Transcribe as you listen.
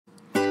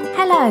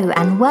Hello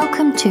and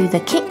welcome to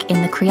the Kick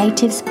in the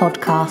Creatives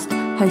podcast,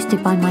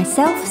 hosted by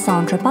myself,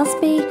 Sandra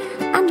Busby,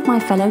 and my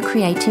fellow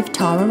creative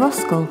Tara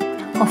Roskell,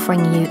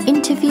 offering you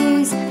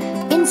interviews,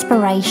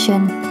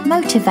 inspiration,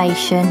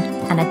 motivation,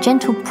 and a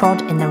gentle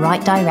prod in the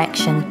right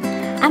direction.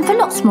 And for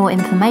lots more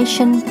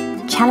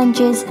information,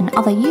 challenges, and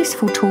other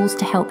useful tools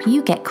to help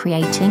you get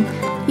creating,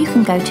 you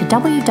can go to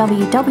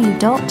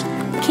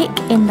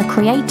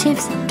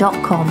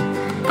www.kickinthecreatives.com.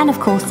 And of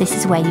course, this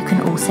is where you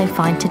can also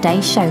find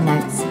today's show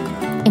notes.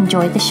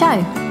 Enjoy the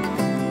show.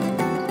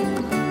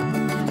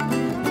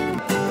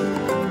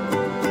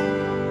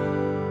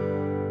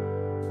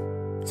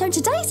 So in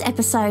today's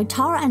episode,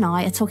 Tara and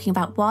I are talking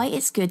about why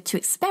it's good to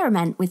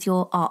experiment with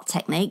your art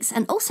techniques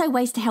and also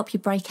ways to help you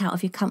break out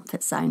of your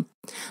comfort zone.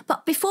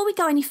 But before we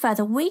go any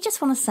further, we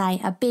just want to say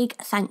a big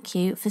thank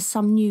you for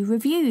some new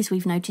reviews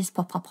we've noticed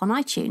pop up on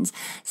iTunes.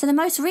 So the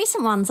most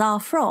recent ones are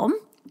from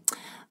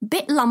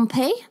Bit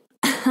Lumpy,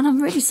 and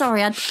I'm really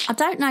sorry, I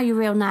don't know your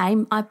real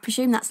name. I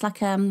presume that's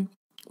like a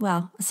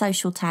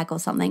social tag or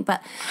something,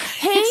 but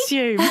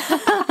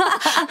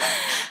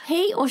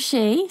he or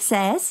she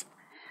says,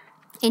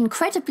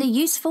 incredibly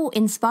useful,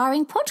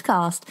 inspiring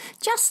podcast.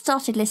 Just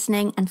started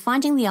listening and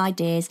finding the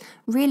ideas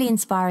really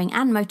inspiring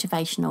and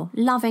motivational.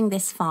 Loving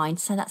this find.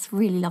 So that's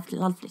really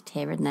lovely to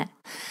hear, isn't it?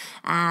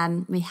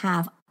 We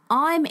have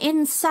I'm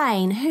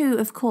Insane, who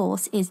of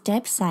course is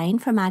Deb Sane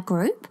from our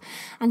group.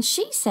 And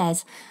she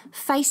says,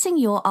 facing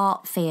your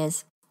art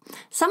fears.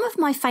 Some of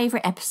my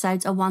favourite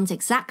episodes are ones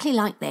exactly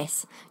like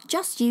this.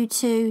 Just you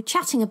two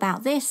chatting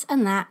about this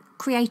and that,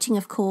 creating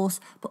of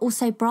course, but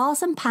also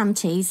bras and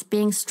panties,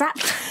 being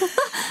strapped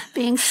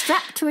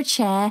to a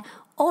chair,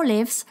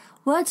 olives,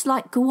 words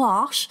like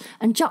gouache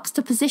and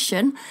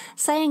juxtaposition,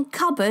 saying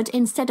cupboard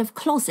instead of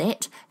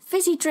closet,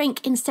 fizzy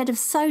drink instead of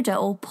soda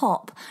or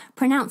pop,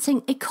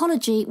 pronouncing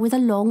ecology with a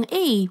long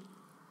E.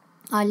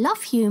 I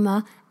love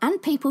humour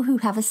and people who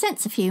have a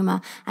sense of humour,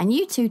 and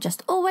you two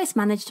just always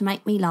manage to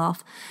make me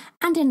laugh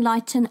and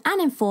enlighten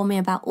and inform me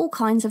about all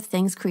kinds of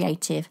things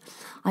creative.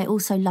 I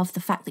also love the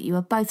fact that you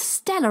are both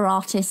stellar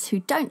artists who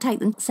don't take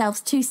themselves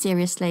too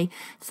seriously.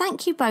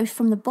 Thank you both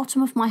from the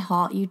bottom of my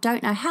heart. You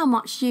don't know how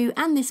much you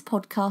and this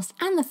podcast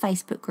and the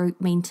Facebook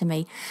group mean to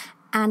me,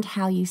 and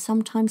how you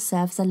sometimes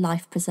serve as a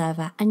life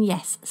preserver, and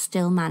yes,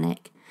 still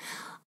manic.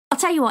 I'll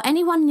tell you what,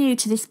 anyone new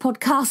to this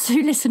podcast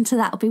who listened to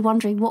that will be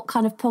wondering what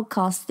kind of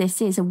podcast this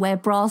is and where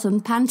bras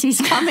and panties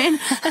come in.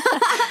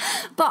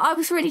 But I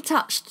was really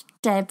touched,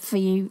 Deb, for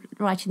you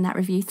writing that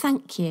review.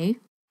 Thank you.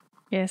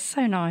 Yes,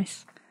 so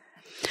nice.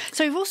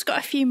 So we've also got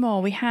a few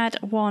more. We had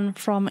one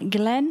from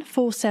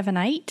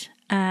Glenn478.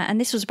 And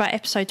this was about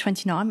episode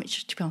 29,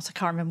 which, to be honest, I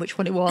can't remember which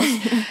one it was.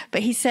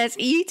 But he says,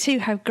 you two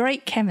have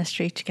great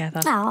chemistry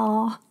together.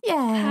 Oh,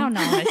 yeah. How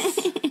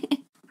nice.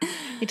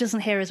 He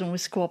doesn't hear us when we're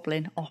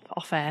squabbling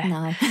off air.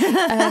 No.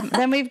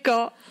 Then we've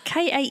got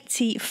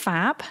K80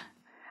 Fab,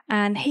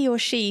 and he or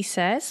she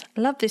says,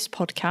 love this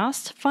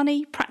podcast.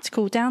 Funny,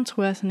 practical,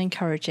 down-to-earth and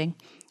encouraging.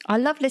 I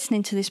love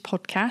listening to this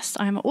podcast.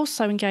 I am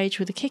also engaged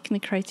with the Kick in the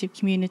Creative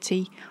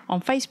community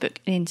on Facebook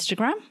and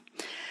Instagram,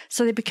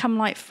 so they become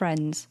like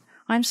friends.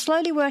 I'm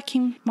slowly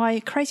working my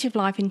creative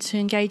life into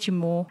engaging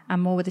more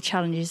and more with the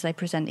challenges they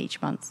present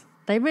each month.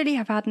 They really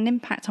have had an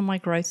impact on my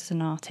growth as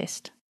an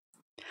artist.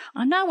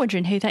 I'm now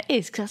wondering who that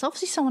is, because that's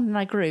obviously someone in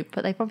our group,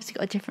 but they've obviously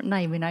got a different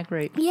name in our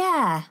group.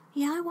 Yeah,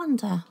 I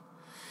wonder.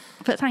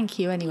 But thank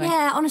you anyway.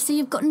 Yeah, honestly,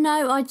 you've got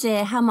no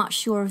idea how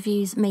much your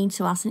reviews mean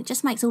to us, and it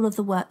just makes all of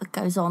the work that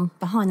goes on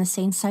behind the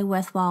scenes so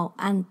worthwhile.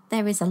 And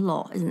there is a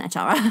lot, isn't there,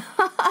 Tara?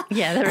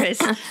 Yeah, there is.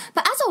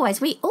 But as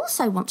always, we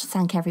also want to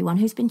thank everyone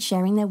who's been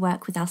sharing their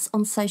work with us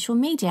on social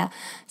media.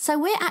 So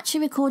we're actually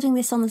recording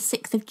this on the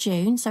 6th of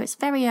June, so it's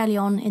very early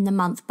on in the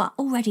month, but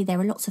already there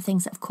are lots of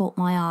things that have caught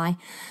my eye.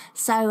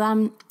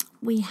 So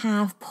we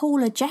have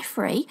Paula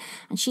Jeffrey,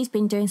 and she's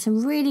been doing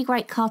some really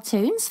great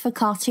cartoons for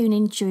Cartoon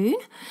in June.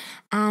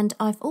 And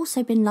I've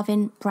also been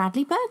loving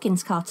Bradley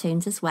Bergen's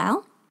cartoons as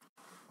well.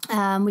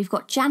 We've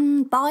got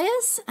Jan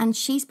Byers, and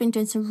she's been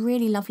doing some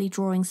really lovely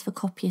drawings for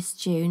Copyist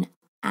June.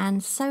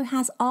 And so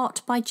has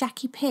art by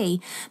Jackie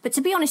P. But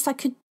to be honest, I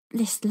could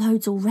list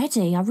loads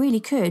already. I really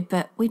could,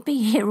 but we'd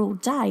be here all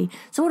day.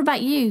 So what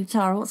about you,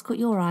 Tara? What's caught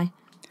your eye?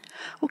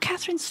 Well,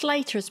 Catherine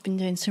Slater has been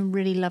doing some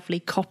really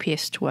lovely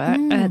copyist work.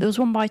 There was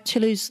one by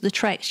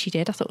Toulouse-Lautrec she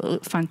did. I thought it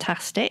looked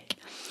fantastic.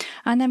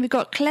 And then we've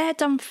got Claire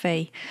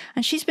Dunphy,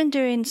 and she's been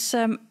doing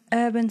some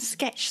urban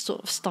sketch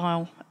sort of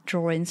style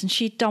drawings, and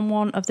she'd done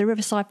one of the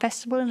Riverside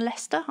Festival in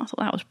Leicester. I thought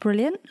that was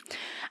brilliant.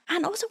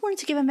 And I also wanted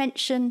to give a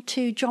mention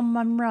to John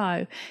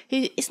Munro,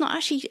 who it's not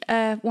actually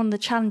one of the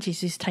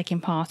challenges he's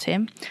taking part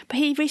in, but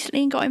he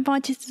recently got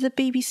invited to the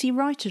BBC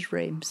Writers'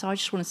 Room. So I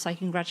just want to say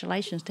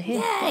congratulations to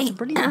him. Yay. That's a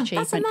brilliant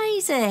achievement.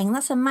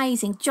 That's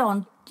amazing.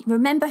 John,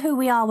 remember who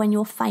we are when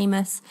you're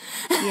famous.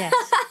 Yes.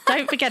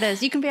 Don't forget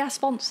us. You can be our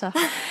sponsor.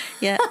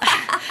 Yeah.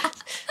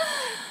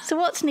 So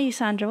what's new,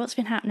 Sandra? What's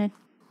been happening?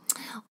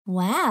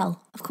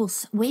 Well, of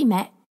course, we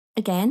met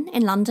again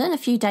in London a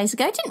few days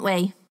ago, didn't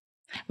we?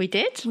 We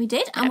did. We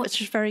did. And which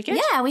was very good.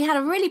 Yeah, we had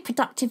a really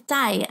productive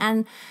day,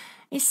 and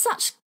it's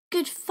such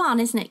good fun,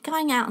 isn't it?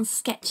 Going out and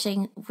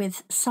sketching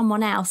with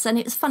someone else. And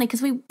it was funny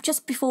because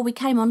just before we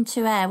came on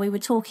to air, we were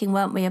talking,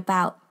 weren't we,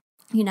 about,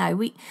 you know,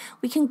 we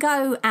can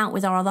go out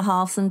with our other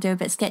halves and do a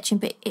bit of sketching,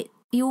 but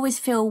you always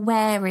feel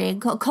wary and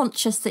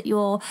conscious that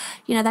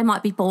they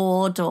might be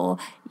bored or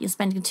you're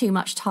spending too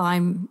much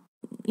time,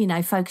 you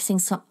know, focusing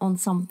on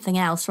something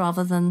else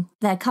rather than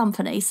their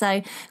company. So,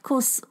 of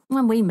course,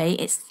 when we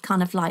meet, it's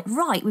kind of like,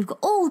 right, we've got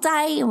all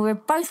day and we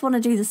both want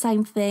to do the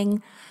same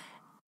thing.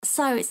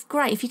 So it's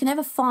great if you can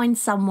ever find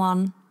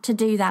someone to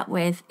do that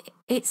with.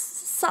 It's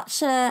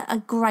such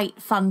a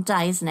great fun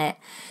day, isn't it?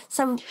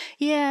 So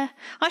yeah,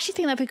 I actually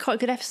think that'd be quite a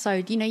good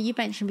episode. You know, you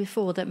mentioned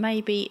before that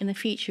maybe in the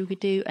future we could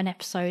do an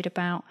episode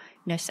about,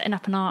 you know, setting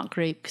up an art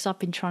group, because I've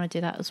been trying to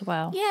do that as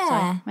well.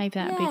 Yeah, so maybe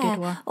that'd be a good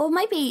one. Or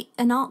maybe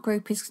an art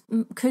group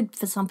could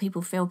for some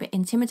people feel a bit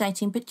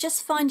intimidating, but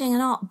just finding an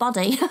art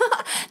buddy,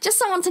 just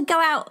someone to go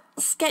out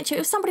sketch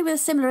with, somebody with a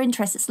similar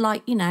interest. It's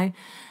like, you know,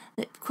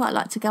 that quite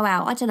like to go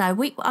out. I don't know.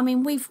 We've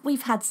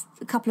had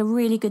a couple of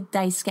really good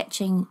days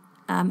sketching.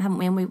 Haven't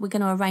we? And we're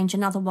going to arrange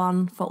another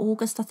one for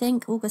August, I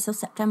think, August or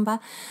September.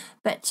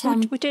 But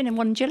we're doing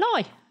one in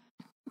July.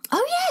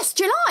 Oh yes,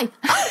 July. Oh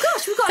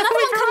gosh, we've got another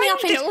one coming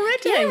up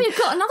already. Yeah, we've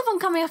got another one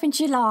coming up in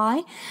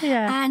July.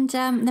 Yeah, and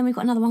then we've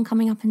got another one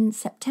coming up in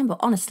September.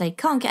 Honestly,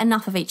 can't get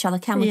enough of each other,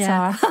 can we,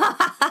 Tara?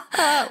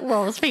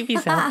 Well, speak for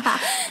yourself.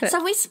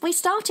 So we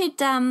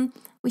started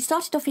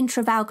off in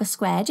Trafalgar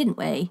Square, didn't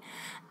we?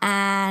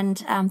 And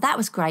that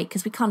was great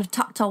because we kind of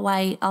tucked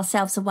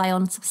ourselves away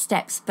on some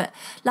steps. But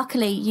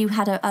luckily, you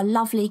had a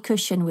lovely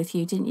cushion with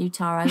you, didn't you,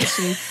 Tara?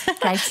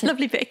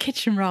 Lovely bit of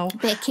kitchen roll.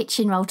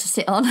 To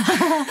sit on.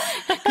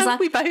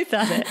 We both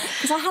had it.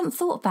 Because I hadn't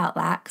thought about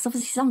that. Because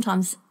obviously,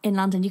 sometimes in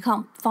London, you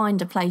can't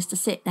find a place to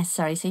sit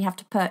necessarily, so you have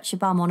to perch your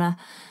bum on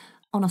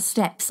a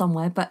step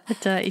somewhere. But a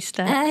dirty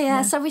step.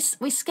 Yeah. So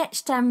we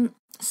sketched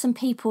some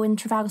people in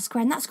Trafalgar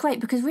Square, and that's great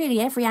because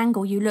really every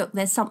angle you look,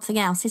 there's something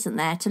else, isn't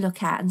there, to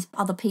look at, and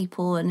other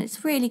people, and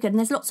it's really good. And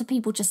there's lots of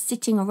people just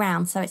sitting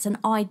around, so it's an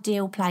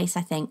ideal place,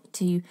 I think,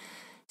 to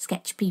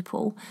sketch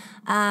people.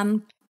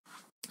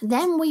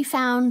 Then we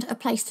found a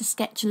place to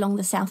sketch along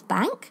the South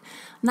Bank,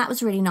 and that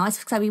was really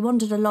nice. So we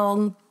wandered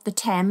along the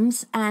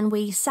Thames and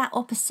we sat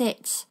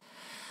opposite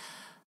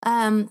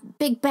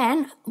Big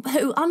Ben,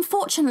 who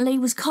unfortunately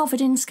was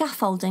covered in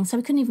scaffolding, so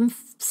we couldn't even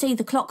see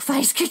the clock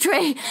face, could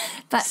we?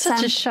 But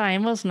such a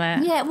shame, wasn't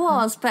it? Yeah, it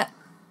was. But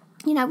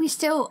you know, we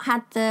still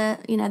had the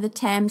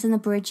Thames and the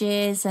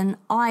bridges, and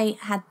I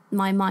had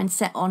my mind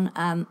set on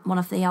one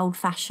of the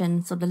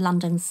old-fashioned sort of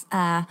London's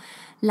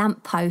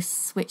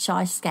lampposts, which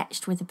I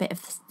sketched with a bit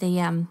of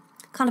the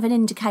kind of an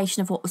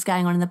indication of what was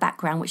going on in the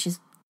background, which is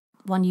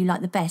one you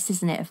like the best,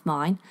 isn't it, of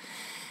mine?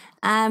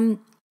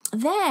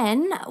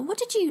 Then what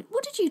did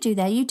you do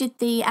there? You did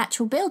the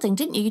actual building,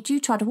 didn't you? You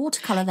tried a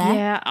watercolour there.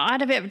 Yeah, I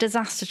had a bit of a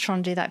disaster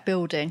trying to do that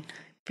building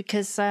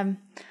because I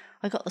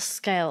got the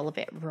scale a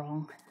bit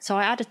wrong. So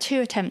I had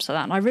 2 attempts at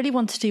that, and I really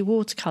wanted to do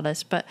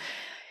watercolours, but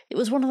it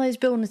was one of those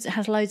buildings that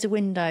has loads of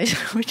windows,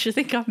 which I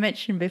think I've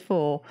mentioned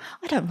before.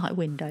 I don't like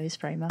windows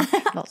very much,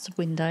 lots of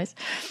windows.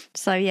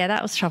 So yeah,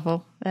 that was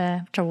trouble with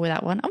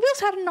that one. And we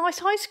also had a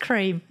nice ice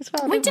cream as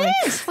well. We did.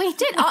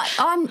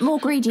 I'm more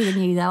greedy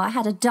than you, though. I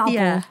had a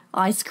double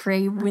ice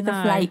cream with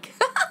a flake.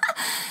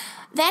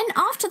 Then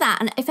after that,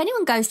 and if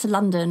anyone goes to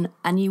London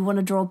and you want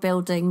to draw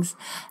buildings,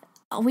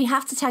 we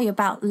have to tell you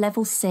about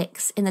level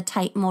 6 in the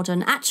Tate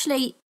Modern.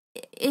 Actually,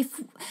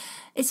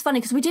 it's funny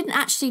because we didn't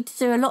actually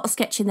do a lot of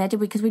sketching there, did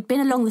we? Because we'd been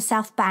along the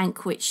South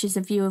Bank, which is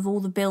a view of all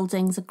the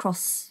buildings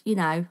across,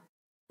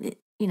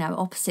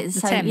 opposite.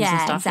 The Thames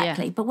and stuff,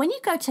 exactly. Yeah. But when you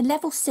go to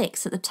level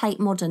 6 at the Tate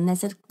Modern,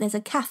 there's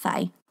a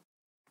cafe,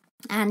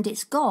 and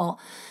it's got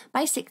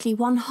basically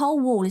one whole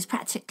wall is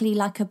practically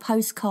like a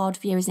postcard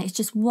view, isn't it? It's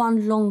just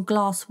one long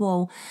glass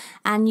wall,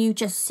 and you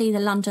just see the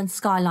London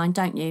skyline,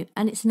 don't you?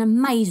 And it's an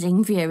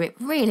amazing view. It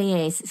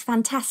really is. It's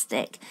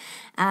fantastic.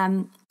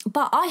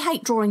 But I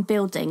hate drawing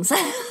buildings.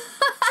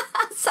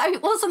 So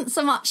it wasn't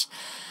so much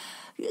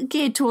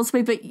geared towards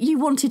me, but you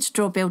wanted to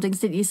draw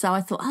buildings, didn't you? So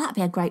I thought, that'd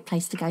be a great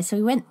place to go. So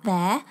we went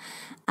there.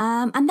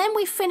 And then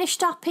we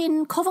finished up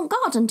in Covent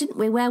Garden, didn't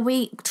we? Where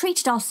we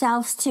treated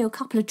ourselves to a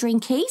couple of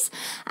drinkies.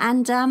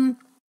 And I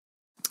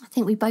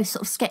think we both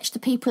sort of sketched the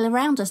people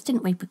around us,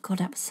 didn't we? But God,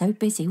 that was so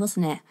busy,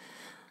 wasn't it?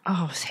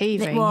 Oh, it was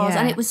heaving. It was, yeah.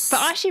 and it was. But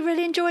I actually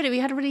really enjoyed it. We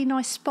had a really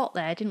nice spot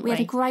there, didn't we? We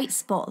had a great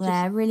spot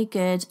there, really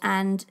good.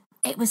 And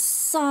it was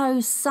so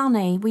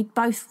sunny. We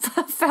both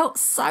felt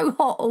so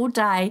hot all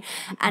day,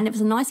 and it was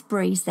a nice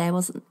breeze there,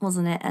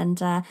 wasn't it? And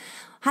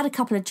had a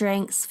couple of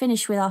drinks,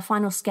 finished with our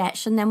final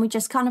sketch, and then we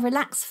just kind of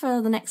relaxed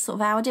for the next sort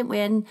of hour, didn't we?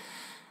 And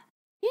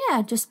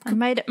yeah, just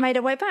made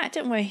our way back,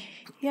 didn't we?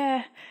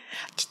 Yeah.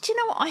 Do you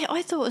know what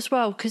I thought as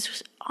well?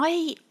 Because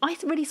I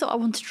really thought I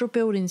wanted to draw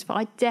buildings, but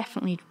I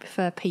definitely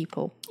prefer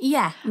people.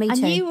 Yeah, me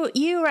too. And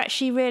you were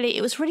actually really,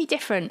 it was really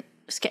different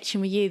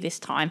sketching with you this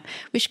time,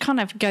 which kind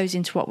of goes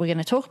into what we're going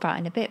to talk about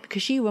in a bit,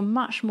 because you were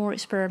much more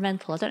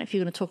experimental. I don't know if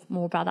you're going to talk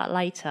more about that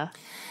later.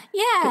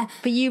 Yeah.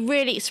 But you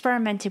really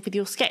experimented with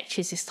your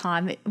sketches this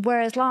time,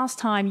 whereas last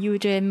time you were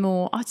doing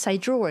more, I'd say,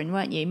 drawing,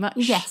 weren't you? Much.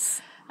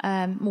 Yes.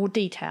 More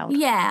detailed.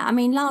 Yeah, I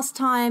mean, last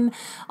time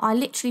I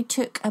literally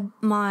took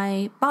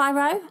my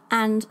biro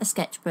and a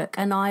sketchbook,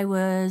 and I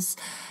was,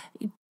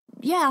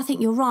 I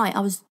think you're right, I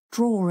was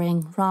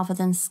drawing rather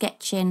than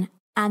sketching.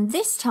 And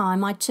this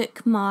time I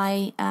took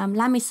my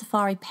Lamy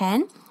Safari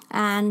pen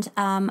and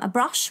a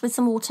brush with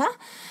some water.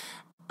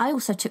 I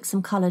also took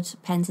some coloured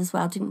pens as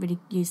well, didn't really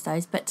use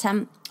those, but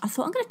I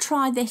thought I'm going to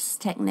try this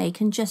technique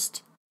and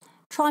just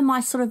try my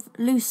sort of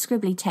loose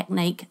scribbly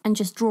technique and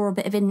just draw a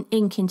bit of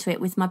ink into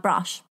it with my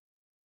brush.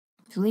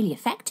 It's really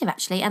effective,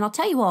 actually. And I'll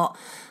tell you what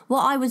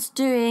I was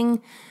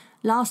doing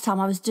last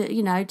time, I was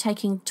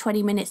taking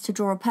 20 minutes to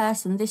draw a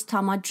person. This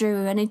time I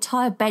drew an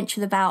entire bench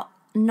with about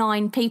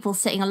 9 people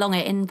sitting along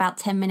it in about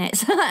 10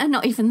 minutes.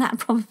 Not even that,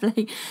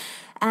 probably.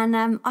 And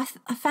I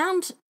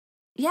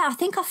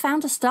think I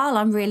found a style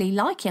I'm really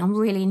liking, I'm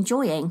really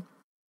enjoying.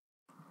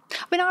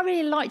 I mean, I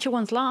really liked your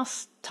ones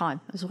last time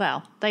as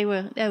well. They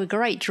were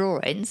great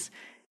drawings.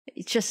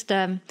 It's just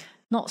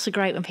not so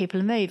great when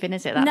people are moving,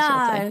 is it? Sort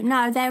of thing?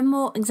 No, they're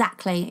more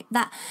exactly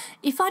that.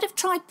 If I'd have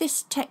tried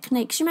this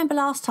technique, 'cause you remember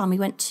last time we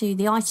went to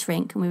the ice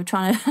rink and we were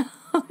trying to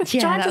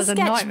that was a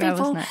nightmare,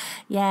 wasn't it?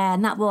 Yeah,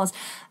 and that was.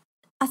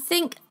 I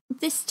think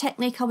this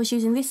technique I was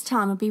using this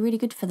time would be really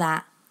good for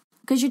that,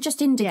 because you're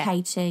just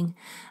indicating.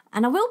 Yeah.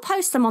 And I will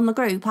post them on the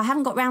group. I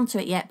haven't got round to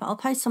it yet, but I'll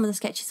post some of the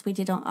sketches we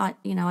did on.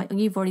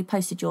 You've already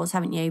posted yours,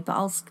 haven't you? But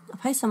I'll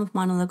post some of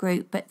mine on the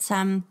group. But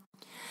I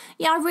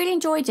really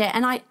enjoyed it,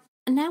 and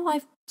now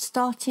I've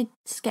started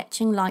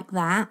sketching like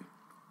that.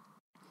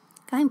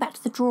 Going back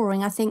to the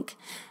drawing, I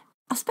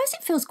suppose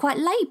it feels quite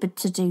laboured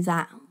to do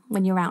that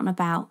when you're out and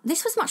about.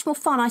 This was much more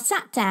fun. I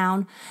sat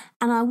down,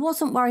 and I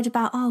wasn't worried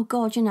about, oh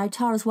God,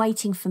 Tara's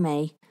waiting for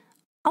me.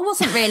 I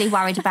wasn't really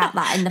worried about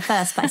that in the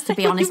first place, to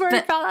be honest. You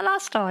worried about that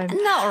last time?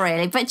 Not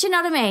really, but do you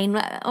know what I mean?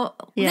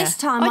 This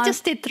time I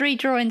just did 3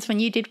 drawings when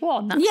you did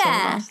 1. That's all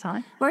last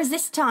time. Whereas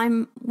this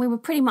time we were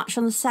pretty much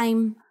on the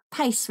same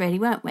pace, really,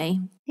 weren't we?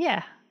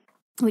 Yeah.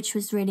 Which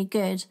was really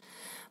good.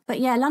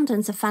 But yeah,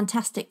 London's a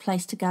fantastic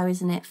place to go,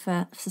 isn't it,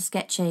 for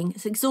sketching?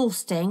 It's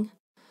exhausting.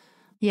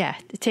 Yeah,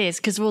 it is,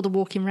 because of all the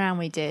walking around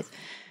we did.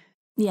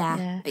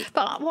 Yeah.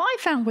 But what I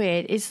found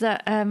weird is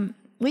that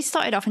we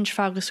started off in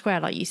Trafalgar Square,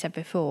 like you said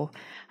before,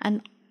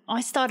 and I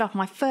started off,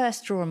 my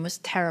first drawing was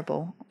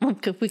terrible.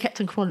 We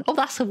kept on calling,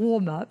 that's a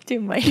warm-up,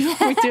 didn't we? Yeah.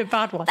 We do a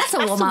bad one. That's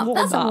a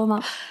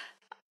warm-up.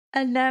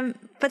 And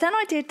but then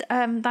I did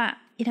that,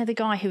 the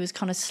guy who was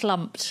kind of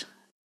slumped,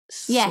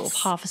 sort of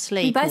half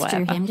asleep. We both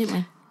drew him, didn't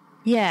we?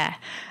 Yeah.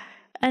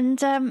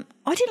 And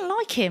I didn't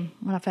like him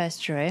when I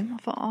first drew him. I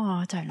thought,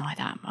 I don't like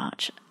that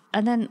much.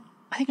 And then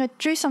I think I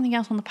drew something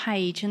else on the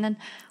page, and then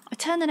I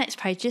turned the next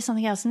page, did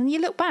something else, and then you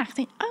look back and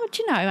think,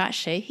 do you know,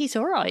 actually, he's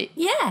all right.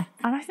 Yeah.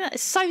 And I think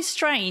that's so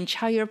strange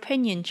how your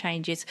opinion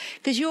changes,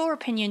 because your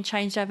opinion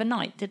changed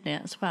overnight, didn't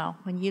it, as well,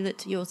 when you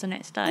looked at yours the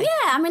next day?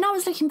 Yeah, I mean, I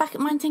was looking back at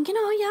mine thinking,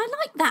 I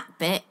like that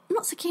bit. I'm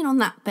not so keen on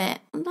that bit.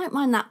 I don't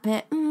mind that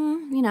bit.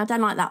 I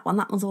don't like that one.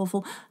 That one's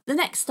awful. The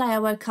next day I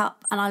woke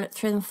up and I looked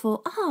through them and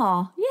thought,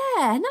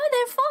 yeah, no,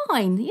 they're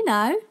fine,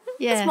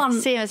 Yeah,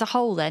 see it as a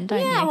whole then,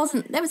 don't you? Yeah,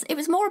 it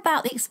was more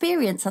about the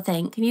experience, I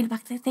think. And you look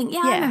back and think,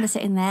 I remember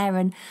sitting there,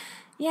 and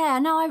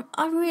I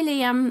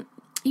really,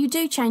 you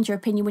do change your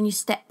opinion when you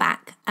step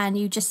back and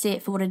you just see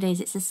it for what it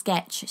is. It's a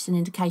sketch. It's an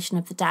indication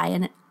of the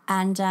day.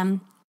 And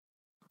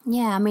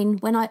I mean,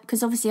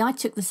 because obviously I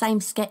took the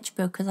same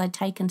sketchbook as I'd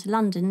taken to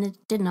London,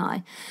 didn't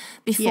I,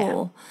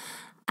 before? Yeah.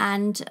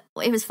 And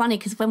it was funny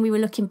because when we were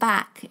looking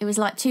back, it was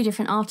like 2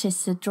 different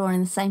artists had drawn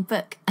in the same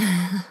book.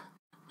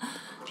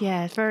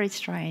 Yeah, it's very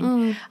strange.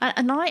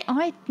 And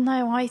I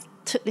know I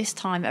took this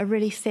time a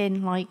really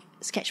thin,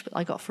 sketchbook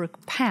I got for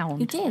 £1.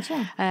 You did,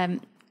 yeah.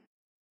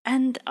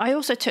 And I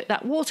also took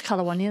that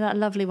watercolour one, that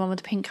lovely one with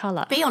the pink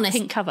colour.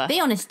 Pink cover. Be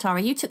honest,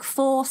 Tara, you took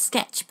 4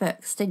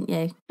 sketchbooks, didn't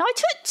you? I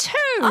took 2.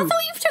 I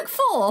thought you took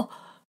 4.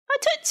 I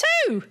took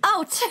 2.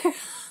 Oh, 2.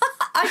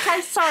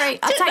 Okay, sorry.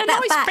 I take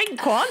that back.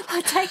 Pink one.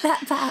 I take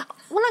that back.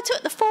 Well, I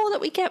took the 4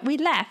 that we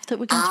left that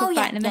we're going to talk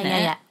about in a minute.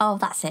 Yeah. Oh,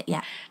 that's it,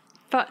 yeah.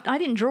 But I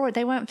didn't draw it.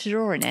 They weren't for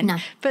drawing in. No.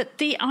 But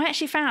I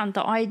actually found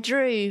that I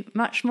drew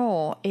much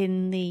more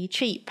in the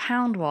cheap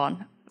 £1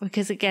 one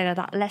because, again, of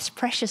that less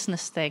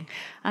preciousness thing.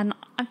 And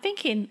I'm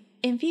thinking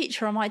in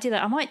future I might do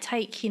that. I might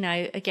take,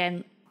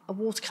 again, a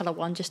watercolour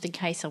one just in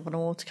case I want a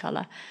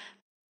watercolour.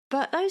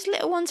 But those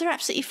little ones are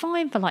absolutely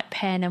fine for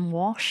pen and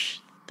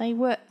wash. They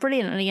work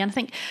brilliantly. And I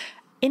think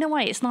in a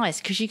way it's nice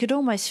because you could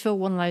almost fill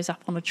one of those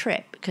up on a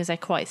trip because they're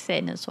quite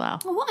thin as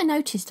well. Well, what I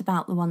noticed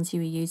about the ones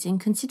you were using,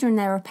 considering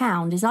they're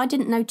 £1, is I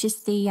didn't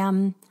notice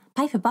the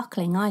paper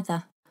buckling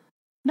either.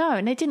 No,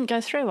 and they didn't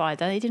go through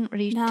either. They didn't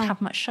really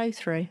have much show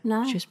through,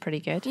 which was pretty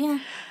good. Yeah.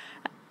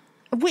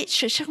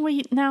 Shall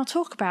we now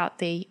talk about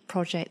the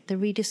project, the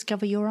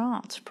Rediscover Your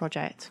Art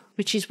project,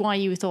 which is why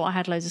you thought I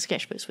had loads of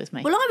sketchbooks with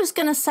me? Well, I was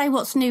going to say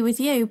what's new with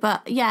you,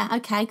 but yeah,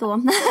 okay, go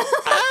on.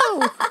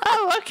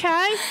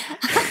 Okay.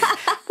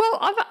 Well,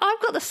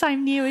 I've got the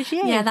same new as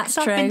you. Yeah, that's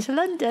true. I've been to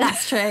London.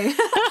 That's true.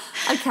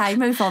 Okay,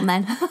 move on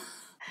then.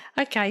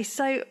 Okay,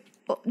 so,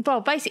 well,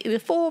 basically the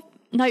 4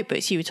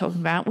 notebooks you were talking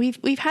about,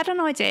 we've had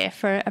an idea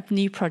for a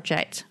new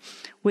project,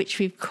 which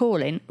we're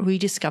calling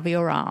Rediscover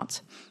Your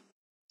Art.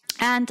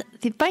 And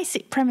the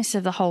basic premise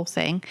of the whole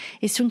thing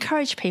is to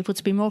encourage people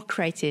to be more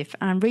creative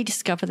and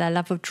rediscover their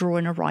love of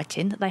drawing or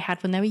writing that they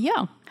had when they were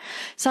young.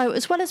 So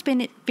as well as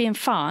being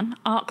fun,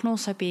 art can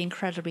also be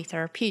incredibly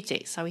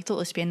therapeutic. So we thought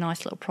this would be a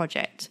nice little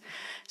project.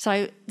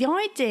 So the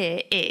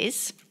idea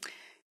is,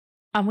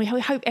 and we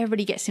hope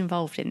everybody gets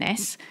involved in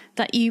this,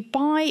 that you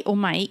buy or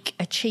make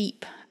a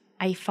cheap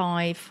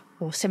A5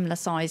 or similar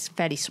size,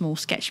 fairly small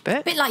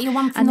sketchbook. A bit like your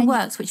one from the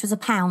works, which was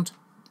 £1.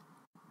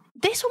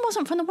 This one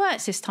wasn't from the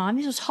works this time.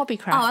 This was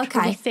Hobbycraft. Oh, okay.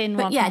 Really thin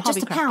but one yeah, from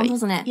just Hobbycraft. £1,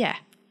 wasn't it?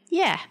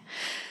 Yeah.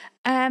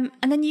 And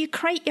then you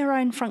create your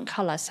own front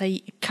cover, so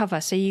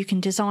you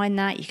can design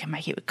that. You can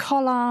make it with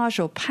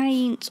collage or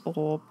paint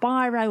or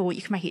biro, or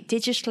you can make it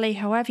digitally,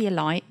 however you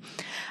like.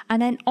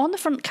 And then on the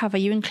front cover,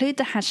 you include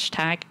the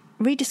hashtag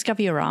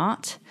Rediscover Your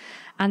Art,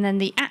 and then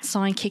the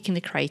 @ Kicking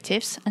the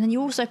Creatives, and then you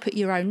also put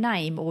your own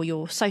name or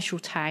your social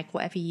tag,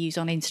 whatever you use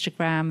on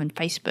Instagram and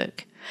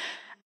Facebook.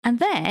 And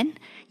then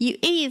you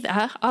we've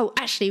got a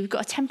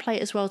template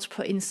as well to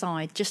put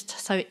inside, just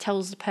so it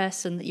tells the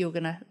person that you're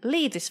going to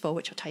leave this for,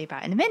 which I'll tell you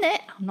about in a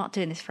minute. I'm not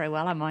doing this very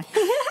well, am I?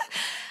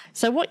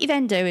 So what you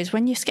then do is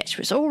when your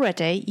sketchbook's all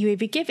ready, you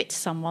either give it to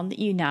someone that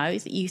you know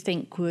that you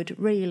think would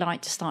really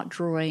like to start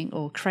drawing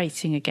or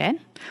creating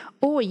again,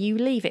 or you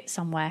leave it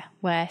somewhere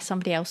where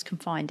somebody else can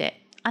find it.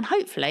 And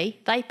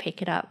hopefully they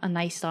pick it up and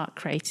they start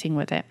creating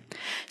with it.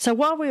 So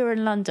while we were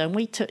in London,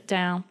 we took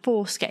down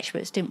 4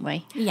 sketchbooks, didn't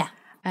we? Yeah.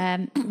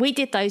 We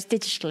did those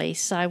digitally,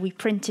 so we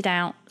printed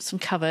out some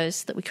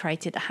covers that we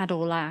created that had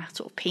all our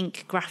sort of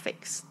pink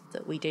graphics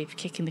that we do for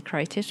Kicking the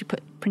Creatives. We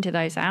printed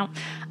those out,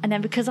 and then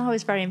because I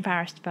was very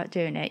embarrassed about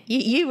doing it,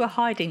 you were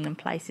hiding them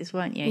places,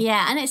 weren't you?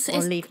 Yeah, and I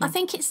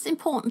think it's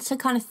important to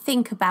kind of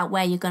think about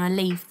where you're going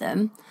to leave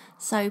them.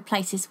 So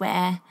places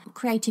where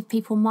creative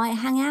people might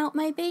hang out,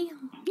 maybe.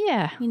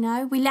 Yeah. You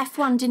know, we left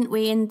one, didn't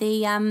we, in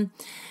the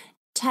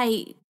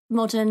Tate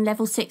Modern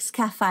Level 6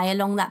 cafe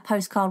along that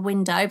postcard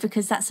window,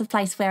 because that's a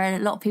place where a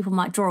lot of people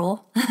might draw.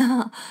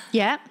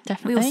 Yeah,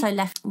 definitely. We also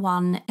left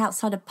one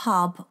outside a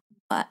pub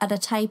at a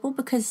table,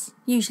 because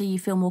usually you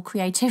feel more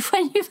creative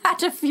when you've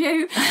had a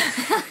few.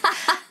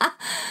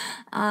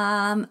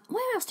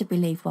 Where else did we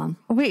leave one?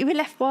 We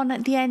left one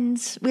at the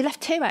end. We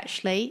left 2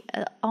 actually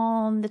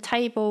on the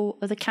table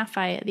of the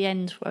cafe at the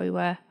end where we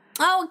were.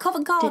 Oh,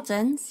 Covent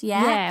Gardens,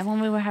 yeah. Yeah, when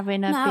we were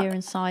having a beer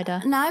and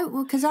cider.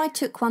 No, because I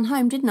took one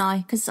home, didn't I?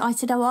 Because I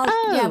said, we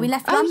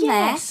left one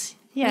yes. there.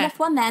 Yeah. We left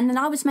one there, and then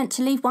I was meant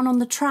to leave one on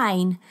the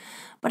train.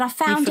 But I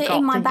found it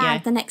in my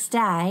bag the next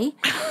day.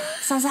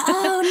 So I was like,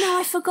 oh, no,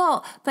 I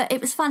forgot. But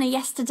it was funny.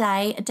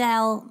 Yesterday,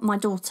 Adele, my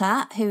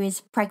daughter, who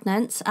is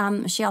pregnant,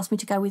 she asked me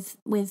to go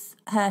with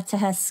her to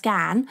her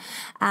scan,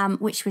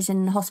 which was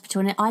in the hospital.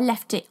 And I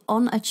left it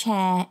on a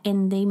chair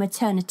in the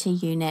maternity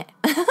unit.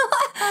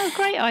 Oh,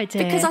 great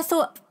idea. Because I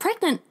thought,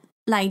 pregnant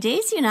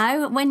ladies, you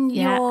know, when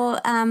you're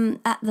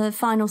at the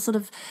final sort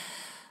of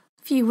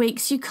few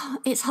weeks,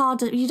 it's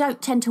hard, you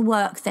don't tend to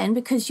work then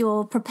because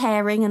you're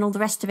preparing and all the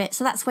rest of it,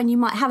 so that's when you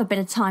might have a bit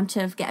of time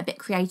to get a bit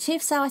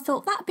creative. So I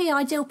thought that'd be an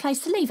ideal place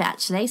to leave it,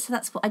 actually, so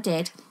that's what I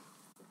did.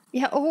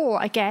 Yeah,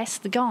 or I guess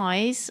the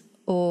guys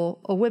or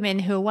women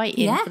who are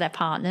waiting for their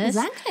partners,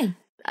 exactly,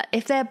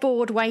 if they're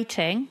bored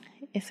waiting,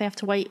 if they have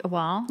to wait a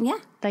while,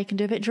 they can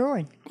do a bit of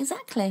drawing.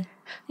 Exactly.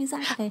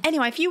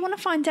 Anyway, if you want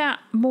to find out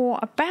more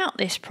about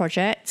this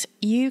project,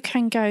 you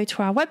can go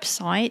to our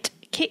website,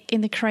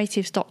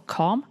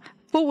 kickinthecreatives.com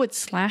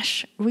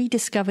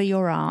 /rediscover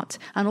your art,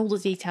 and all the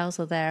details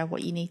are there,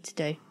 what you need to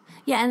do.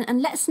 Yeah,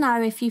 and let us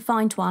know if you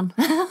find one.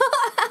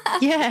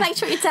 Yeah. Make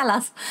sure you tell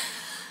us.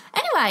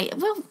 Anyway,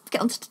 we'll get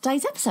on to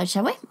today's episode,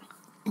 shall we?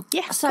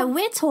 Yeah. So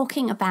we're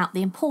talking about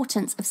the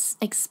importance of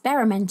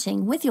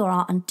experimenting with your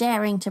art and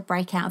daring to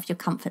break out of your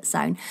comfort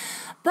zone.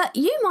 But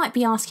you might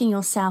be asking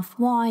yourself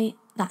why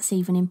that's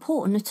even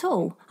important at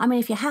all. I mean,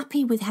 if you're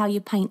happy with how you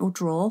paint or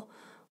draw,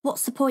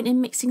 what's the point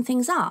in mixing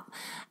things up?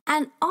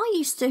 And I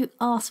used to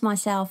ask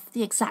myself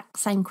the exact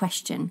same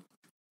question.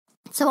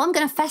 So I'm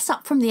going to fess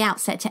up from the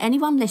outset to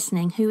anyone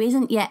listening who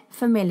isn't yet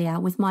familiar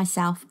with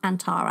myself and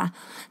Tara.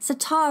 So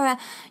Tara,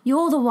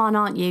 you're the one,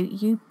 aren't you?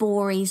 You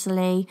bore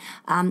easily,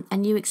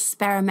 and you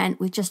experiment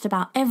with just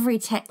about every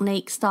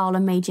technique, style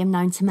and medium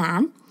known to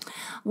man.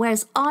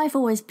 Whereas I've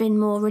always been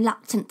more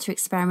reluctant to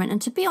experiment.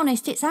 And to be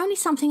honest, it's only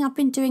something I've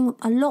been doing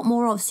a lot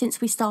more of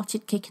since we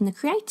started Kicking the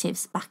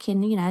Creatives back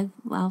in,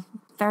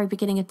 very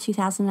beginning of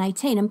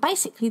 2018. And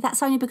basically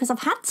that's only because I've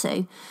had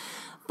to.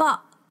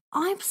 But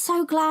I'm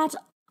so glad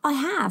I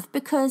have,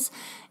 because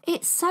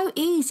it's so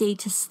easy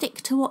to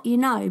stick to what you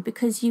know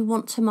because you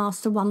want to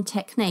master one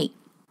technique.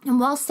 And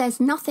whilst there's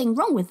nothing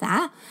wrong with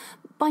that,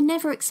 by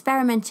never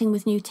experimenting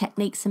with new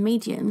techniques and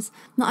mediums,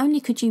 not only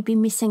could you be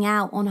missing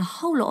out on a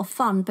whole lot of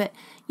fun, but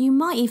you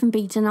might even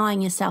be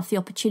denying yourself the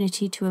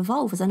opportunity to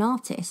evolve as an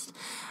artist.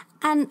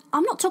 And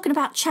I'm not talking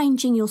about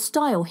changing your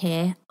style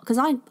here, because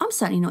I'm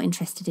certainly not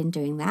interested in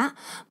doing that,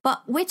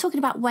 but we're talking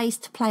about ways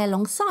to play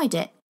alongside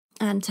it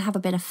and to have a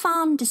bit of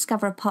fun,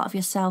 discover a part of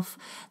yourself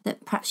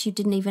that perhaps you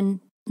didn't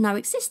even know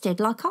existed,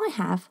 like I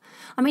have.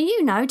 I mean,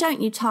 you know,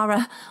 don't you,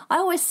 Tara? I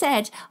always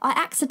said I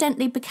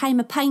accidentally became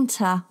a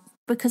painter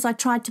because I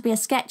tried to be a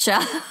sketcher.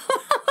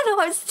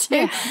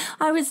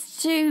 I was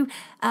too,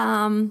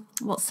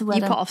 what's the word?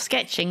 You put off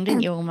sketching,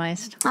 didn't you,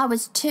 almost? I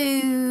was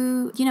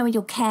too, you know, when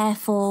you're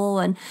careful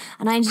and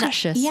I ended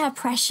precious.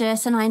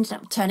 Precious. And I ended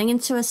up turning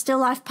into a still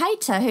life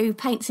painter who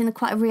paints in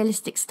quite a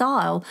realistic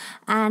style.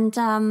 And,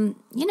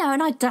 you know,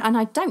 and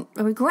I don't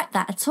regret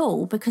that at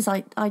all, because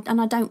I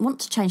don't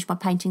want to change my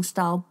painting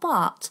style,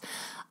 but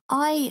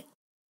I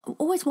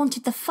always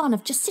wanted the fun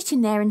of just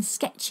sitting there and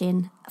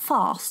sketching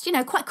fast, you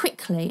know, quite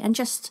quickly, and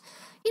just,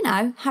 you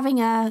know, having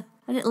a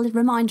little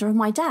reminder of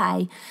my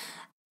day.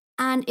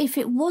 And if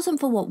it wasn't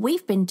for what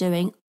we've been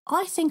doing,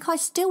 I think I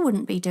still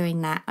wouldn't be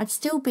doing that. I'd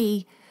still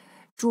be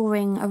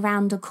drawing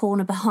around a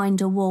corner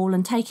behind a wall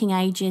and taking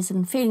ages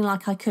and feeling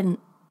like I couldn't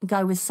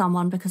go with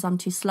someone because I'm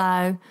too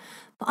slow.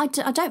 But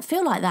I don't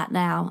feel like that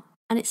now.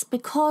 And it's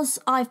because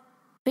I've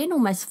been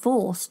almost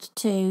forced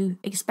to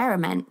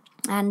experiment.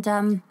 And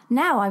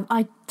now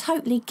I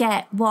totally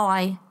get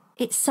why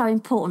it's so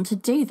important to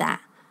do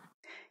that.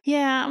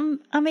 Yeah,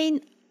 I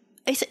mean,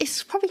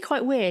 it's probably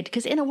quite weird,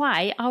 because in a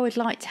way I would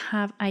like to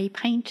have a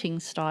painting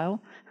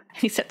style,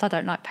 except I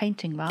don't like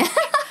painting much.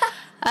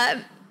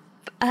 And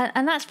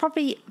that's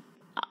probably,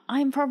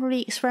 I'm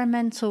probably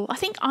experimental. I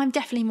think I'm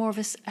definitely more of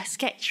a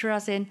sketcher,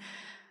 as in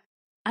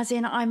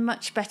I'm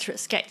much better at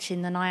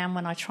sketching than I am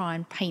when I try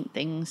and paint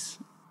things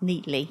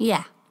neatly.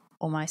 Yeah.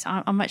 Almost.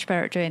 I'm much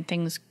better at doing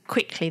things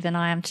quickly than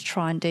I am to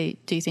try and do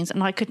things.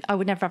 And I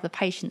would never have the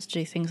patience to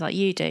do things like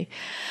you do.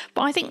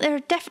 But I think there are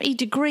definitely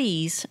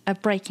degrees of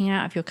breaking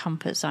out of your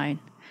comfort zone.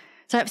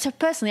 So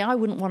personally, I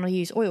wouldn't want to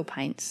use oil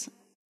paints.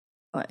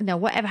 No,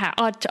 whatever.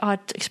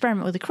 I'd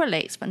experiment with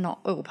acrylics, but not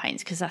oil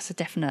paints, because that's a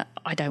definite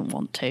I don't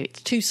want to.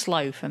 It's too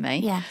slow for me.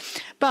 Yeah.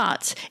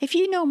 But if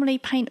you normally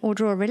paint or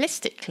draw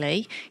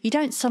realistically, you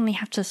don't suddenly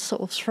have to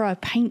sort of throw a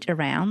paint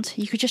around.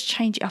 You could just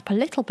change it up a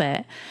little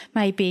bit.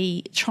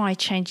 Maybe try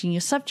changing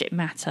your subject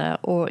matter,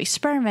 or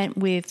experiment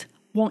with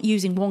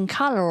using one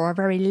colour or a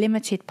very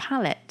limited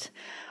palette.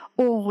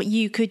 Or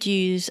you could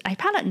use a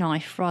palette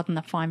knife rather than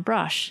a fine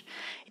brush.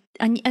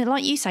 And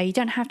like you say, you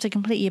don't have to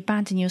completely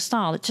abandon your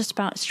style. It's just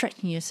about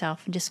stretching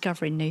yourself and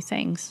discovering new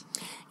things.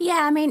 Yeah,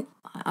 I mean,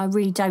 I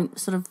really don't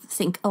sort of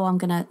think, oh, I'm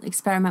going to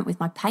experiment with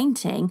my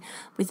painting.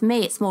 With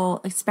me, it's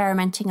more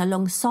experimenting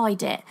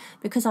alongside it,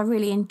 because I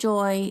really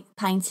enjoy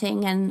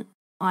painting and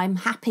I'm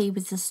happy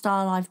with the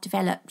style I've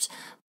developed.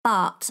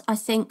 But I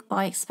think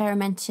by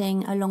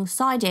experimenting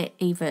alongside it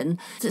even,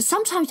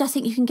 sometimes I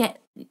think you can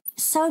get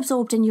so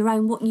absorbed in your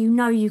own, what you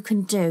know you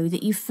can do,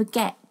 that you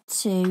forget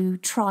to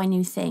try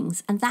new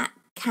things, and that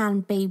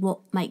can be what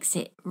makes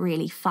it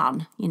really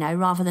fun, you know,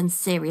 rather than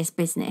serious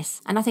business.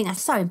 And I think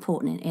that's so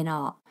important in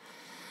art.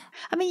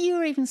 I mean, you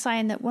were even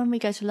saying that when we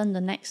go to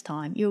London next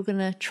time, you're going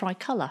to try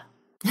colour.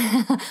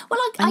 Well,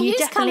 I you use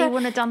definitely colour.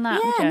 wouldn't have done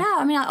that. Yeah, no.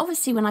 I mean,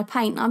 obviously, when I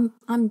paint, I'm,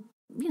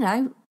 you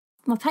know,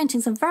 my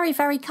paintings are very,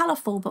 very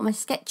colourful, but my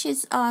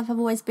sketches, I've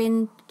always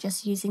been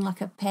just using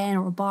like a pen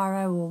or a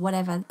biro or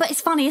whatever. But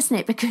it's funny, isn't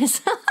it?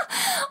 Because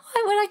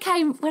when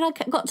I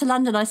got to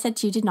London, I said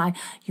to you, didn't I?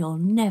 You'll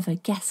never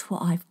guess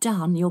what I've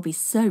done. You'll be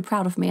so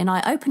proud of me. And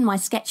I opened my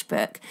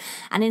sketchbook,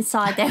 and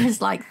inside there was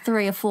like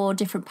 3 or 4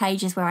 different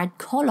pages where I'd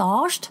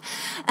collaged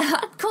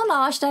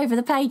over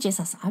the pages.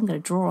 I said, I'm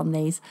going to draw on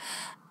these.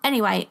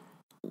 Anyway,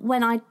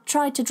 when I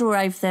tried to draw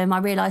over them, I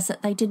realised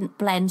that they didn't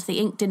blend. The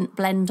ink didn't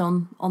blend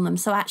on them.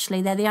 So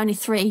actually, they're the only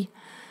three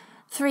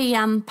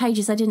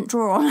pages I didn't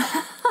draw on.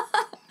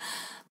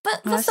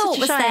 But the thought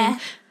was there.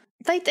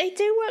 They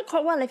do work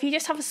quite well if you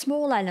just have a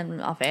small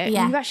element of it.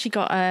 Yeah. We've actually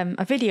got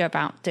a video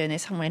about doing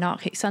this, haven't we, in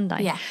Art Kick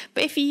Sunday? Yeah.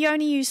 But if you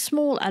only use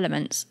small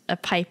elements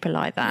of paper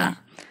like that,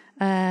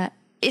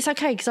 it's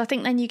okay, because I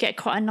think then you get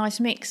quite a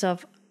nice mix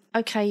of,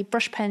 okay,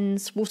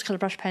 watercolour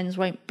brush pens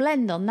won't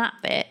blend on that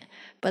bit,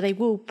 but they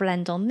will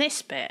blend on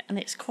this bit, and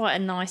it's quite a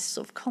nice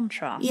sort of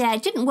contrast. Yeah,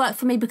 it didn't work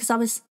for me because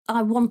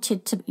I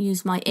wanted to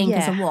use my ink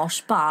as a wash,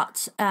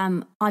 but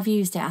I've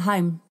used it at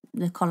home,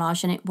 the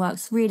collage, and it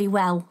works really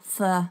well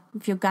for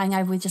if you're going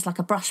over with just like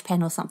a brush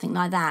pen or something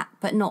like that,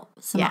 but not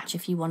so much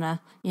if you want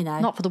to, you know.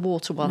 Not for the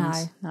water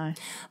ones, no.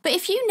 But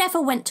if you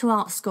never went to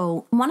art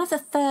school, one of the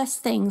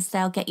first things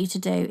they'll get you to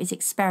do is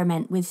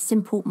experiment with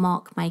simple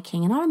mark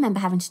making. And I remember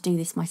having to do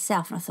this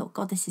myself, and I thought,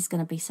 God, this is going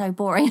to be so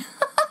boring.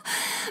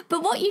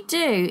 But what you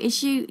do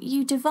is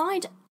you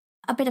divide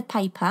a bit of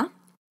paper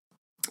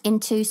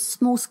into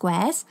small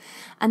squares,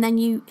 and then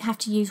you have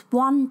to use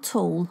one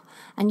tool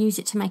and use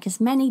it to make as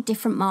many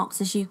different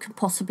marks as you can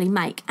possibly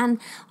make. And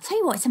I'll tell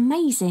you what, it's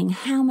amazing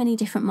how many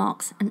different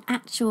marks and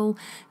actual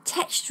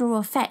textural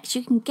effects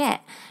you can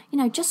get,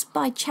 just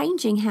by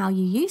changing how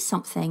you use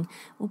something,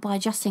 or by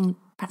adjusting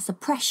perhaps the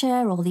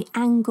pressure or the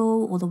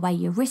angle or the way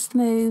your wrist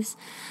moves.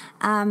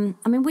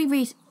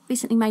 We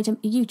recently made a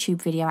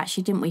YouTube video,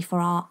 actually, didn't we, for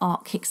our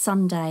Art Kick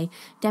Sunday,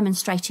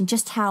 demonstrating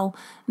just how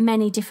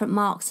many different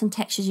marks and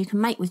textures you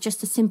can make with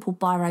just a simple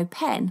biro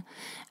pen.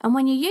 And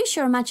when you use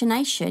your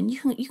imagination, you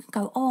can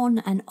go on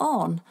and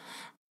on.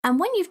 And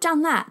when you've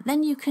done that,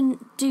 then you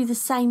can do the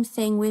same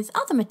thing with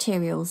other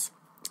materials.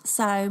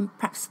 So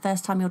perhaps the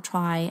first time you'll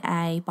try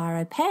a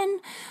biro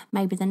pen,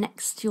 maybe the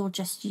next you'll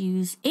just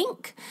use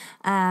ink.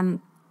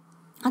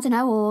 I don't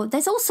know, or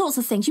there's all sorts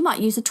of things. You might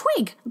use a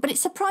twig, but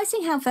it's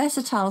surprising how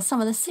versatile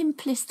some of the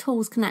simplest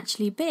tools can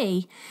actually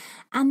be.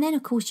 And then,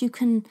 of course, you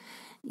can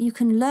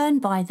learn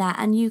by that,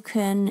 and you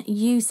can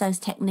use those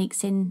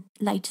techniques in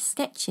later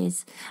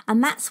sketches.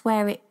 And that's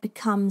where it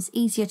becomes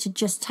easier to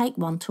just take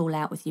one tool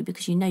out with you,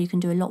 because you can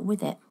do a lot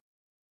with it.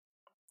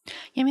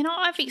 Yeah,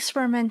 I've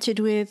experimented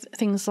with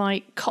things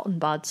like cotton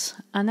buds,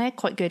 and they're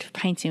quite good for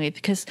painting with,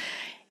 because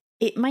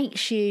it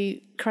makes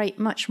you create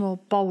much more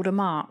bolder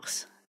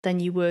marks than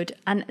you would,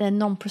 and they're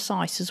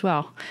non-precise as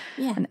well.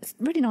 Yeah. And it's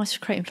really nice for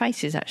creating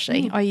faces,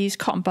 actually. I use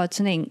cotton buds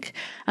and ink,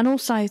 and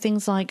also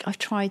things like I've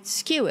tried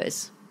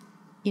skewers,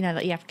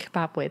 that you have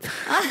kebab with.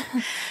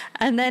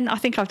 And then I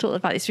think I've talked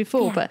about this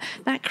before, but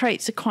that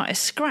creates quite a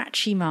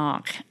scratchy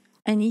mark,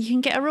 and you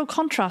can get a real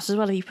contrast as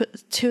well if you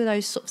put two of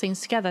those sort of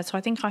things together. So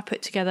I think I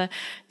put together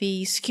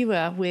the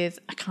skewer with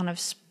a kind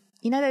of,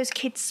 those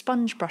kids'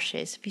 sponge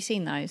brushes. Have you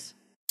seen those?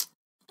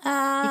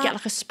 You get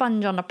like a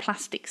sponge on a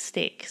plastic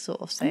stick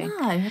sort of thing. No,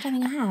 I don't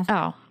think I have.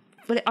 Oh,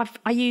 well,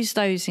 I use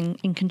those in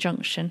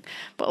conjunction.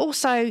 But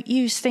also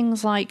use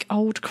things like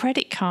old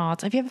credit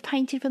cards. Have you ever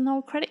painted with an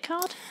old credit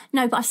card?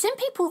 No, but I've seen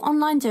people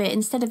online do it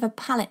instead of a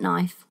palette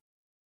knife.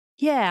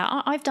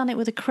 Yeah, I've done it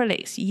with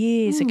acrylics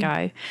years ago,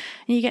 and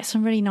you get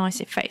some really nice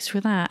effects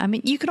with that.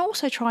 You can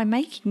also try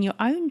making your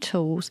own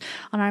tools.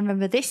 And I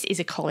remember this is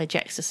a college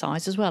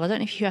exercise as well. I don't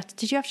know if you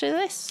did you have to do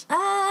this?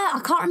 I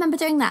can't remember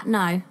doing that,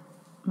 no.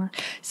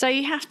 So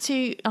you have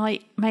to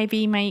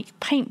maybe make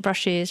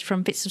paintbrushes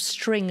from bits of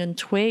string and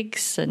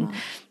twigs, and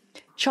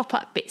chop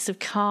up bits of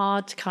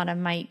card to kind of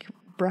make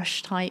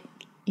brush type,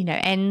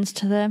 ends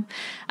to them.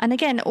 And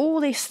again,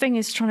 all this thing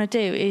is trying to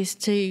do is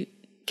to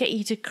get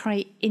you to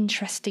create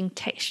interesting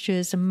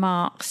textures and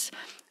marks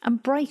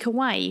and break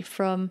away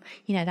from,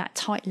 that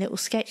tight little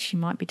sketch you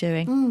might be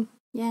doing.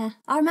 Yeah,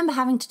 I remember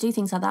having to do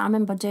things like that. I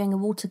remember doing a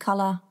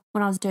watercolour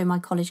when I was doing my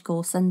college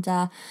course, and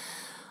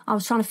I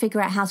was trying to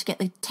figure out how to get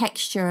the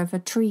texture of a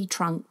tree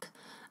trunk,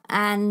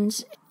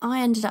 and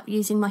I ended up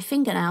using my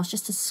fingernails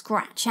just to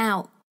scratch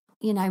out,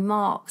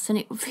 marks, and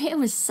it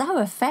was so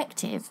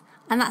effective.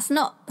 And that's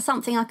not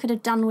something I could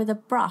have done with a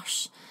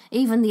brush,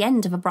 even the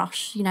end of a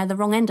brush, the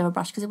wrong end of a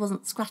brush, because it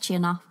wasn't scratchy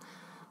enough.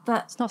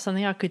 But it's not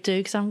something I could do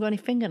because I haven't got any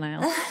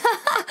fingernails.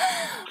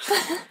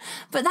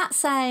 But that's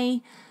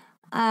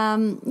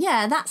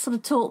that sort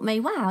of taught me,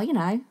 wow,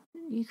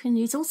 you can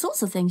use all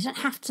sorts of things. You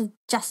don't have to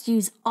just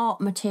use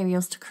art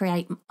materials to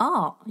create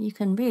art. You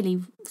can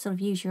really sort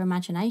of use your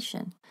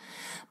imagination.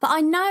 But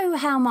I know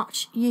how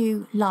much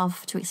you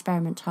love to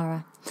experiment,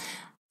 Tara.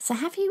 So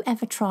have you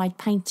ever tried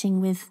painting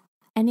with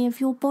any of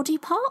your body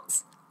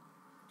parts?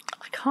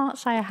 I can't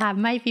say I have.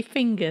 Maybe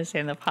fingers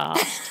in the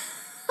past.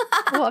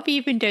 What have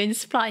you been doing?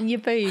 Splatting your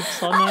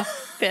boobs on a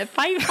bit of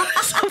paper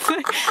or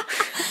something?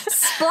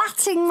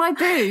 Splatting my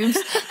boobs?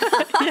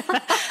 Yeah.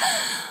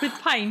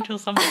 With paint or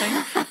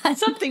something.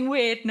 Something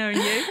weird, knowing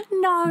you.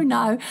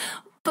 No.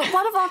 But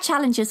one of our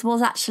challenges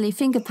was actually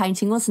finger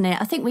painting, wasn't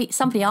it? I think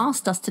somebody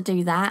asked us to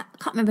do that. I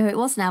can't remember who it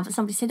was now, but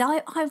somebody said,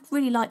 I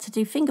really like to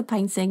do finger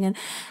painting.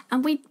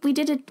 And we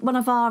did one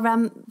of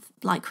our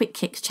quick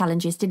kicks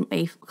challenges, didn't we?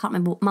 I can't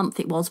remember what month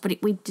it was, but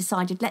we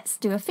decided let's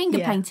do a finger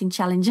painting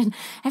challenge. And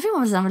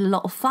everyone was having a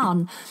lot of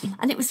fun.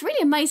 And it was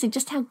really amazing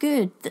just how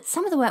good that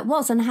some of the work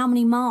was, and how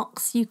many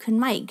marks you can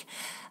make,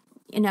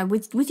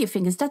 with your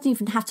fingers. It doesn't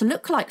even have to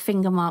look like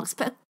finger marks.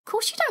 But of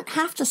course, you don't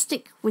have to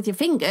stick with your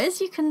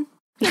fingers. You can...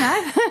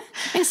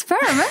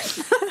 experiment.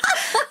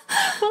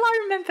 Well, I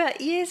remember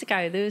years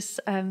ago there was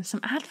some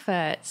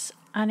adverts,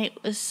 and it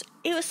was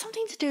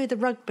something to do with the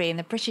rugby and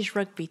the British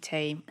rugby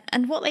team.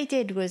 And what they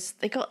did was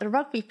they got the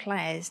rugby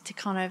players to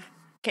kind of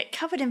get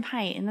covered in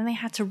paint, and then they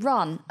had to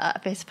run at a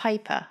bit of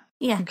paper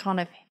and kind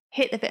of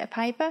hit the bit of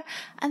paper.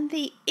 And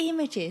the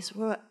images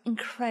were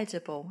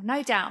incredible.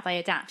 No doubt they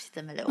adapted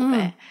them a little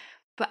bit,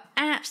 but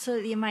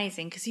absolutely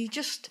amazing, because you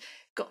just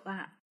got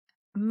that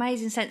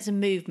amazing sense of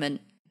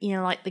movement.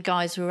 Like the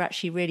guys who were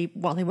actually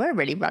they were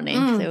really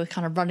running. They were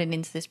kind of running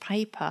into this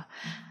paper.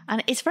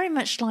 And it's very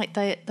much like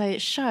the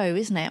show,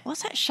 isn't it?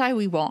 What's that show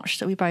we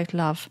watched that we both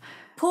love?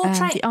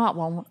 Portrait the art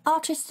one.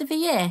 Artist of the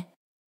Year?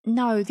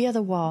 No, the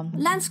other one.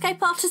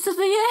 Landscape Artist of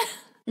the Year?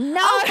 No.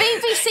 Oh,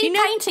 BBC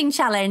Painting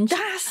Challenge.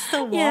 That's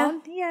the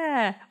one.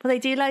 Yeah. Well, they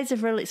do loads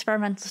of real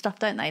experimental stuff,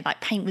 don't they?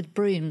 Like paint with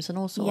brooms and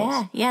all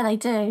sorts. Yeah, they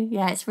do.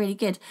 Yeah, it's really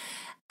good.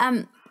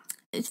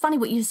 It's funny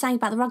what you were saying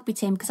about the rugby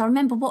team, because I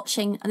remember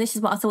watching, and this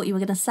is what I thought you were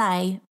going to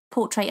say,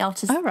 Portrait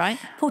Artist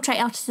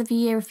of the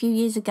Year a few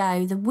years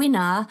ago. The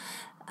winner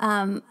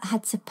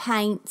had to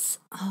paint,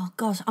 oh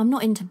gosh, I'm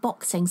not into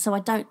boxing, so I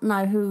don't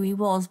know who he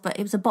was, but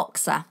it was a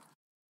boxer.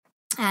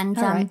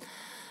 And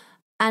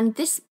and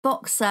this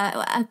boxer,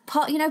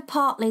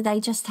 partly they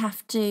just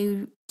have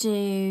to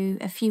do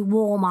a few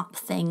warm-up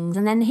things,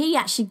 and then he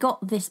actually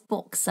got this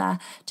boxer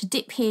to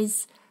dip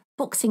his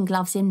boxing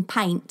gloves in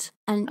paint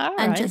and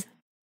just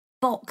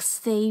box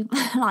the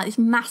like this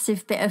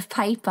massive bit of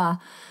paper,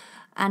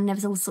 and there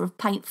was all sort of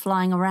paint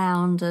flying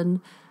around,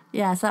 and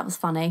so that was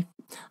funny.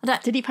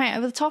 Did he paint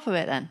over the top of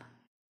it then?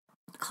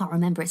 I can't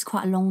remember. It's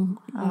quite a long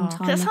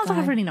time that sounds ago.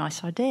 like a really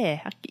nice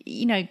idea.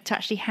 To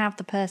actually have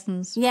the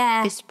person's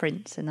fist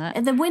prints in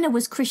it. The winner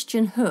was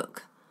Christian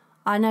Hook.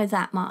 I know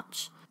that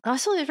much. I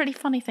saw this really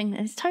funny thing,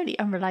 and it's totally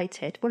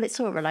unrelated. Well, it's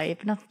sort of related,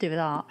 but nothing to do with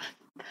art.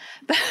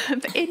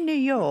 But in New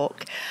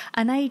York,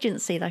 an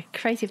agency, like a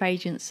creative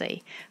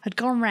agency, had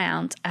gone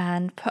round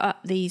and put up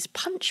these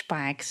punch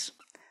bags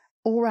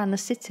all around the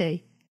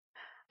city.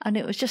 And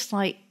it was just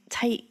like,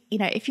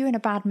 if you're in a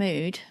bad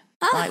mood,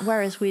 like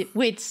whereas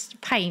with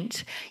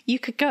paint, you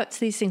could go up to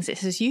these things that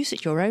says use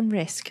at your own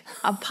risk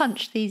and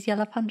punch these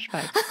yellow punch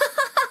bags.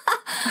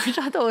 Which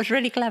I thought was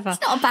really clever.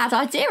 It's not a bad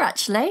idea,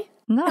 actually.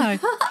 No.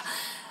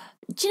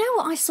 Do you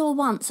know what I saw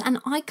once? And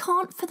I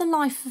can't for the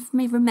life of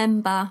me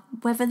remember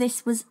whether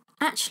this was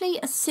actually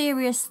a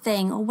serious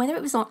thing or whether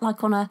it was on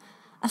a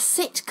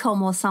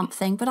sitcom or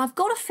something, but I've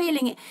got a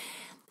feeling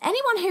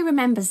anyone who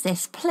remembers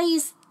this,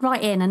 please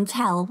write in and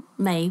tell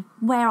me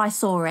where I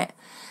saw it.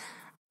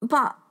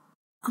 But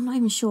I'm not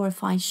even sure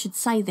if I should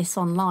say this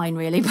online,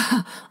 really.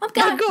 But I'm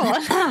going. Go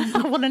on.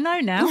 I want to know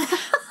now.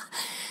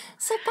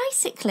 So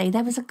basically,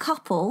 there was a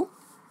couple,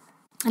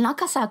 and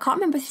like I say, I can't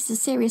remember if it's a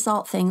serious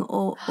art thing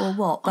or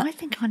what. But I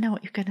think I know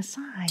what you're going to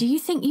say. Do you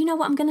think you know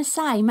what I'm going to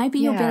say? Maybe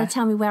you'll be able to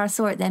tell me where I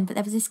saw it then. But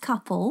there was this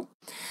couple,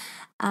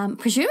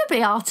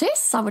 presumably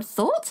artists, I would have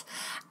thought.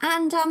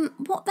 And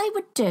what they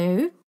would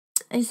do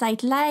is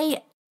they'd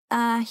lay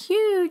a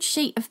huge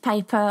sheet of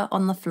paper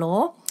on the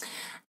floor,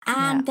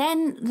 and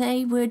then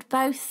they would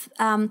both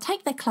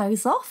take their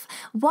clothes off.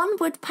 One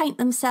would paint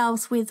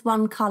themselves with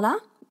one colour,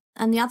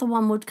 and the other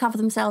one would cover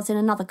themselves in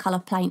another colour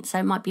paint, so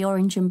it might be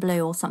orange and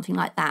blue or something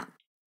like that.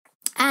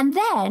 And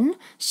then,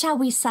 shall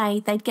we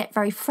say, they'd get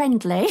very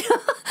friendly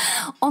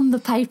on the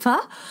paper,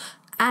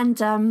 and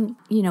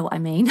you know what I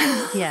mean.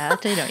 Yeah,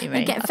 I do know what you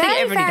mean. They'd get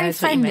very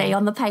friendly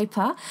on the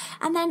paper,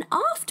 and then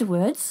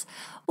afterwards,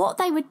 what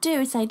they would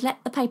do is they'd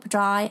let the paper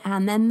dry,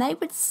 and then they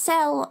would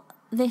sell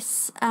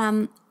this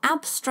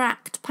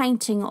abstract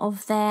painting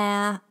of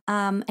their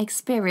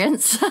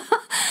experience,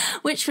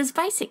 which was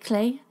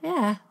basically,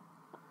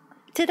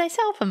 Did they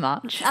sell for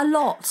much? A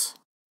lot.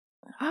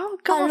 Oh,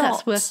 God,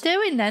 that's worth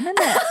doing then, isn't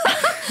it?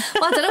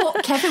 Well, I don't know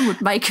what Kevin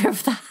would make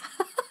of that.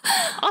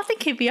 I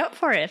think he'd be up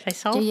for it if they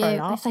sold for a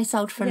lot. If they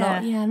sold for a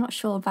lot, I'm not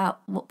sure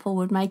about what Paul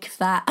would make of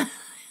that.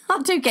 I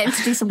do get him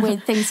to do some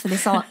weird things for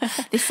this art,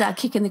 this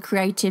Kicking the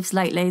Creatives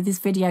lately, these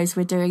videos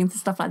we're doing and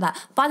stuff like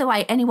that. By the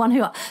way, anyone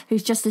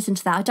who's just listened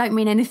to that, I don't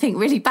mean anything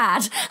really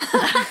bad.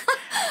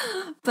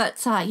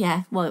 But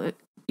well,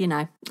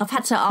 I've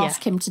had to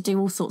ask him to do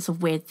all sorts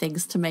of weird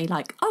things to me,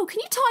 like, oh, can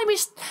you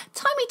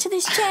tie me to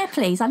this chair,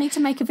 please? I need to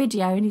make a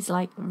video. And he's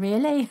like,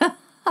 really? But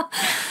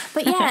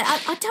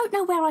I don't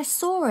know where I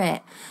saw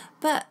it.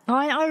 But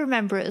I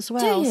remember it as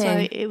well.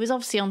 So it was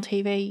obviously on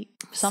TV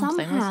somehow,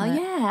 wasn't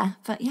it? Yeah.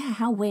 But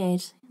how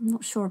weird. I'm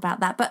not sure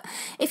about that. But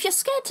if you're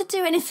scared to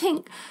do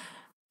anything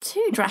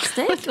too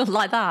drastic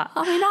like that,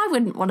 I mean, I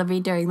wouldn't want to be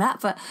doing that.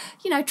 But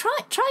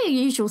try your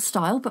usual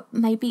style, but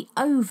maybe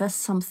over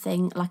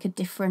something like a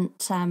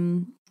different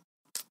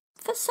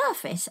for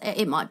surface.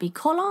 It might be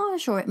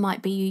collage, or it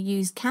might be you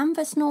use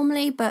canvas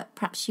normally, but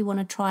perhaps you want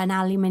to try an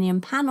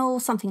aluminium panel,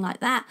 something like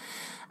that.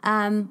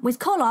 With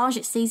collage,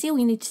 it's easy. All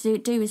you need to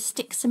do is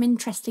stick some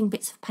interesting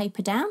bits of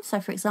paper down. So,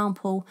 for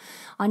example,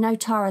 I know,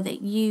 Tara,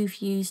 that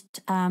you've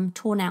used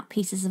torn out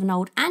pieces of an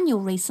old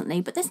annual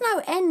recently, but there's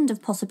no end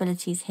of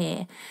possibilities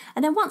here.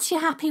 And then once you're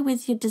happy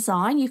with your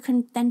design, you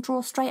can then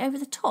draw straight over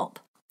the top.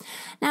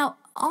 Now,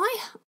 I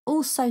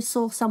also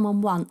saw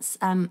someone once,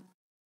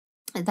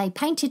 they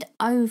painted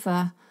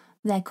over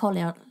their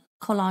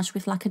collage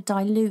with like a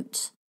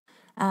dilute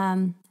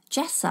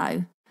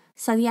gesso.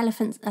 So the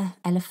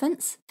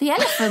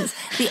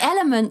the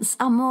elements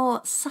are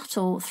more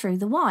subtle through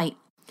the white,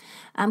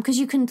 because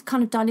you can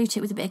kind of dilute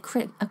it with a bit of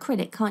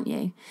acrylic, can't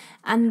you?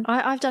 And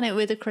I've done it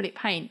with acrylic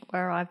paint,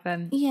 where I've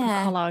put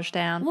collage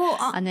down,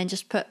 and then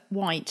just put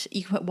white.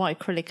 You can put white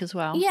acrylic as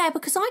well. Yeah,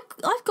 because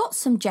I've got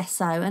some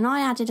gesso, and I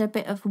added a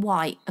bit of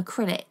white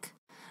acrylic,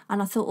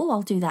 and I thought,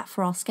 I'll do that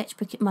for my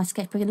sketchbook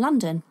in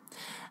London.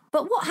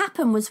 But what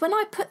happened was when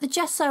I put the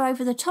gesso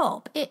over the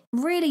top, it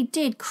really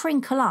did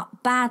crinkle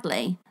up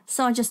badly.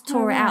 So I just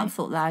tore it out and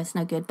thought, no, it's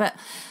no good. But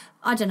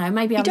I don't know,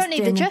 maybe You don't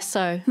need the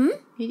gesso.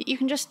 You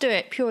can just do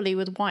it purely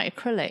with white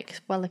acrylic,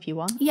 well, if you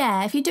want.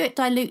 Yeah, if you do it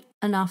dilute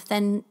enough,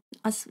 then...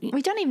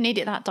 We don't even need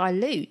it that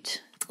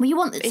dilute. Well, you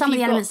want some of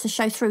the elements to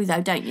show through,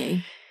 though, don't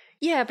you?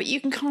 Yeah, but you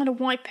can kind of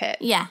wipe it.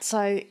 Yeah.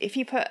 So if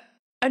you put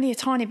only a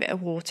tiny bit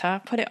of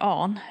water, put it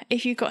on.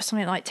 If you've got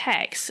something like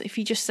text, if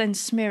you just then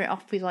smear it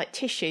off with like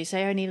tissue, so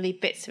you only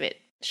leave bits of it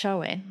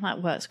showing,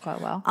 that works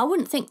quite well. I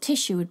wouldn't think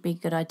tissue would be a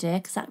good idea,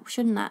 because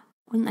wouldn't that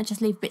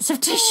just leave bits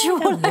of tissue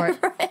all over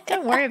it?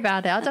 Don't worry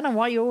about it. I don't know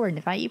why you're worried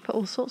about it. You put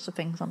all sorts of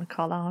things on a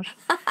collage.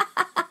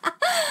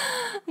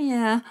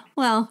 Yeah,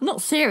 well,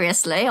 not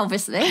seriously,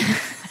 obviously.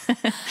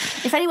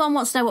 If anyone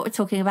wants to know what we're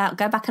talking about,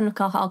 go back and look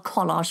at our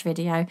collage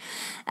video.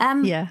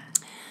 Yeah.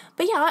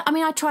 But yeah, I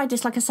mean, I tried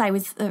this, like I say,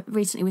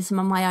 recently with some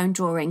of my own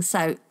drawings.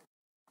 So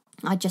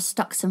I just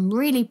stuck some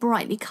really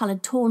brightly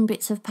coloured torn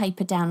bits of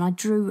paper down. I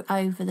drew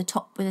over the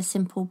top with a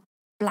simple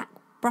black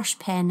brush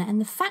pen.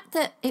 And the fact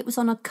that it was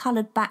on a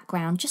coloured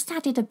background just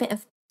added a bit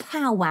of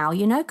powwow,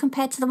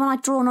 compared to the one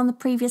I'd drawn on the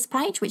previous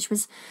page, which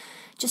was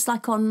just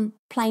like on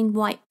plain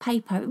white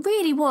paper. It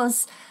really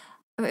was.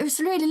 It was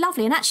really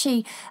lovely. And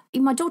actually,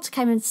 my daughter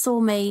came and saw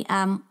me,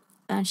 and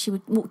she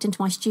walked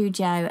into my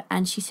studio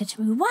and she said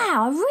to me,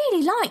 wow, I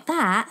really like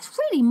that. It's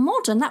really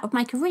modern. That would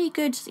make a really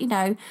good,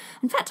 In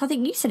fact, I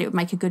think you said it would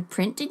make a good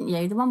print, didn't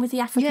you? The one with the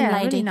African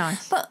lady. Really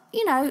nice. But,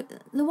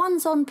 the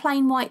ones on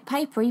plain white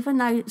paper, even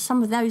though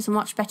some of those are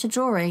much better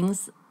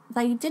drawings,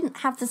 they didn't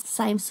have the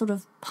same sort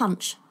of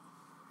punch,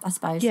 I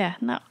suppose. Yeah,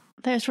 no.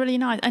 That was really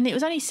nice. And it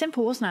was only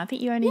simple, wasn't it? I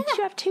think you only... Did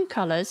you have 2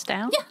 colours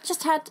down? Yeah,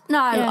 just had...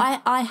 No, yeah.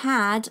 I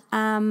had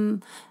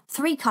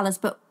 3 colours,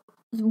 but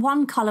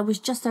one colour was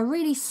just a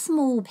really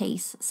small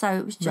piece. So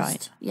it was just...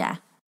 Right. Yeah.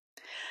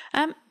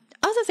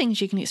 Other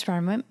things you can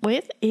experiment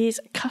with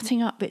is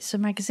cutting up bits of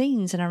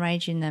magazines and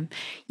arranging them.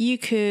 You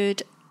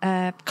could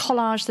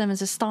collage them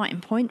as a starting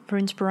point for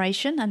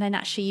inspiration and then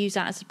actually use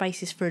that as a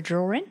basis for a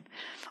drawing.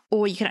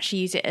 Or you can actually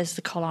use it as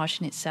the collage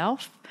in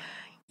itself.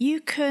 You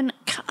can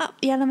cut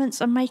up the elements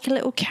and make a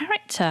little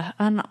character.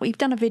 And we've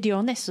done a video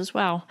on this as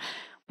well,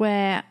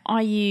 where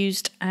I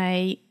used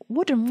a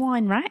wooden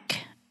wine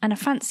rack and a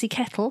fancy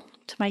kettle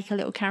to make a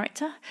little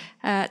character.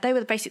 They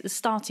were basically the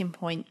starting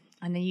point,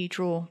 and then you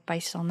draw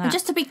based on that. And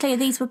just to be clear,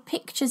 these were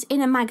pictures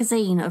in a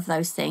magazine of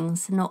those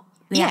things, not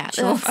the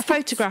actual... a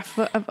photograph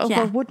of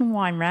a wooden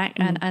wine rack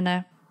and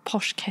a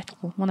posh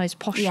kettle, one of those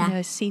posh,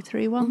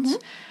 see-through ones.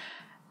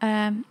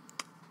 Mm-hmm.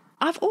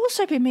 I've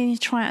also been meaning to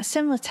try out a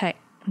similar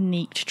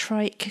technique to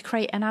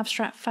create an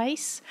abstract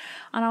face,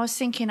 and I was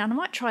thinking, and I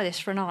might try this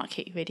for an art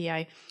kit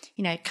video,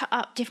 cut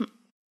up different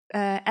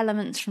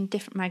elements from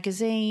different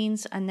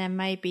magazines and then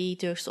maybe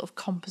do a sort of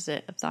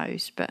composite of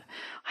those, but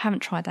I haven't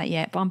tried that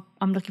yet, but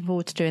I'm looking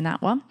forward to doing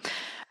that one.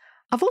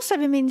 I've also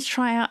been meaning to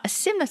try out a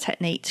similar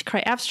technique to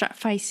create abstract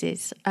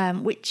faces,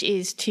 which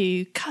is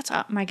to cut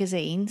up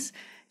magazines,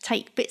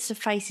 take bits of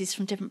faces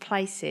from different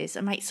places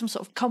and make some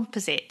sort of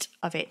composite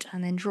of it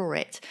and then draw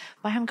it.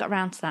 But I haven't got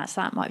around to that,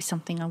 so that might be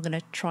something I'm going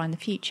to try in the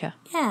future.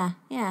 Yeah.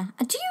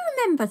 And do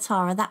you remember,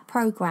 Tara, that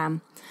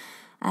programme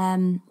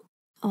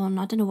on,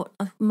 I don't know what,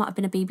 it might have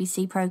been a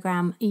BBC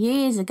programme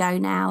years ago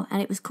now,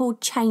 and it was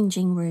called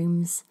Changing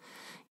Rooms.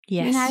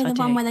 Yes, the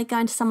one where they go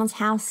into someone's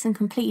house and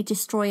completely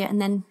destroy it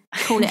and then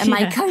call it a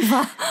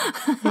makeover.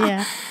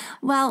 Yeah.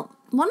 Well,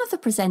 one of the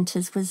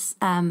presenters was,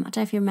 I don't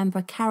know if you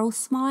remember, Carol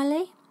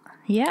Smiley.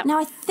 Yeah. Now,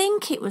 I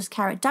think it was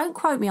Carol. Don't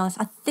quote me on this.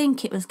 I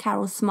think it was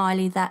Carol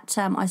Smiley that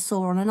I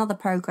saw on another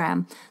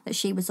programme that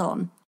she was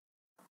on.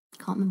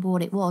 Can't remember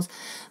what it was.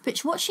 But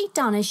what she'd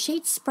done is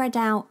she'd spread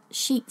out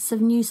sheets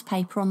of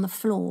newspaper on the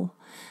floor,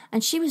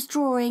 and she was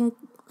drawing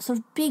sort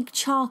of big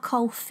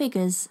charcoal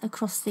figures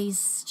across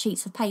these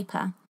sheets of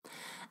paper.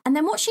 And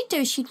then what she'd do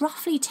is she'd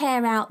roughly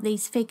tear out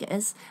these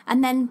figures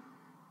and then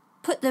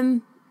put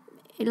them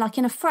like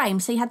in a frame.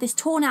 So you had this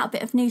torn out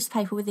bit of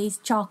newspaper with these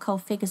charcoal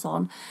figures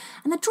on,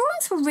 and the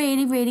drawings were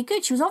really, really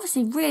good. She was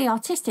obviously really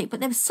artistic, but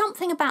there was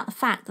something about the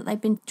fact that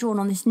they'd been drawn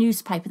on this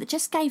newspaper that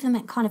just gave them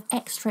that kind of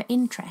extra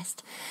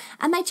interest,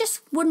 and they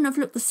just wouldn't have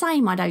looked the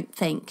same, I don't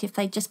think, if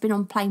they'd just been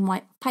on plain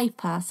white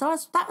paper. So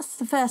that was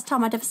the first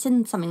time I'd ever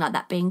seen something like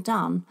that being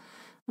done.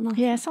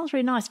 Yeah, it sounds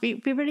really nice.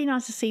 It'd be really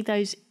nice to see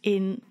those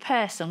in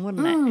person,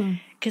 wouldn't it?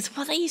 Because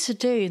what they used to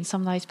do in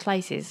some of those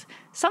places,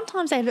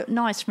 sometimes they looked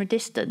nice from a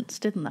distance,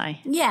 didn't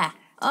they? Yeah.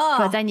 Oh.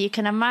 But then you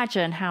can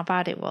imagine how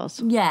bad it was.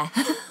 Yeah.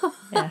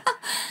 Yeah.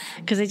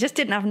 Because they just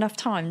didn't have enough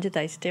time, did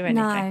they, to do anything?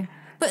 No.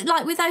 But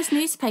like with those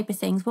newspaper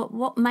things,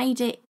 what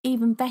made it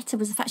even better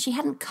was the fact she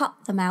hadn't cut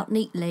them out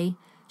neatly.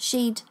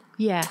 She'd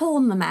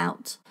torn them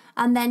out,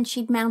 and then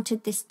she'd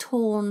mounted this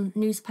torn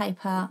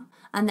newspaper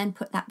and then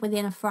put that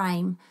within a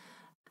frame.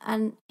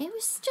 And it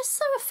was just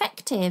so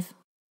effective.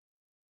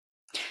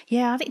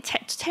 Yeah, I think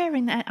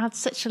tearing that adds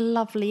such a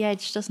lovely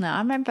edge, doesn't it? I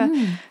remember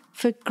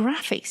for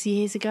graphics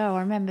years ago, I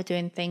remember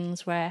doing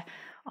things where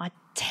I'd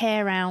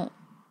tear out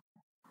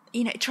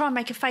try and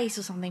make a face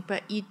or something,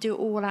 but you do it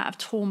all out of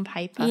torn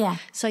paper. Yeah.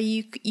 So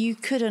you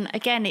couldn't.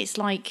 Again, it's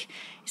like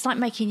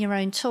making your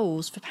own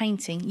tools for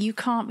painting. You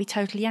can't be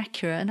totally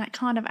accurate, and that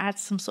kind of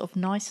adds some sort of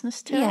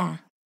niceness to it.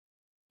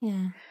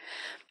 Yeah.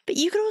 But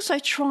you could also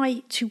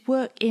try to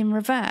work in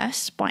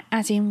reverse by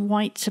adding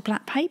white to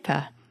black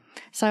paper.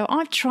 So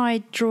I've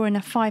tried drawing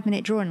a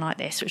 5-minute drawing like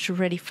this, which was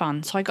really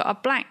fun. So I got a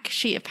black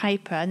sheet of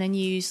paper and then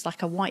used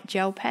like a white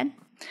gel pen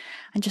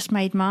and just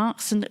made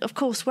marks. And of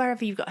course,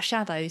 wherever you've got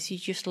shadows, you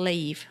just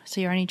leave. So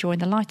you're only drawing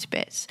the lighter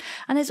bits.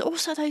 And there's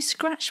also those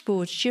scratch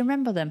boards. Do you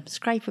remember them?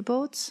 Scraper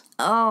boards?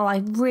 Oh, I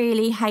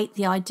really hate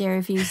the idea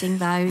of using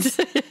those.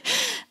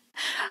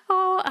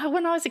 Oh,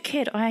 when I was a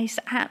kid, I used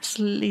to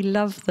absolutely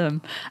love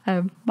them.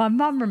 My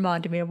mum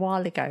reminded me a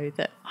while ago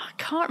that I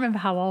can't remember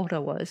how old I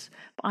was,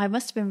 but I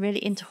must have been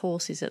really into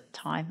horses at the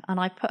time. And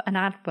I put an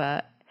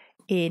advert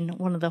in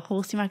one of the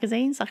horsey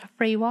magazines, like a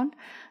free one,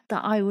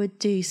 that I would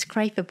do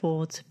scraper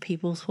boards of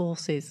people's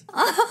horses.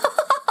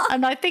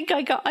 And I think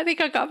I got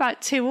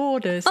about 2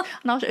 orders,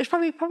 and it was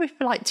probably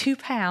for like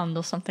 £2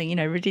 or something,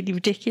 really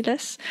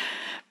ridiculous.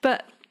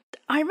 But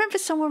I remember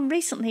someone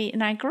recently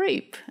in our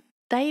group.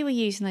 They were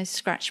using those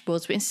scratch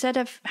boards, but instead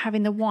of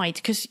having the white,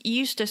 because you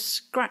used to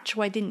scratch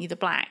away, didn't you, the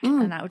black,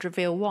 and that would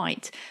reveal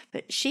white.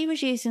 But she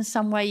was using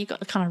some where you got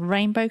the kind of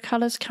rainbow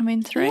colours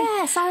coming through.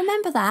 Yes, I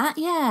remember that.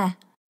 Yeah.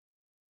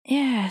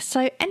 Yeah.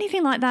 So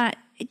anything like that,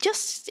 it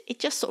just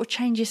sort of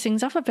changes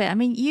things up a bit. I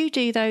mean, you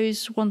do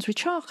those ones with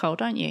charcoal,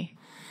 don't you?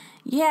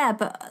 Yeah,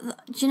 but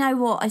do you know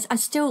what?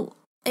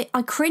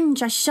 I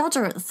cringe, I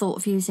shudder at the thought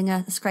of using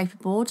a scraper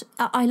board.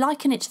 I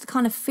liken it to the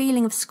kind of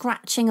feeling of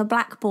scratching a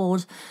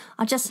blackboard.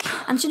 And do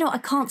you know what? I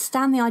can't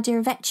stand the idea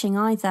of etching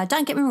either.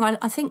 Don't get me wrong,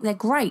 I think they're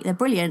great, they're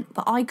brilliant,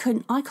 but I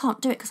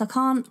can't do it because I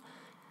can't.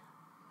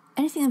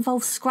 Anything that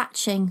involves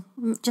scratching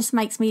just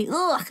makes me,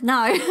 ugh,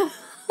 no.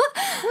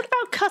 What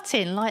about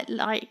cutting,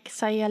 like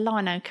say a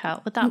lino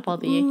cut? Would that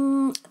bother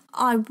you?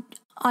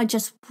 I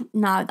just,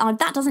 no,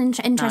 that doesn't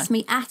interest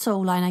me at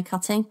all, lino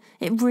cutting.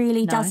 It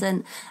really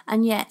doesn't.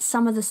 And yet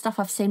some of the stuff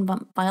I've seen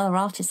by other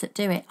artists that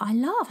do it, I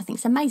love. I think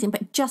it's amazing,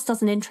 but it just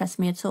doesn't interest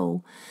me at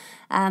all.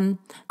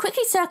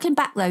 Quickly circling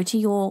back, though,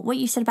 to what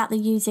you said about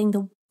using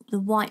the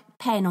white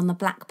pen on the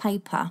black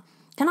paper.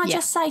 Can I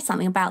just say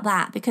something about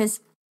that? Because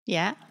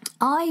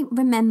I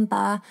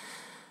remember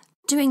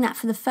doing that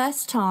for the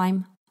first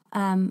time,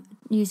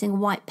 using a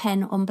white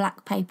pen on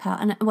black paper.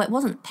 And it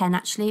wasn't pen,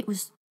 actually. It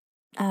was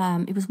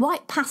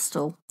white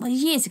pastel,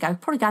 years ago,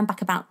 probably going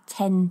back about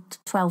 10 to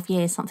 12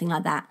 years, something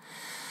like that.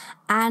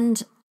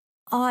 And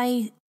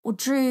I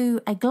drew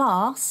a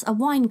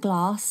wine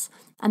glass,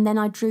 and then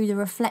I drew the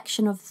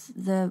reflection of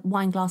the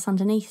wine glass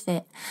underneath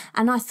it.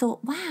 And I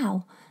thought,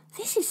 wow,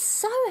 this is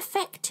so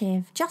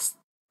effective, just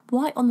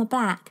white on the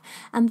black.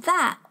 And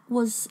that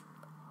was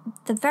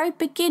the very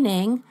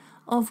beginning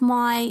of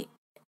my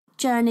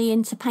journey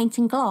into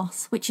painting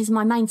glass, which is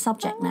my main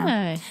subject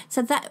now.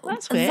 So that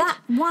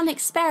one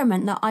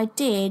experiment that I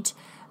did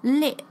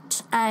lit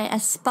a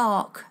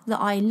spark that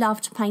I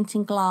loved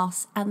painting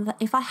glass, and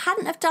if I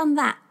hadn't have done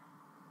that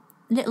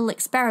little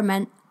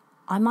experiment,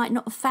 I might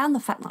not have found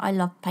the fact that I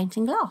love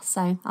painting glass,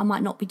 so I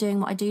might not be doing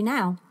what I do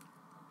now.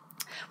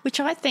 Which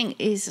I think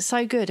is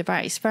so good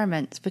about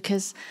experiments,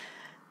 because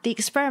the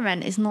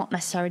experiment is not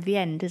necessarily the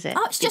end, is it?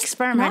 Oh, the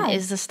experiment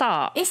is the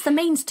start. It's the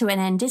means to an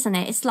end, isn't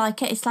it? It's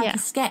like a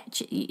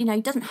sketch.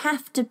 It doesn't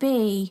have to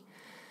be.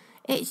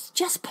 It's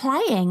just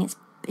playing.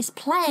 It's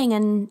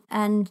playing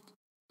and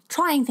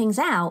trying things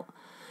out,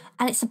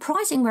 and it's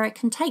surprising where it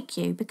can take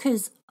you.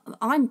 Because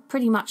I'm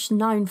pretty much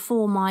known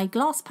for my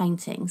glass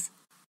paintings.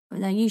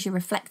 They're usually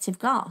reflective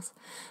glass,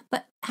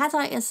 but as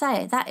I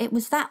say, it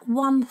was that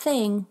one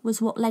thing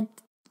was what led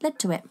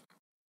to it.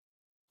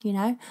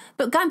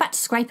 But going back to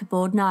scraper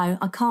board, no,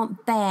 I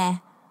can't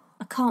bear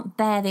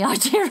the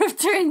idea of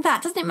doing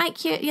that. Doesn't it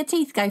make your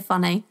teeth go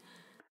funny?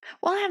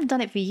 Well, I haven't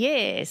done it for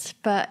years,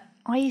 but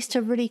I used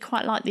to really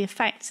quite like the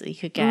effects that you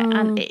could get.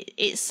 And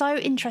it's so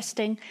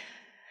interesting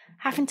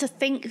having to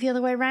think the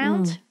other way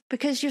around,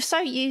 because you're so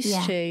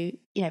used to,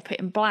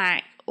 putting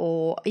black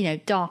or,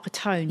 darker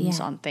tones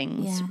on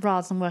things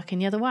rather than working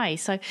the other way.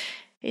 So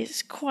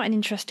it's quite an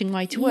interesting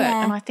way to work.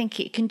 And I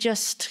think it can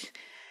just...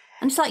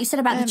 And it's like you said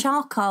about the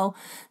charcoal.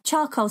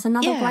 Charcoal's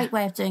another great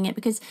way of doing it,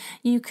 because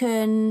you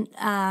can...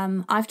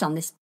 I've done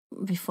this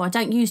before. I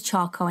don't use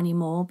charcoal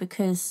anymore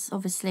because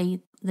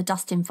obviously the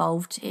dust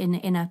involved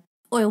in a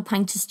oil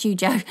painter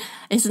studio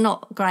is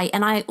not great.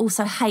 And I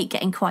also hate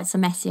getting quite so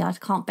messy. I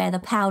can't bear the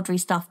powdery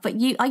stuff. But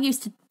I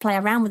used to play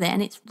around with it,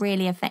 and it's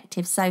really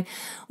effective. So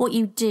what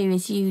you do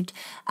is you'd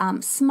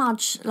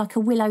smudge like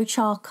a willow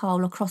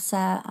charcoal across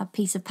a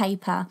piece of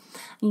paper,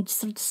 and you'd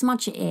sort of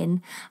smudge it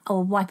in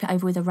or wipe it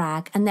over with a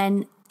rag. And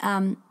then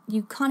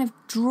you kind of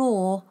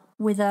draw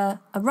with a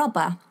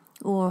rubber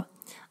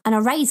and a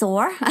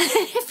razor,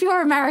 if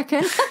you're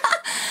American,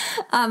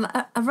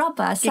 a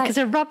rubber. So, because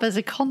a rubber's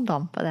a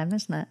condom for them,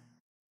 isn't it?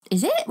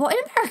 Is it? What,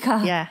 in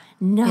America? Yeah.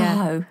 No.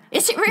 Yeah.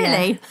 Is it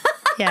really?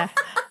 Yeah.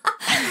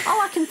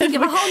 I can think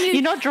of a whole new...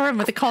 You're not drawing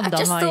with a condom, I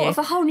just are thought you? of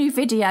a whole new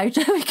video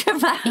that we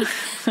could make.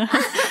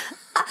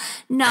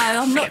 No,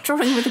 I'm not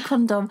drawing with a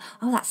condom.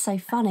 Oh, that's so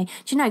funny.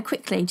 Do you know,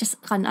 quickly,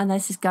 I know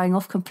this is going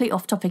complete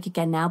off topic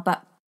again now,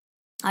 but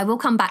I will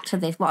come back to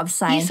this, what I was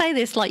saying. You say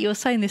this like you're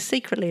saying this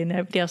secretly and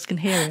nobody else can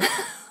hear it.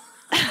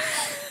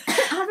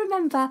 I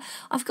remember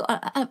I've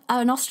got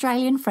an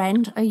Australian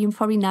friend who you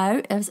probably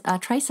know,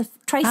 Tracy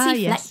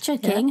Fletcher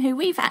King, who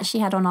we've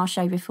actually had on our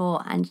show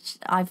before, and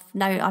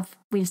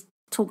we've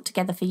talked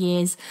together for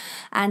years,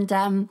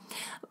 and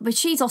but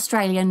she's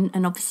Australian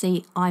and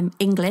obviously I'm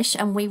English,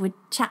 and we would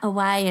chat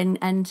away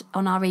and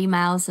on our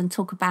emails and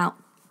talk about,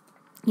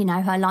 you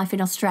know, her life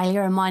in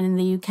Australia and mine in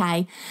the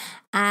UK.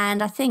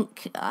 And I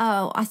don't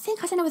know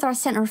whether I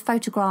sent her a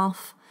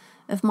photograph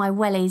of my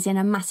wellies in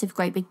a massive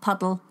great big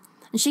puddle.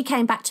 And she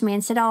came back to me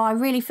and said, "Oh, I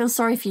really feel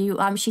sorry for you."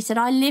 She said,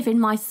 "I live in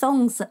my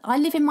thongs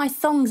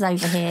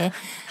over here."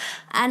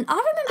 And I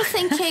remember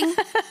thinking,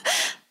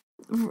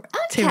 okay.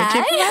 Too much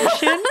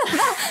information.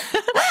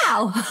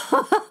 Wow.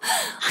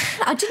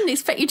 I didn't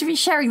expect you to be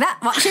sharing that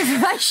much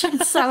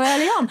information so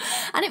early on.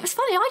 And it was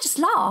funny, I just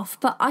laughed,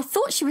 but I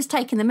thought she was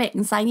taking the mick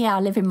and saying, yeah, I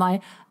live in my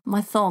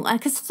thong.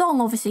 Because thong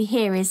obviously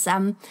here is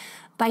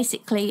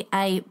basically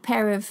a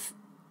pair of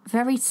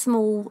very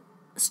small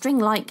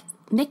string-like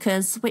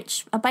knickers,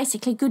 which are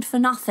basically good for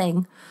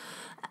nothing.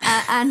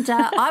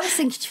 I was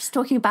thinking she was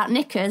talking about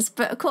knickers,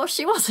 but of course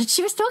she wasn't.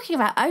 She was talking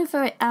about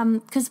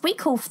because we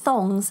call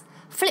thongs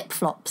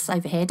flip-flops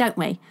over here, don't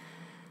we?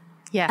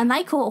 Yeah. And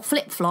they call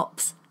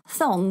flip-flops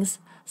thongs.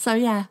 So,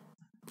 yeah.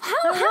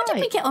 How did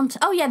we get on to...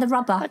 Oh, yeah, the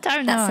rubber. I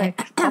don't know.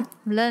 I've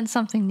learned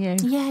something new.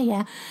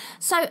 Yeah.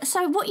 So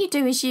what you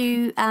do is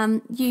you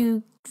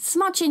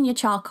smudge in your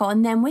charcoal,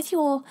 and then with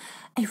your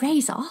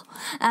eraser,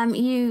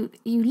 you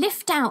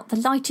lift out the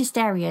lightest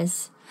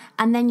areas,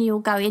 and then you'll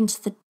go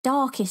into the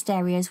darkest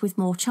areas with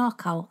more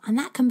charcoal, and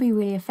that can be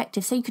really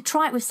effective. So you could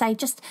try it with, say,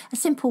 just a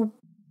simple,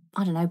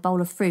 I don't know,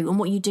 bowl of fruit, and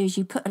what you do is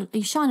you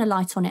shine a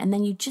light on it, and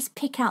then you just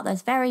pick out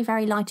those very,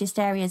 very lightest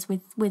areas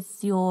with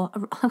your...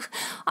 I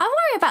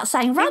worry about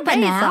saying rubber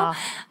now.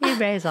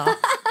 Eraser.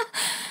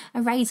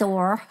 A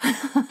razor.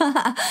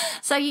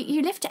 So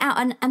you lift it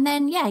out, and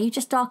then, you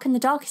just darken the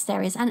darkest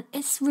areas, and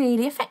it's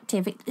really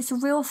effective. It's a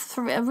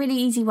really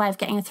easy way of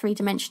getting a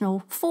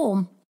three-dimensional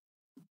form.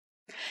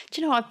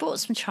 Do you know, I bought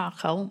some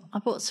charcoal. I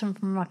bought some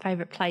from my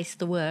favourite place,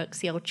 The Works,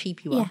 the old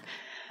cheapy one. Yeah.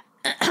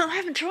 I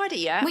haven't tried it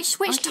yet. Which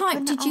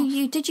type did you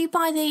use? Did you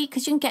buy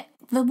because you can get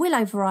the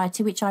willow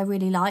variety, which I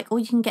really like, or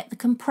you can get the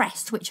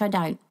compressed, which I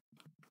don't?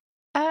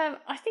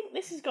 I think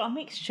this has got a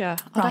mixture.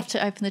 I'd have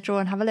to open the drawer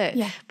and have a look.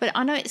 Yeah. But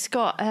I know it's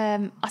got,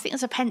 I think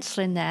there's a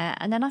pencil in there,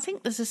 and then I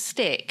think there's a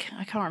stick.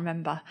 I can't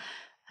remember.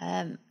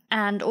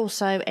 And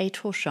also a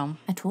torchon.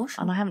 A torchon?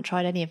 And I haven't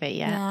tried any of it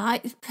yet.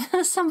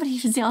 Yeah, somebody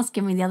was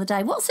asking me the other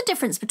day, what's the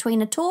difference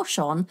between a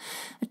torchon,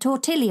 a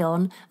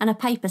tortillon, and a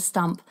paper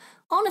stump?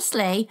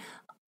 Honestly,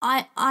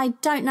 I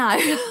don't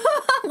know.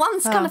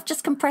 One's kind of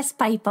just compressed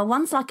paper.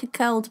 One's like a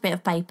curled bit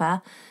of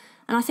paper.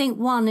 And I think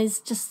one is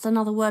just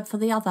another word for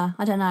the other.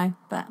 I don't know,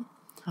 but...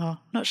 Oh,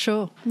 not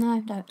sure.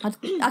 No.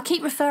 I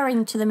keep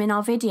referring to them in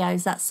our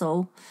videos, that's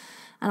all.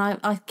 And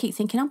I keep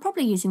thinking I'm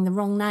probably using the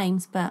wrong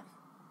names, but...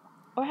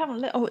 I haven't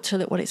looked to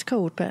look what it's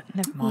called, but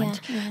never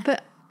mind. Yeah.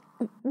 But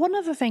one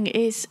other thing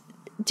is,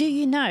 do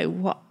you know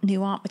what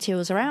new art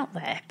materials are out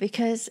there?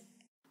 Because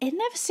it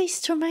never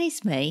ceases to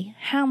amaze me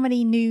how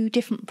many new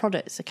different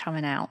products are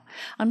coming out.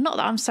 And not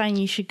that I'm saying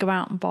you should go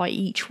out and buy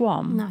each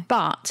one,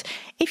 but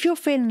if you're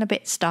feeling a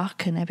bit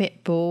stuck and a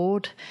bit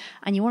bored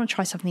and you want to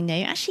try something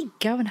new, actually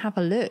go and have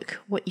a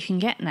look what you can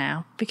get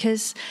now.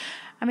 Because,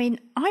 I mean,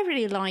 I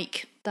really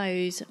like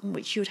those,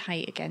 which you'd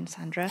hate again,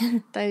 Sandra,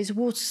 those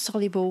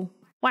water-soluble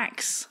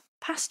wax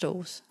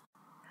pastels.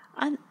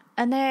 And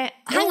they're...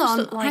 Hang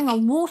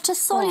on,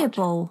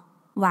 water-soluble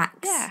wax?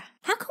 Yeah.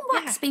 How can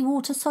wax be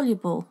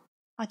water-soluble?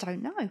 I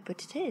don't know,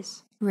 but it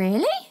is.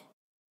 Really?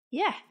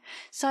 Yeah.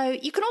 So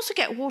you can also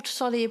get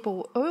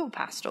water-soluble oil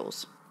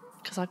pastels,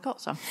 because I've got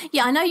some.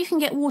 Yeah, I know you can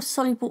get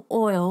water-soluble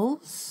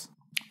oils.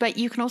 But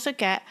you can also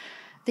get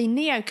the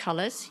Neo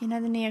Colours, you know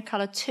the Neo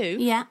Colour 2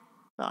 that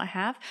I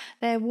have.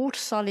 They're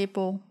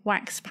water-soluble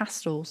wax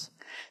pastels.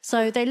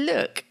 So they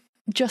look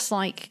just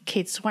like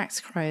kids' wax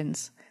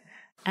crayons.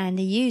 And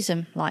you use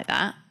them like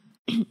that.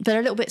 They're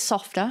a little bit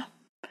softer.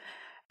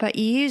 But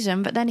you use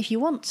them, but then if you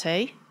want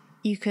to,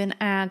 you can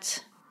add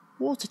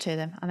water to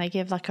them, and they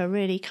give like a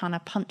really kind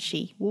of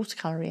punchy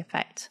watercolour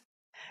effect.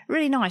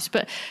 Really nice,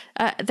 but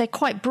they're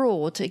quite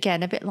broad,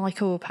 again, a bit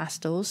like oil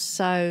pastels.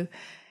 So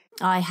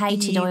I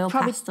hated oil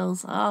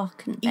pastels. Oh,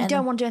 couldn't bear You don't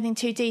them. want to do anything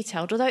too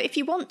detailed. Although if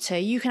you want to,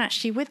 you can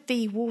actually, with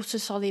the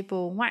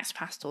water-soluble wax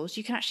pastels,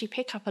 you can actually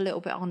pick up a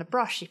little bit on a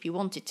brush if you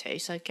wanted to.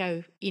 So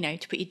go,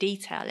 to put your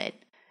detail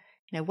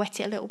in, wet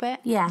it a little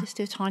bit. Yeah. Just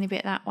do a tiny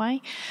bit that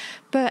way.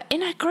 But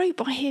in a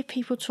group, I hear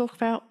people talk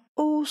about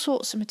all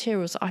sorts of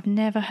materials that I've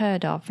never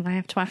heard of, and I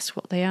have to ask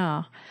what they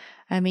are.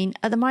 I mean,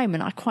 at the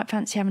moment, I quite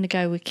fancy having to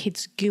go with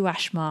kids'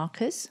 gouache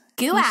markers.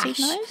 Gouache?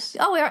 Those?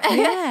 Oh,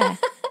 Yeah.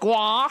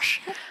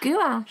 Gouache.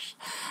 Gouache.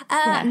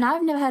 No,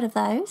 I've never heard of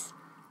those.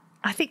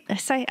 I think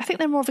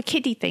they're more of a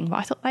kiddie thing,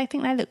 but I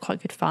think they look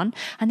quite good fun.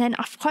 And then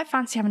I quite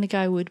fancy having a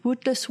go with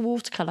woodless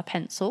watercolour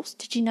pencils.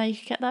 Did you know you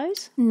could get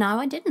those? No,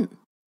 I didn't.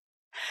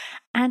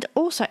 And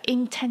also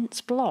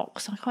Inktense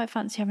blocks. I quite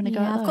fancy having a go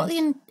at those. I've got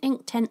the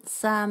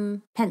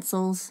Inktense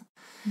pencils.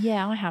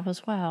 Yeah, I have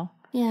as well.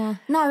 Yeah.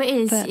 No, it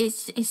is. But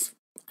it's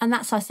and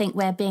that's, I think,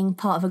 where being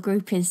part of a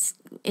group is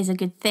a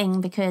good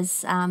thing,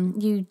 because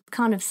you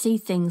kind of see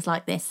things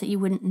like this that you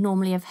wouldn't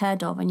normally have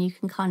heard of, and you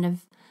can kind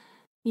of,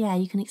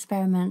 you can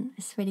experiment.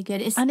 It's really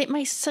good. And it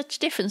makes such a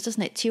difference,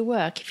 doesn't it, to your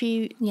work if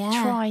you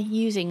try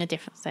using a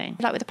different thing.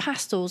 Like with the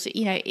pastels,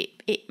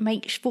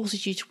 it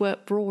forces you to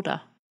work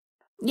broader.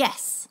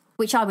 Yes,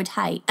 which I would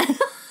hate.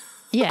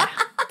 Yeah,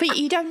 but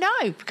you don't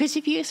know, because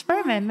if you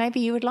experiment, maybe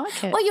you would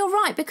like it. Well, you're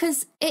right,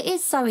 because it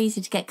is so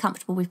easy to get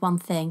comfortable with one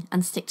thing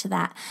and stick to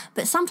that.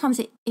 But sometimes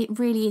it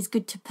really is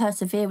good to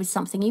persevere with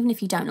something, even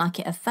if you don't like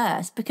it at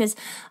first. Because,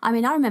 I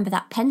mean, I remember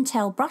that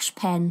Pentel brush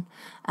pen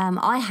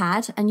I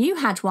had, and you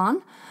had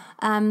one.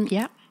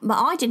 Yeah. But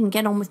I didn't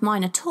get on with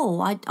mine at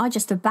all. I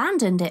just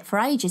abandoned it for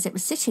ages. It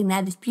was sitting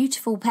there, this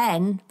beautiful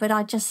pen, but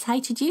I just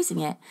hated using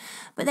it.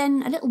 But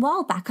then a little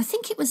while back, I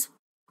think it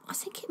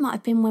might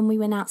have been when we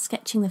went out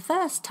sketching the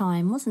first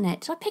time, wasn't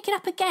it? Did I pick it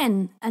up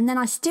again? And then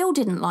I still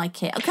didn't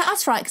like it. Okay,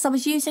 that's right, because I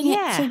was using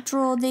it to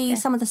draw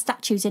some of the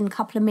statues in a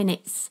couple of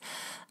minutes,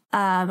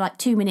 like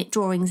 2-minute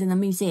drawings in the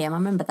museum. I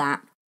remember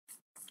that.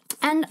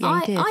 And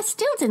I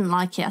still didn't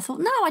like it. I thought,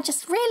 no, I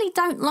just really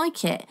don't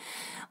like it.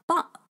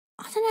 But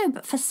I don't know,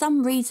 but for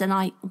some reason,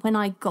 when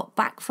I got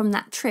back from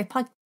that trip,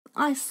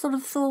 I sort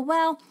of thought,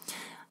 well,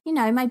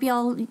 maybe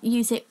I'll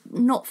use it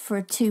not for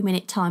a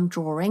 2-minute time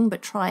drawing,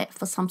 but try it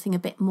for something a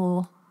bit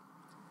more,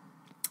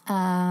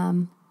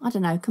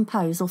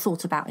 composed or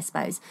thought about, I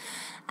suppose.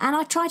 And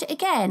I tried it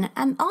again.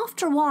 And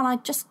after a while, I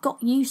just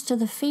got used to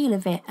the feel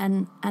of it.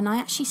 And I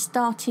actually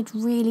started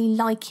really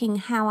liking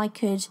how I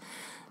could,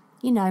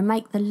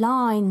 make the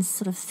lines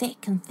sort of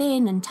thick and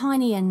thin and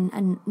tiny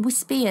and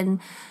wispy. And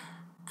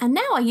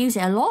now I use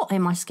it a lot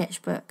in my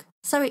sketchbook.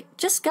 So it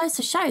just goes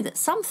to show that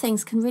some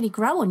things can really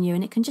grow on you,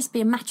 and it can just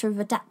be a matter of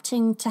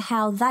adapting to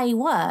how they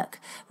work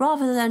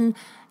rather than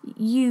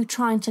you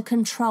trying to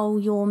control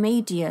your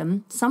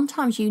medium.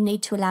 Sometimes you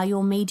need to allow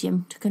your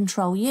medium to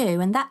control you,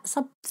 and that's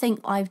something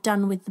I've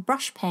done with the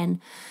brush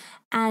pen,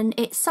 and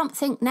it's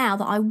something now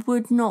that I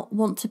would not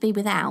want to be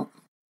without.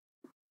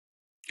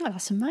 Oh,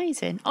 that's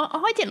amazing.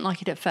 I didn't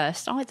like it at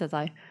first either,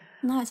 though.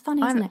 No, it's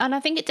funny, isn't it? And I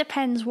think it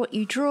depends what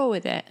you draw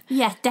with it.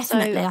 Yeah,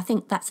 definitely. So, I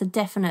think that's a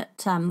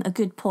definite, a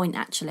good point,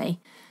 actually.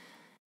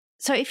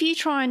 So if you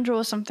try and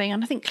draw something,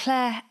 and I think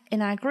Claire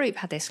in our group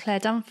had this,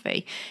 Claire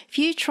Dunphy, if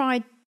you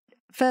tried,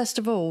 first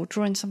of all,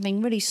 drawing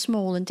something really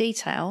small and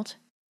detailed,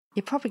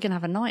 you're probably going to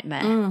have a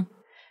nightmare. Mm.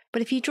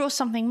 But if you draw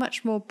something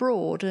much more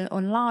broad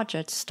or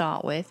larger to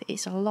start with,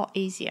 it's a lot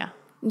easier.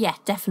 Yeah,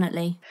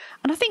 definitely.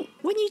 And I think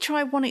when you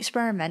try one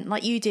experiment,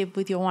 like you did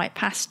with your white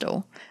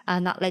pastel,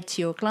 and that led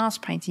to your glass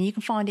painting, you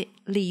can find it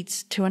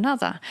leads to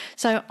another.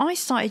 So I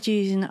started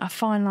using a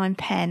fine line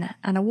pen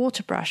and a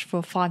water brush for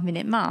a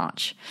 5-minute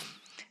march.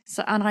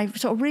 And I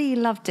sort of really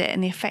loved it,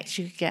 and the effects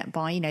you could get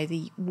by,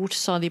 the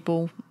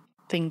water-soluble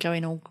thing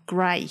going all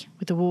grey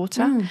with the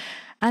water. Mm.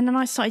 And then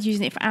I started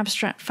using it for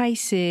abstract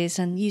faces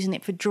and using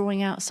it for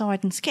drawing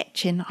outside and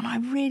sketching. And I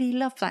really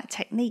love that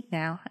technique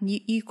now. And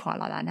you quite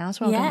like that now as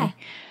well, don't you?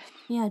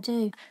 Yeah, I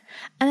do.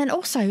 And then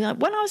also,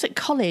 when I was at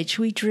college,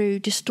 we drew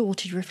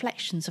distorted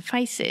reflections of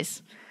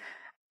faces.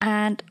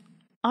 And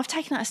I've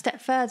taken that a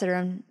step further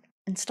and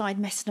started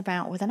messing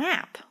about with an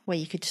app where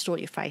you could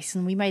distort your face.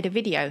 And we made a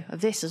video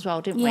of this as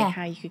well, didn't we?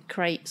 How you could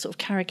create sort of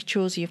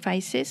caricatures of your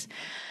faces.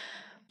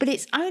 But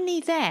it's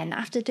only then,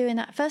 after doing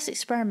that first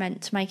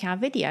experiment to make our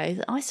video,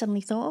 that I suddenly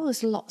thought,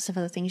 there's lots of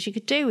other things you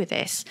could do with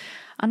this.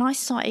 And I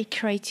started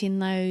creating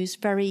those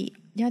very,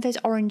 those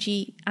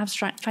orangey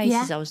abstract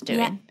faces I was doing.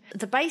 Yeah.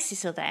 The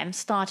basis of them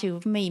started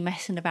with me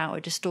messing about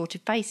with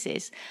distorted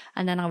faces,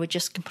 and then I would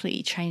just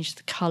completely change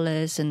the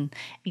colours and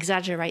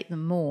exaggerate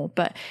them more.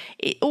 But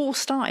it all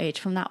started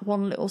from that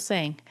one little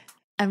thing.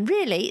 And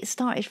really, it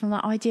started from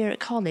that idea at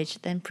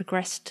college, then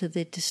progressed to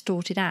the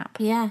distorted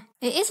app. Yeah,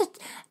 it is.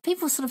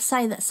 People sort of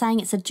say that saying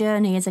it's a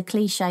journey is a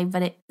cliche,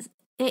 but it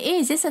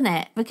is, isn't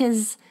it?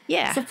 Because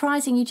it's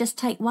surprising you just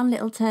take one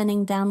little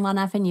turning down one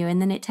avenue and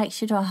then it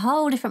takes you to a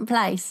whole different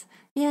place.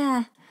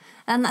 Yeah,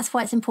 and that's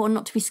why it's important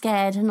not to be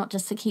scared and not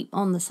just to keep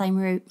on the same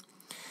route.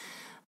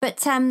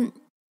 But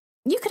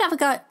you could have a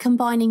go at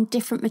combining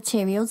different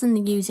materials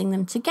and using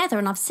them together.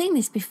 And I've seen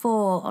this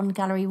before on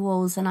gallery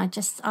walls. And I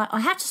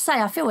have to say,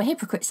 I feel a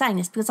hypocrite saying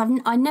this because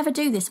I never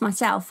do this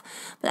myself.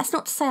 But that's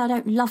not to say I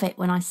don't love it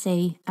when I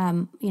see,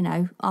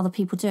 other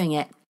people doing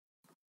it.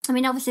 I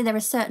mean, obviously, there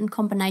are certain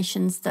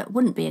combinations that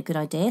wouldn't be a good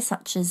idea,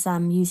 such as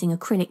using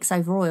acrylics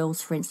over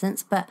oils, for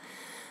instance. But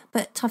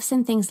I've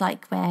seen things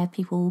like where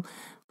people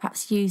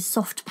perhaps use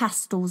soft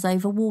pastels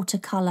over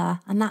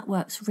watercolour, and that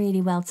works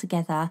really well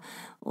together.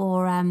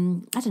 Or, I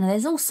don't know,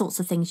 there's all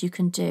sorts of things you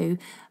can do.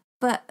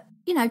 But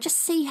just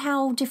see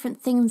how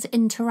different things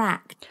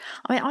interact.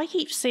 I mean, I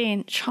keep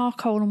seeing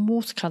charcoal and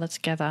watercolour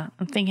together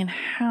and thinking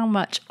how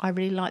much I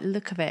really like the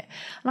look of it.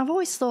 And I've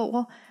always thought,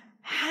 well,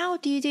 how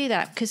do you do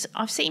that? Because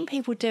I've seen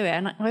people do it,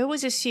 and I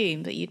always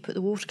assumed that you'd put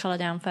the watercolour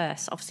down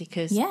first, obviously,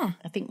 because I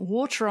think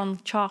water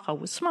on charcoal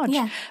would smudge.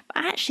 Yeah.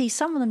 But actually,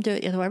 some of them do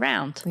it the other way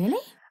around. Really?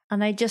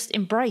 And they just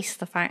embrace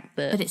the fact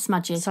that it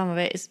smudges. Some of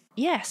it's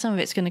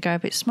going to go a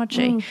bit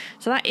smudgy.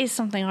 So that is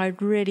something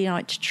I'd really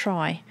like to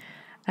try.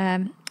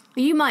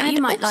 You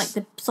might like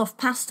the soft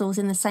pastels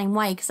in the same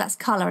way, because that's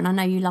colour, and I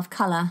know you love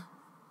colour.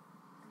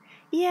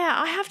 Yeah,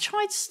 I have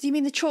tried. You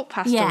mean the chalk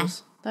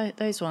pastels? Yeah.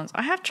 Those ones.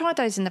 I have tried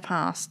those in the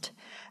past.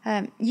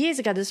 Years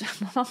ago,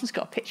 my mum's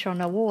got a picture on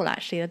her wall,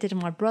 actually. I did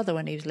with my brother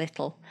when he was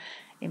little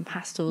in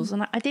pastels,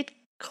 and I did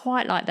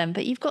quite like them.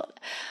 But you've got...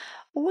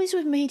 Always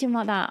with medium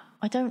like that,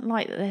 I don't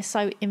like that they're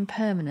so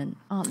impermanent,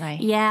 aren't they?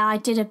 Yeah, I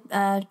did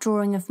a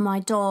drawing of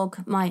my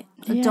dog,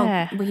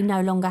 dog we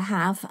no longer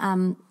have,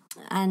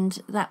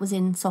 and that was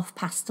in soft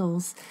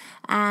pastels.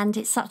 And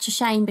it's such a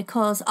shame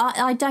because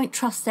I don't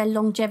trust their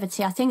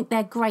longevity. I think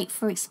they're great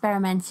for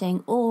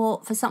experimenting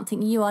or for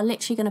something you are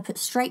literally going to put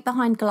straight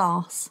behind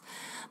glass.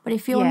 But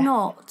if you're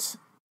not...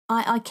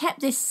 I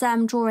kept this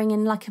drawing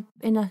in like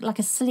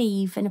a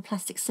sleeve, in a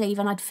plastic sleeve,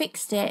 and I'd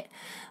fixed it.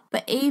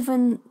 But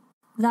even...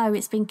 though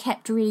it's been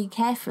kept really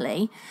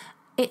carefully,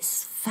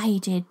 it's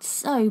faded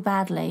so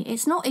badly.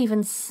 It's not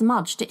even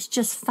smudged, it's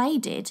just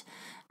faded.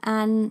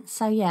 And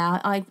so,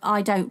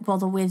 I don't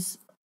bother with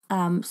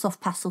soft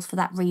pastels for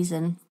that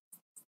reason.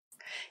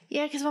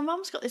 Yeah, because my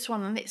mum's got this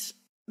one, and it's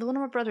the one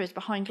of my brother is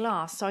behind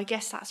glass, so I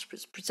guess that's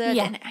preserved.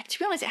 Yeah. And to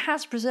be honest, it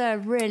has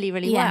preserved really,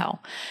 really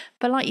well.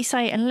 But like you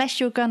say, unless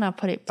you're going to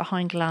put it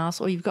behind glass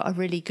or you've got a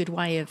really good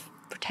way of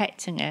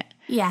protecting it.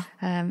 Yeah.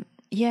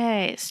 Yeah,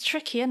 it's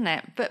tricky, isn't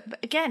it? But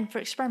again, for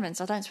experiments,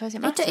 I don't suppose it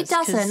matters. It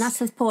doesn't. That's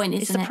the point,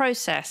 isn't it? It's the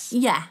process.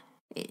 Yeah.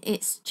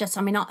 It's just,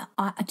 I mean,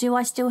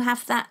 I still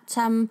have that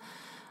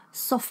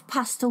soft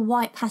pastel,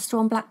 white pastel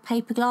on black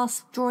paper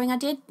glass drawing I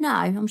did? No,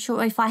 I'm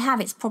sure if I have,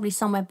 it's probably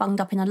somewhere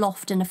bunged up in a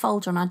loft in a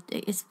folder, and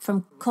it's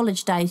from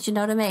college days, do you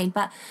know what I mean?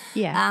 But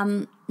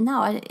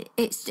no,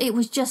 it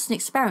was just an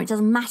experiment. It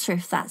doesn't matter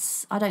if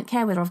I don't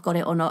care whether I've got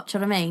it or not, do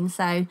you know what I mean?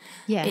 So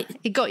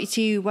it got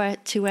you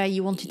to where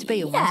you wanted to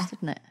be almost,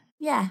 didn't it?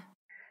 Yeah.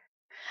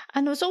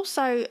 And there's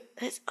other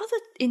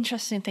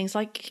interesting things,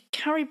 like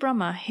Carrie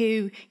Brummer,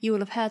 who you will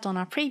have heard on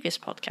our previous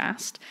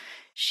podcast.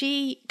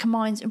 She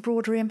combines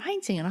embroidery and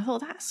painting, and I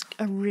thought that's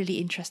a really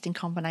interesting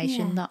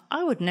combination that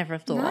I would never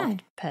have thought of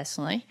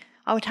personally.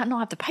 I would not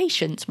have the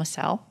patience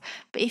myself,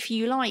 but if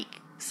you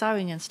like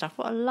sewing and stuff,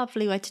 what a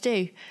lovely way to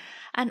do.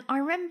 And I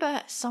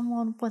remember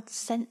someone once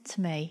sent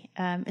to me,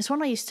 it's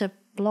one I used to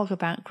blog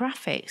about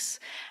graphics,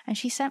 and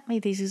she sent me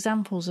these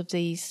examples of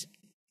these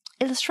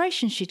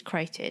illustrations she'd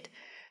created,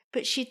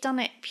 but she'd done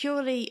it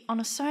purely on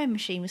a sewing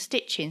machine with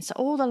stitching, so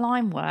all the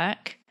line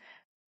work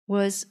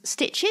was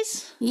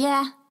stitches.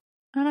 Yeah.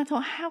 And I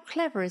thought, how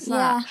clever is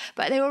that?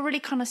 But they were really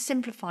kind of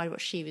simplified what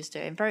she was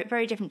doing, very,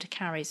 very different to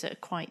Carrie's, that are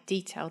quite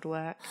detailed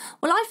work.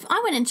 Well,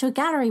 I went into a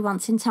gallery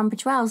once in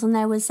Tunbridge Wells, and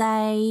there was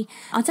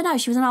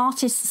she was an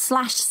artist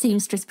 /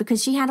 seamstress,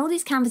 because she had all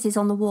these canvases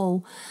on the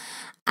wall.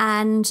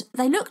 And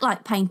they looked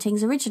like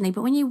paintings originally,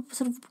 but when you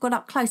sort of got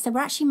up close, they were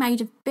actually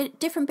made of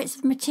different bits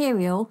of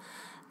material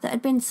that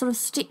had been sort of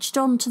stitched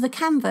onto the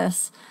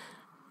canvas.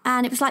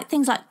 And it was like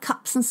things like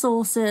cups and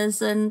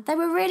saucers, and they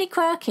were really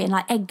quirky,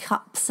 like egg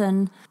cups,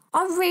 and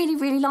I really,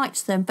 really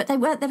liked them. But there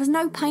was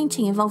no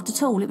painting involved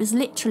at all. It was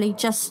literally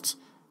just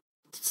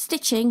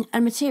stitching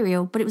and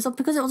material. But it was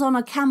because it was on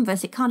a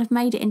canvas, it kind of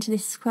made it into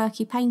this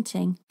quirky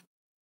painting.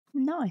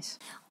 Nice.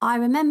 I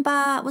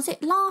remember, was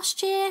it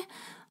last year?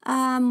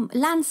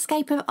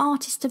 Landscape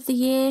Artist of the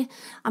Year.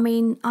 I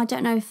mean, I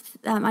don't know if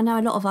I know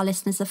a lot of our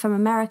listeners are from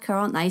America,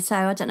 aren't they? So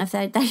I don't know if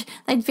they'd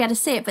be able to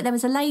see it, but there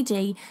was a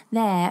lady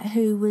there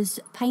who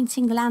was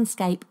painting the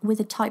landscape with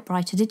a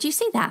typewriter. Did you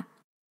see that?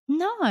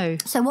 No.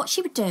 So what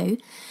she would do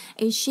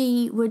is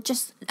she would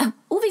just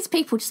all these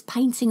people just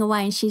painting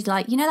away, and she's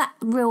like, that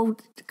real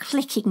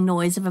clicking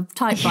noise of a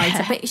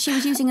typewriter, but she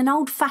was using an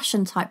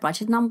old-fashioned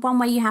typewriter, one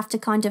where you have to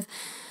kind of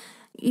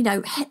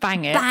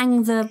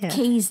bang the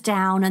keys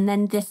down, and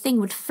then the thing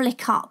would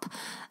flick up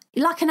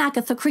like an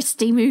Agatha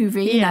Christie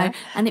movie, you know,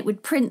 and it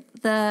would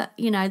print the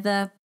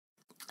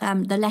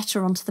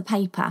letter onto the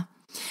paper.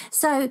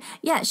 So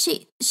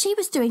she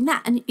was doing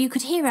that, and you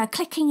could hear her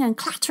clicking and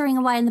clattering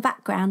away in the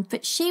background,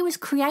 but she was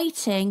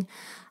creating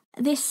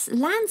this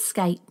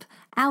landscape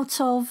out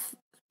of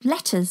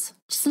letters,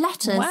 just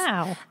letters.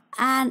 Wow.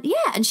 And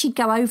and she'd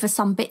go over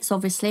some bits,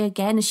 obviously,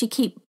 again, and she'd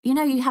keep,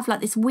 you have like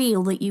this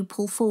wheel that you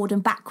pull forward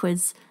and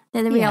backwards.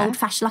 They're the real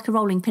old-fashioned, like a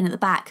rolling pin at the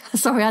back.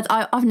 Sorry,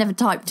 I've never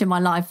typed in my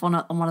life on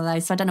one of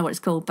those, so I don't know what it's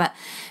called. But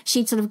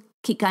she'd sort of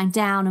keep going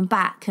down and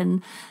back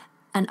and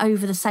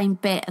over the same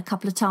bit a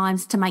couple of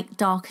times to make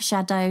darker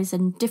shadows,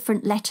 and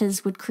different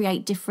letters would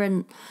create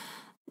different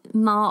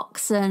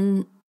marks,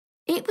 and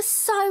it was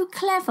so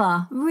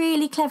clever,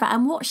 really clever.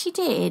 And what she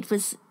did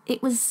was,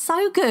 it was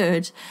so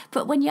good,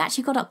 but when you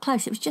actually got up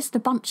close, it was just a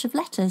bunch of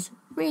letters.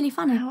 really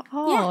funny. How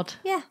odd.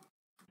 Yeah.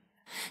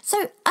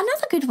 So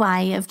another good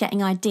way of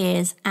getting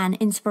ideas and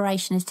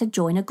inspiration is to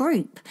join a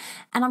group.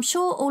 And I'm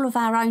sure all of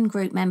our own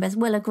group members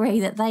will agree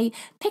that they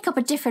pick up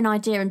a different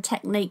idea and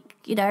technique,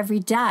 every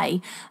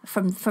day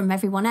from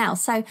everyone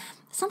else. So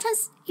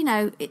sometimes,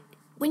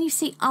 when you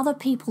see other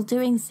people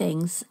doing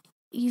things,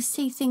 you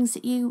see things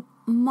that you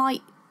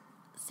might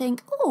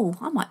think, oh,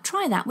 I might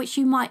try that, which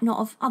you might not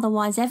have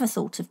otherwise ever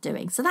thought of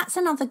doing. So that's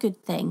another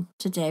good thing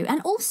to do.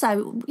 And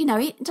also,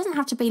 it doesn't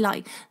have to be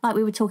like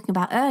we were talking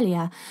about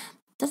earlier.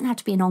 Doesn't have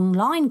to be an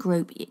online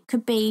group. It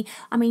could be,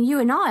 you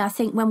and I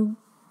think when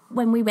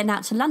we went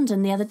out to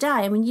London the other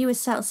day, you were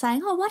sort of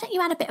saying, oh, why don't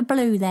you add a bit of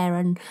blue there?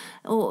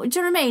 Or do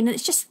you know what I mean?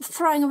 It's just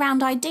throwing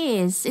around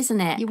ideas, isn't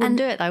it? You wouldn't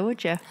do it though,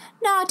 would you?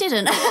 No, I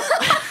didn't.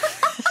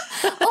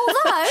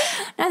 Although,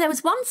 no, there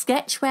was one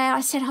sketch where I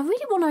said, I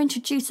really want to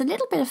introduce a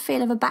little bit of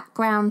feel of a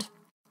background.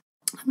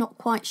 I'm not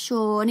quite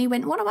sure. And he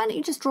went, why don't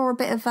you just draw a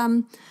bit of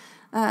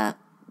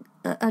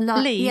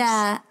leaves?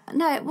 Yeah.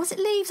 No, was it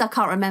leaves? I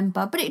can't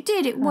remember. But it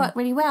did. It worked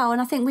really well. And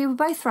I think we were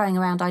both throwing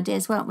around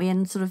ideas, weren't we?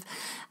 And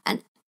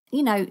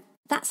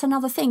that's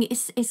another thing.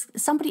 Is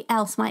somebody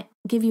else might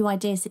give you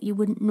ideas that you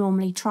wouldn't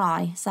normally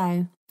try.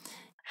 So...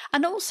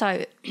 And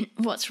also,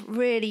 what's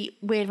really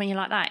weird when you're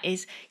like that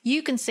is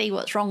you can see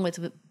what's wrong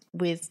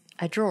with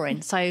a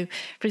drawing. So,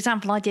 for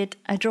example, I did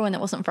a drawing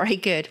that wasn't very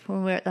good when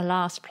we were at the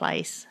last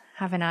place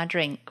having our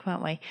drink,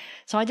 weren't we?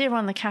 So I did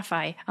one in the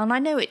cafe, and I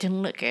knew it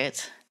didn't look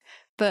good,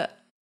 but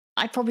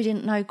I probably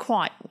didn't know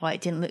quite why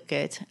it didn't look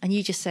good. And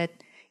you just said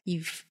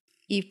you've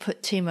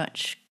put too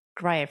much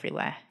grey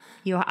everywhere.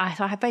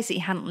 I basically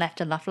hadn't left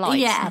enough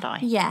lights, had I?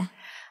 Yeah.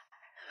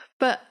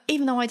 But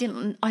even though I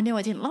knew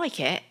I didn't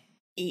like it.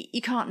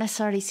 You can't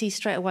necessarily see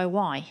straight away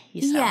why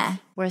yourself,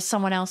 whereas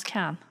someone else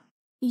can.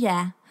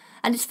 Yeah.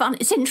 And it's fun.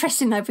 It's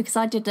interesting, though, because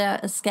I did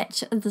a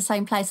sketch at the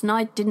same place and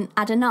I didn't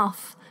add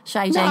enough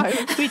shading. No,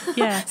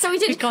 so we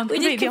did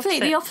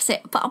completely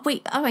opposite. But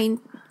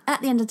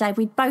at the end of the day,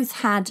 we both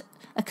had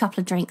a couple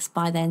of drinks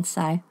by then,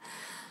 so...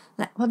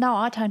 Well, no,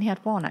 I'd only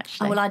had one,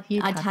 actually. Oh, well,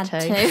 I'd had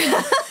two.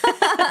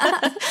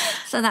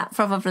 So that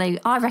probably...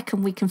 I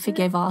reckon we can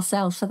forgive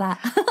ourselves for that.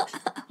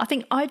 I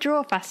think I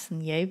draw faster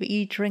than you, but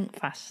you drink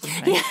faster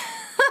than me.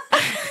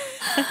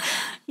 Yeah.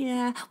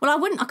 Yeah.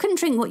 Well, I couldn't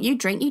drink what you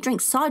drink. You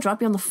drink cider. I'd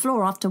be on the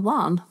floor after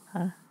one.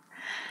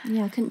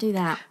 Yeah, I couldn't do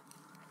that.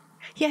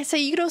 Yeah, so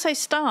you could also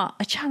start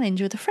a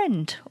challenge with a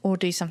friend or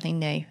do something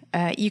new.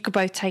 You could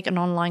both take an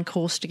online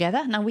course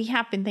together. Now, we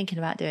have been thinking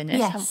about doing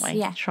this, haven't we?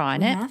 Yeah,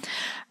 trying it.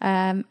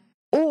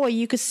 Or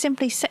you could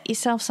simply set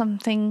yourself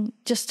something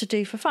just to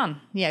do for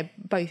fun,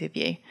 both of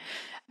you.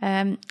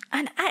 And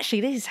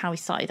actually, this is how we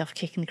started off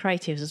Kicking the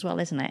Creatives as well,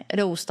 isn't it? It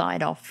all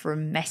started off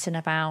from messing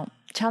about,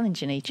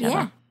 challenging each other.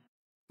 Yeah.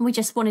 We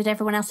just wanted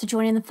everyone else to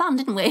join in the fun,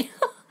 didn't we?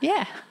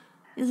 Yeah.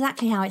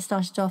 Exactly how it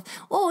started off.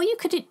 Or you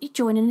could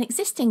join an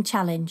existing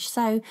challenge.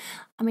 So,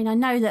 I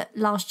know that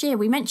last year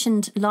we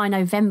mentioned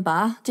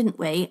Lino-Vember, didn't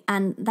we?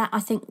 And that,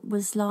 I think,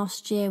 was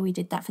last year we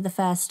did that for the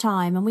first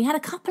time. And we had a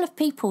couple of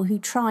people who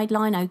tried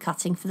lino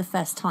cutting for the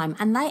first time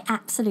and they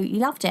absolutely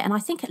loved it. And I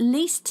think at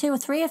least 2 or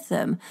 3 of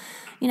them,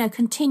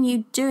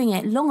 continued doing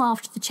it long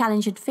after the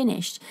challenge had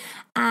finished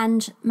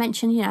and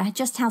mentioned,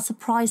 just how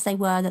surprised they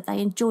were that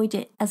they enjoyed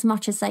it as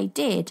much as they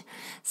did.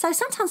 So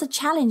sometimes a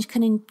challenge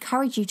can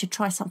encourage you to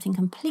try something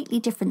completely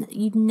different that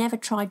you'd never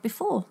tried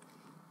before.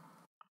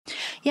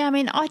 Yeah,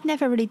 I'd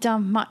never really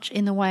done much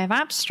in the way of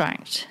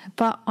abstract,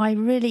 but I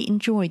really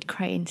enjoyed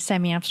creating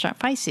semi-abstract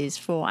faces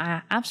for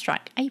our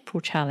Abstract April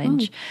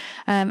challenge.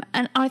 And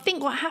I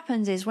think what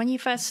happens is when you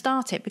first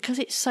start it, because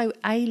it's so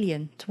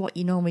alien to what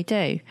you normally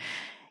do,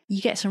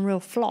 you get some real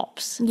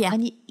flops. Yeah.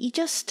 And you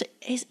just,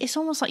 it's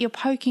almost like you're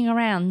poking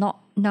around not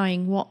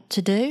knowing what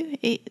to do.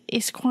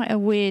 It's quite a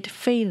weird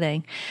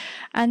feeling.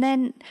 And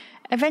then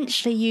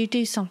eventually you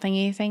do something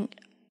and you think,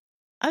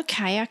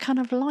 okay, I kind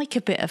of like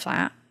a bit of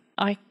that.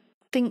 I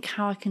think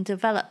how I can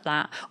develop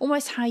that.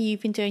 Almost how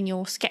you've been doing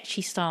your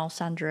sketchy style,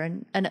 Sandra.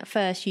 And at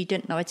first you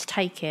didn't know where to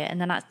take it.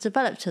 And then that's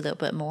developed a little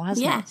bit more,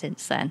 hasn't it,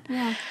 since then?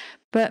 Yeah.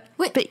 But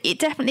it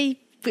definitely...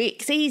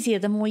 It's easier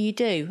the more you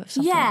do of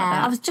something like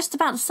that. I was just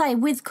about to say,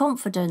 with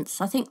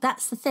confidence. I think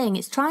that's the thing.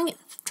 It's trying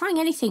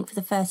anything for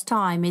the first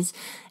time it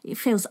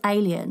feels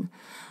alien.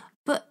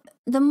 But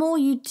the more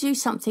you do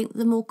something,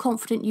 the more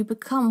confident you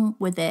become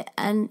with it.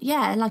 And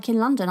like in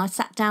London, I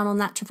sat down on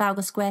that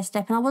Trafalgar Square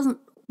step and I wasn't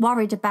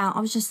worried about,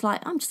 I was just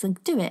like, I'm just going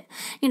to do it,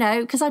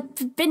 because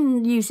I've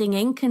been using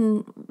ink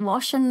and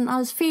wash and I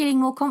was feeling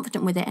more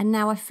confident with it. And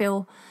now I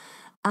feel...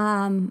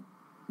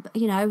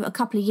 a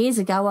couple of years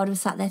ago, I'd have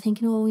sat there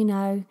thinking,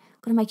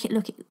 got to make it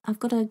look, I've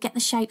got to get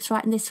the shapes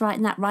right and this right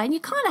and that right. And you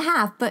kind of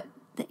have, but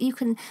you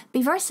can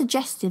be very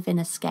suggestive in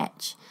a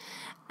sketch.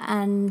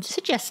 And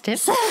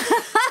suggestive. Do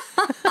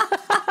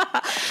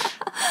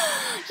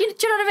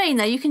you know what I mean,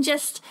 though? You can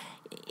just,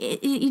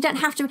 you don't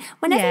have to,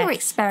 whenever you're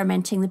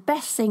experimenting, the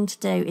best thing to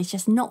do is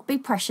just not be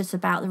precious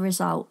about the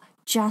result.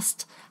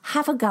 Just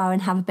have a go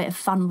and have a bit of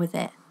fun with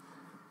it.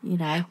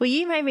 Well,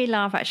 you made me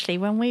laugh actually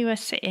when we were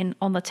sitting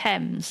on the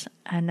Thames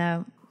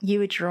and you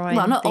were drawing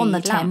Well, not on the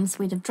lamp. Thames,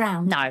 we'd have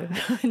drowned. No,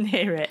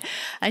 near it.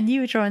 And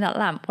you were drawing that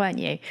lamp, weren't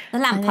you? The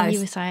lamppost. And then you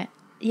were saying,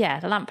 yeah,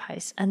 the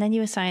lamppost. And then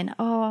you were saying,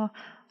 oh,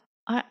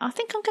 I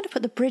think I'm going to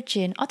put the bridge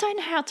in. I don't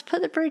know how to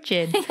put the bridge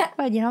in.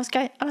 Well, I was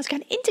going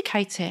to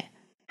indicate it.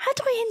 How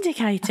do I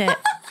indicate it?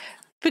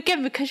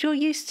 Again, because you're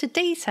used to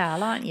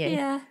detail, aren't you?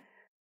 Yeah.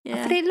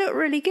 But it looked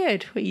really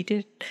good what you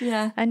did.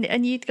 Yeah.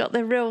 And you'd got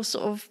the real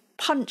sort of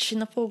punch in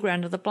the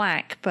foreground of the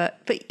black, but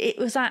it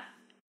was that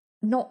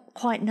not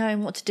quite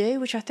knowing what to do,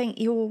 which I think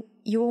you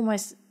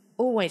almost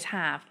always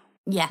have.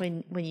 Yeah.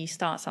 When you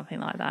start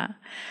something like that.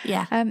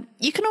 Yeah.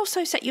 You can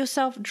also set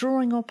yourself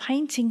drawing or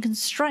painting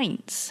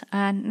constraints.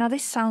 And now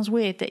this sounds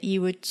weird that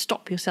you would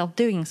stop yourself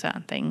doing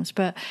certain things,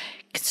 but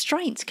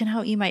constraints can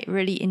help you make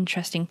really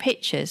interesting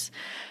pictures.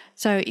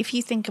 So if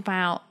you think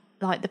about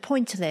like the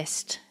pointer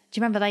list, do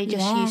you remember they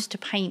just used to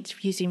paint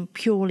using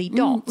purely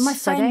dots? My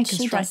friend,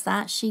 she does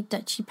that. She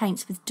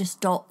paints with just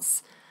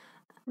dots.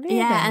 Really?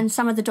 Yeah, and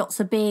some of the dots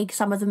are big,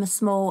 some of them are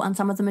small, and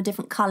some of them are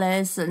different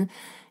colours. And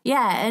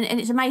yeah, and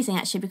it's amazing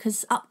actually,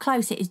 because up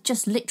close it is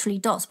just literally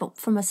dots, but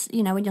from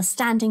when you're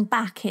standing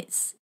back,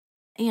 it's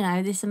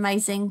this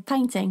amazing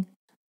painting.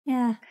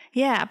 Yeah.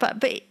 Yeah,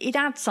 but it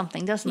adds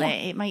something, doesn't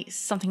it? It makes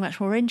something much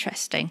more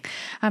interesting.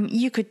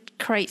 You could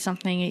create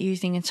something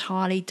using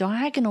entirely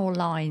diagonal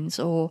lines,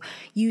 or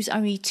use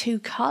only two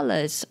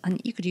colours,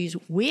 and you could use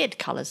weird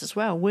colours as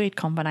well, weird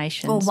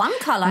combinations. Or one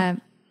colour.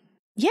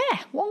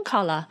 One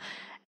colour.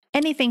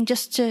 Anything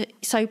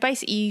so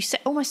basically you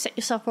almost set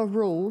yourself a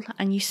rule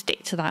and you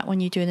stick to that when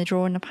you're doing the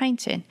drawing and the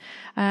painting.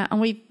 And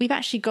we've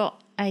actually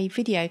got a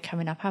video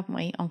coming up, haven't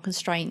we, on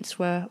constraints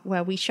where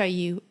we show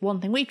you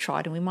one thing we've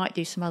tried, and we might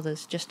do some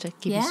others just to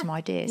give you some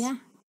ideas. Yeah.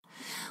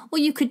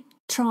 Well, you could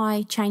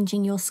try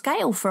changing your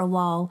scale for a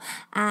while.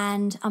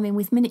 And I mean,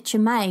 with Miniature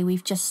May,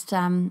 we've just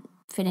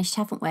finished,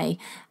 haven't we?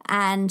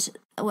 And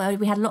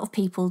we had a lot of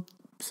people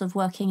sort of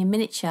working in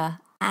miniature.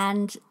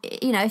 And,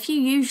 if you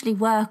usually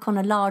work on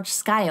a large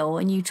scale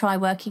and you try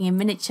working in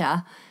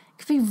miniature, it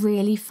could be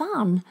really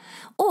fun.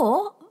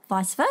 Or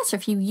vice versa,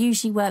 if you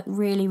usually work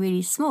really,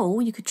 really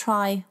small, you could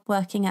try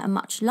working at a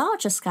much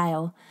larger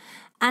scale.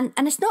 And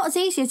it's not as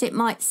easy as it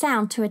might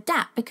sound to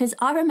adapt, because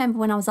I remember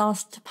when I was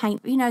asked to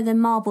paint, the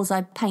marbles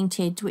I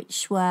painted,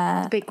 which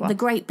were the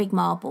great big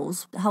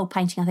marbles. The whole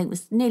painting, I think,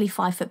 was nearly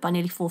 5 foot by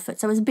nearly 4 foot.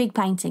 So it was a big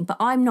painting, but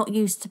I'm not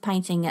used to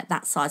painting at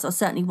that size. I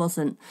certainly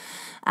wasn't.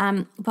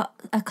 But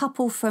a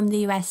couple from the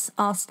US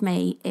asked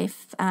me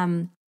if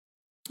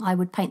I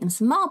would paint them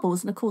some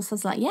marbles. And of course I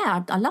was like,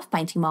 yeah, I love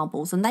painting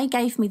marbles. And they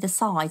gave me the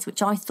size,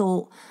 which I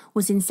thought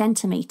was in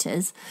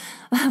centimetres.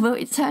 But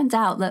it turned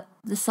out that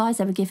the size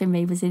they were giving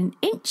me was in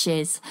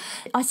inches.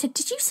 I said,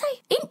 did you say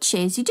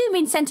inches? You do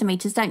mean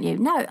centimetres, don't you?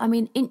 No, I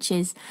mean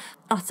inches.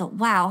 I thought,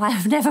 wow, I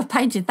have never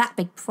painted that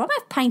big before.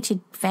 I've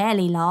painted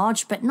fairly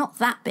large, but not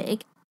that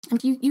big.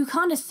 And you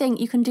kind of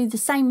think you can do the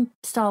same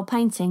style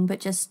painting,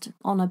 but just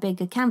on a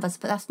bigger canvas.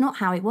 But that's not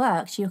how it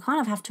works. You kind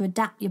of have to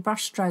adapt your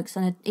brush strokes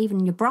and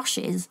even your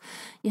brushes.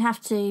 You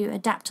have to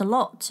adapt a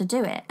lot to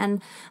do it.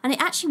 And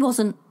it actually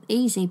wasn't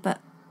easy,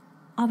 but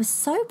I was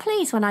so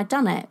pleased when I'd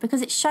done it,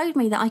 because it showed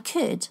me that I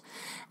could.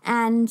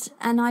 And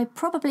I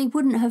probably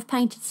wouldn't have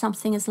painted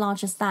something as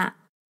large as that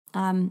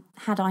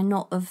had I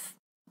not have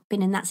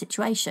been in that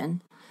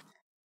situation.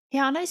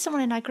 Yeah, I know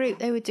someone in our group,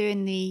 they were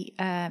doing the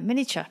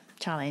miniature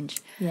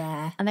challenge.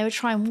 Yeah. And they were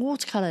trying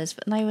watercolours,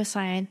 but they were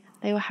saying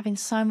they were having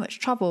so much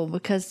trouble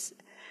because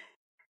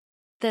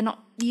they're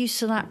not used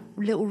to that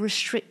little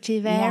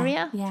restrictive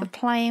area for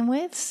playing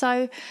with.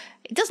 So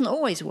it doesn't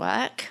always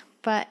work,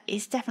 but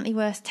it's definitely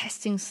worth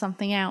testing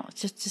something out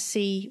just to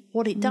see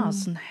what it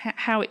does and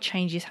how it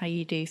changes how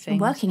you do things.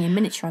 And working in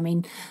miniature, I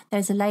mean,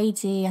 there's a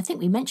lady, I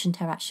think we mentioned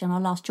her actually on our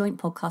last joint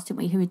podcast, didn't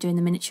we, who were doing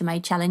the Miniature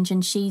Maid Challenge,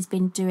 and she's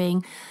been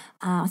doing,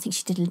 I think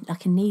she did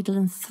like a needle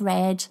and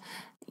thread,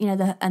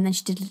 and then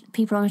she did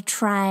people on a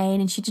train,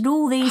 and she did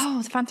all these. Oh,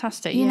 it's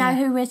fantastic! You know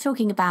who we're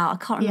talking about? I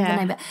can't remember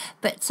the name,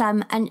 but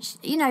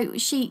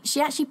and she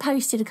actually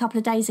posted a couple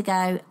of days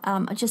ago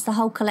just the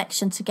whole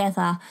collection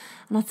together,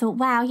 and I thought,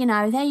 wow,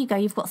 there you go,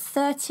 you've got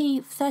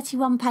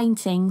 31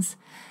 paintings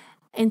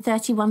in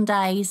 31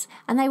 days,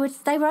 and they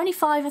were only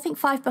 5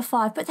 by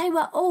 5, but they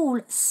were all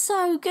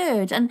so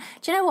good. And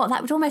do you know what?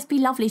 That would almost be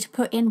lovely to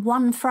put in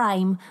one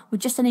frame with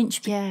just an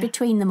inch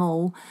between them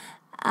all.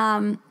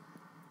 And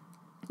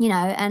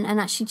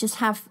actually just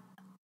have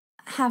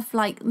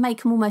like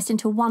make them almost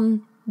into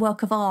one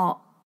work of art,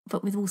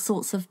 but with all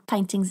sorts of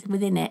paintings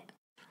within it.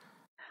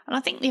 And I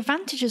think the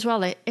advantage as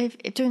well, if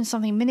doing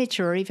something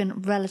miniature or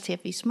even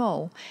relatively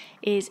small,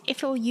 is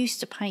if you're used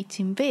to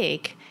painting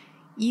big,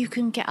 you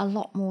can get a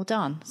lot more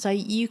done. So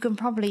you can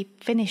probably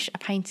finish a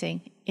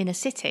painting in a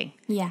sitting.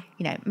 Yeah.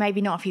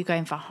 Maybe not if you're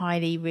going for high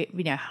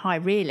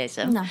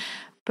realism. No.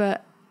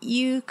 But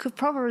you could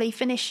probably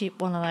finish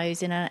one of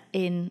those in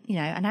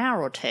an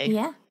hour or two.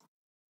 Yeah.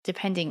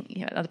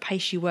 Depending on the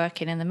pace you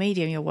work in and the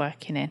medium you're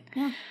working in.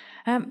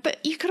 Yeah.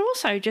 But you could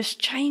also just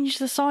change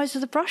the size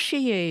of the brush you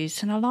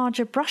use, and a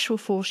larger brush will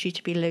force you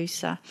to be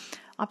looser.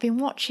 I've been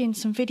watching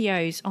some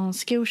videos on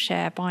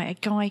Skillshare by a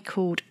guy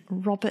called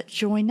Robert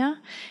Joyner.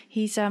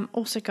 He's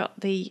also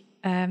got the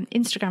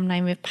Instagram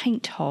name of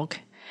Paint Hog,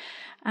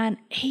 and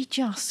he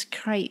just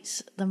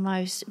creates the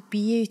most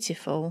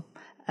beautiful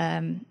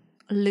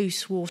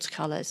loose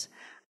watercolours,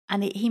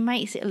 and he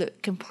makes it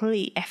look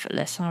completely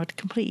effortless. And I would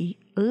completely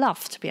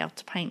love to be able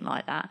to paint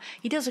like that.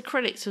 He does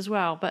acrylics as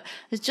well, but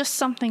there's just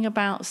something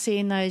about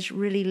seeing those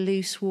really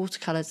loose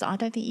watercolours that I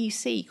don't think you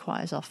see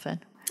quite as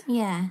often.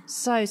 Yeah.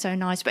 So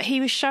nice. But he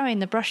was showing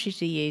the brushes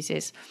he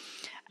uses,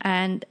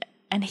 and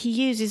he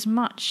uses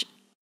much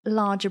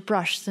larger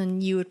brush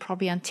than you would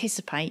probably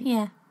anticipate.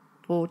 Yeah.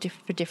 For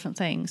different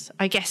things,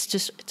 I guess,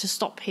 just to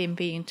stop him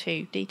being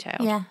too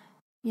detailed.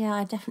 Yeah,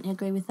 I definitely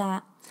agree with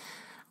that.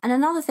 And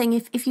another thing,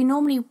 if you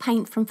normally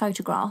paint from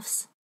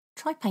photographs,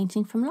 try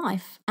painting from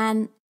life.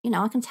 And,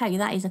 I can tell you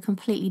that is a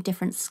completely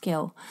different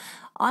skill.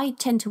 I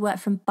tend to work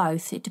from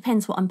both. It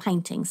depends what I'm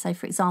painting. So,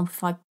 for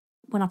example,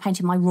 when I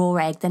painted my raw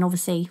egg, then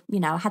obviously,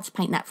 I had to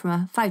paint that from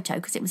a photo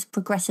because it was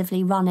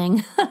progressively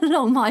running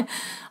along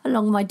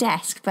my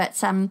desk. But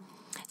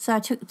so I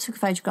took a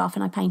photograph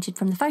and I painted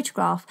from the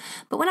photograph.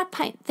 But when I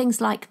paint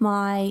things like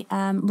my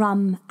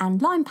rum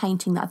and lime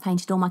painting that I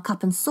painted, or my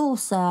cup and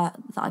saucer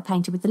that I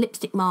painted with the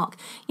lipstick mark,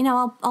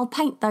 I'll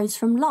paint those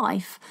from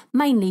life,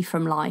 mainly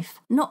from life,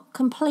 not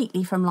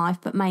completely from life,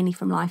 but mainly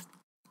from life.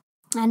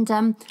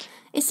 And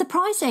it's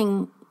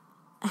surprising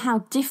how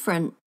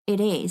different it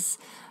is.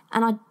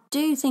 And I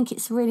do think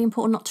it's really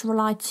important not to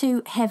rely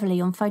too heavily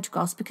on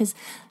photographs because,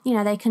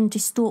 they can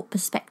distort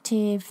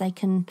perspective, they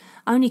can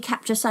only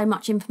capture so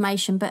much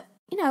information, but,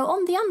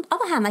 on the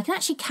other hand, they can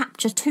actually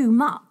capture too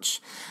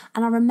much.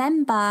 And I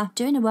remember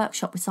doing a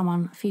workshop with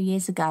someone a few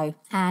years ago,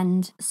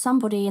 and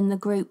somebody in the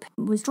group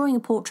was drawing a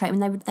portrait,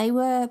 and they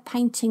were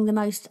painting the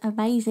most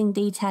amazing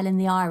detail in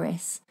the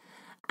iris.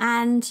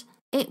 And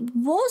it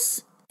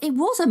was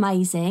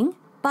amazing,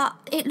 but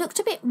it looked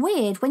a bit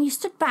weird. When you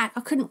stood back,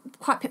 I couldn't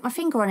quite put my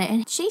finger on it.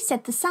 And she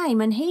said the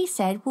same. And he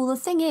said, well, the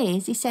thing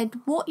is, he said,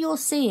 what you're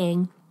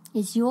seeing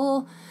is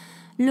you're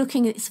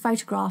looking at this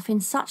photograph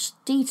in such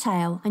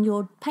detail and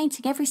you're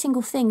painting every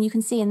single thing you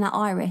can see in that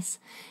iris.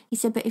 He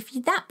said, but if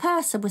that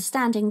person was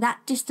standing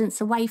that distance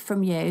away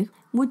from you,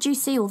 would you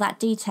see all that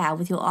detail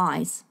with your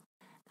eyes?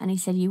 And he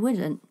said, you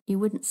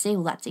wouldn't see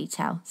all that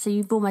detail. So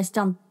you've almost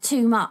done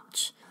too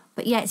much.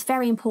 But yeah, it's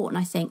very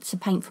important, I think, to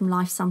paint from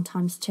life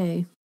sometimes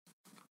too.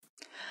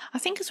 I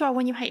think as well,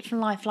 when you paint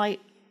from life, like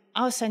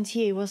I was saying to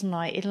you, wasn't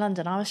I, in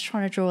London, I was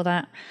trying to draw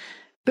that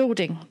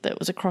building that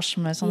was across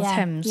from us on the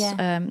Thames,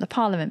 the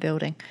Parliament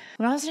building.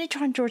 And I was only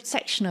trying to draw a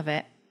section of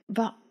it,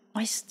 but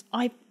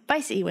I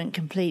basically went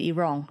completely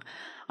wrong.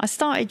 I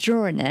started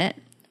drawing it,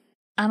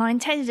 and I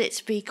intended it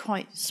to be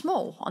quite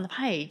small on the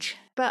page,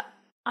 but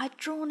I'd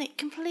drawn it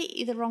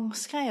completely the wrong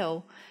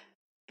scale,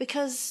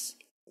 because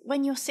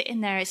when you're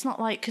sitting there, it's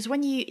not like, because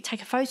when you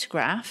take a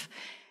photograph,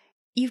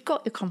 you've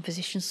got your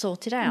composition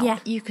sorted out. Yeah.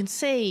 You can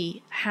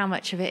see how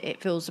much of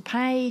it fills the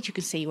page. You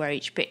can see where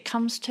each bit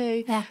comes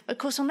to. Yeah. Of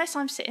course, unless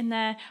I'm sitting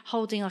there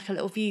holding like a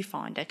little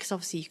viewfinder, because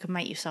obviously you can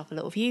make yourself a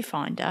little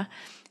viewfinder,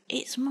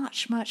 it's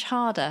much, much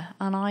harder.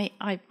 And I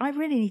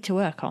really need to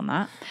work on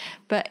that.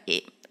 But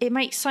it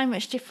makes so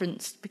much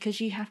difference because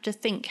you have to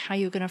think how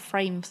you're going to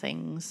frame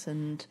things.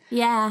 And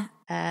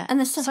and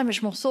there's so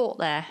much more thought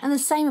there. And the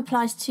same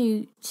applies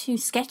to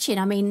sketching.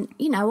 I mean,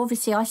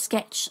 obviously I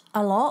sketch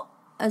a lot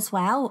as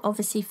well,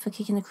 obviously for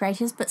Kicking the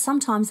Creators, but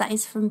sometimes that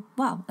is from,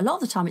 well, a lot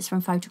of the time it's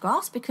from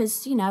photographs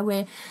because,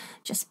 we're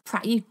just,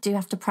 you do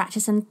have to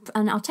practice. And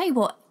I'll tell you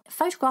what,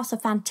 photographs are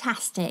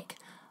fantastic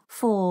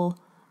for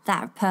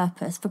that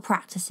purpose, for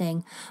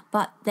practicing.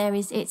 But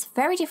it's a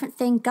very different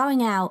thing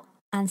going out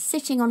and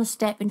sitting on a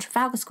step in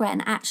Trafalgar Square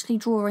and actually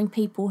drawing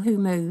people who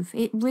move.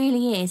 It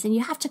really is. And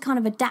you have to kind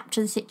of adapt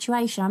to the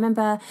situation. I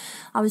remember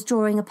I was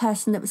drawing a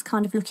person that was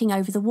kind of looking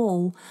over the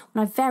wall.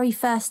 When I very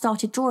first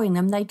started drawing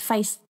them, they'd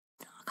face,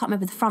 I can't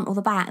remember the front or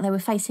the back, they were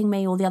facing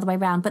me or the other way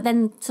around. But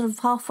then sort of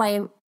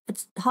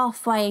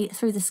halfway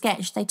through the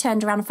sketch, they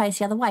turned around and faced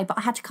the other way. But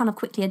I had to kind of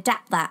quickly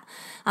adapt that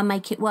and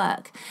make it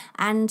work.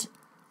 And,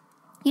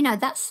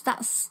 that's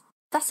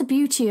the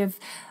beauty of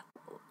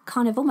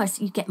kind of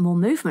almost, you get more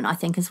movement, I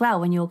think, as well,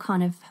 when you're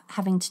kind of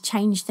having to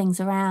change things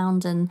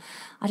around. And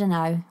I don't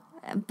know.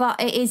 But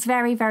it is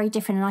very, very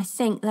different. And I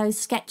think those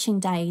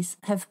sketching days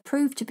have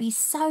proved to be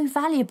so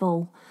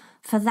valuable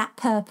for that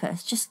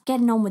purpose, just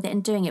getting on with it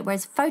and doing it.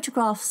 Whereas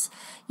photographs,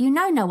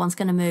 no one's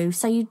going to move,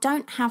 so you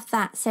don't have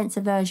that sense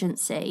of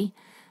urgency,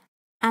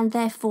 and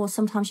therefore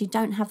sometimes you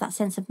don't have that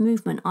sense of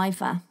movement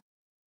either.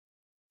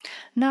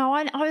 No,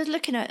 I was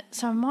looking at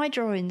some of my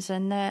drawings,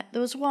 and there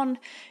was one.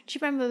 Do you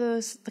remember there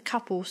was the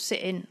couple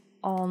sitting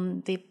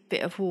on the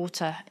bit of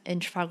water in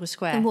Trafalgar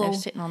Square? They were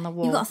sitting on the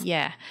wall.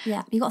 Yeah.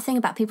 You got to think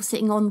about people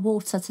sitting on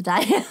water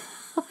today.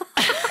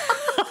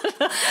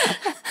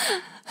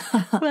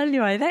 Well,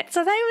 anyway,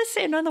 so they were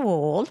sitting on the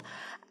wall,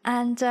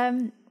 and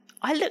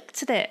I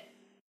looked at it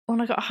when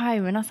I got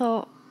home, and I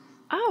thought,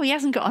 oh, he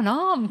hasn't got an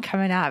arm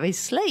coming out of his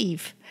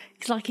sleeve.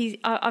 It's like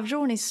I've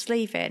drawn his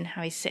sleeve in,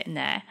 how he's sitting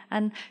there,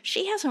 and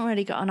she hasn't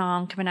really got an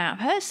arm coming out of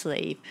her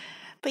sleeve.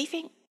 But you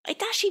think,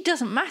 it actually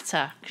doesn't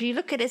matter, because you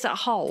look at it as a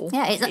whole.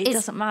 Yeah, it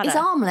doesn't matter. It's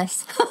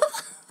armless.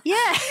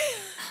 Yeah.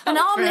 An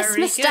armless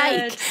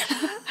mistake.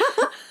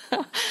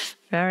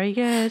 Very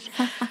good.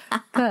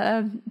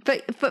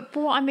 But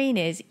what I mean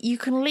is, you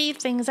can leave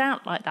things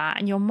out like that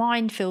and your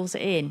mind fills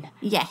it in.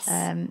 Yes.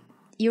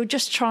 You're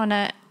just trying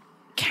to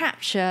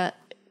capture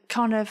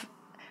kind of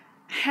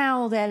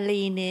how they're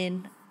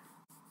leaning.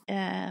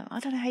 I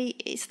don't know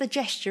it's the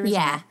gesture,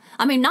 isn't it?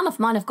 I mean, none of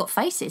mine have got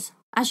faces,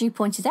 as you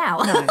pointed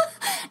out. No.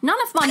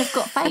 None of mine have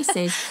got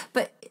faces,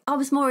 but I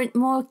was more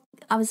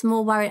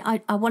worried.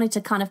 I wanted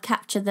to kind of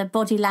capture the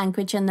body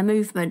language and the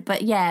movement,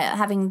 but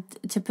having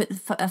to put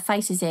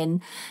faces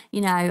in,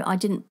 I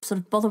didn't sort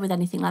of bother with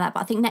anything like that.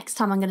 But I think next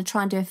time I'm going to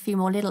try and do a few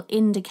more little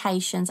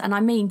indications, and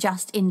I mean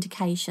just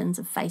indications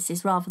of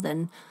faces rather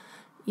than,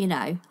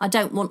 I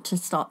don't want to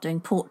start doing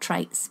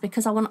portraits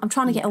because I'm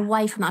trying to get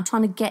away from that.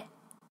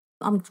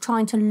 I'm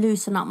trying to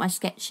loosen up my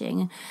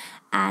sketching,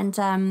 and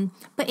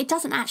but it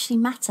doesn't actually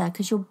matter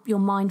because your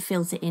mind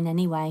fills it in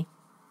anyway.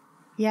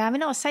 Yeah, I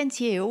mean, I was saying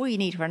to you, all you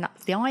need for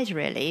the eyes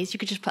really is you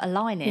could just put a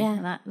line in,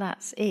 and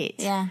that's it.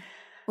 Yeah,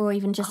 or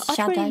even just I'd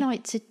shadow.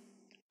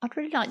 I'd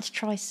really like to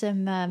try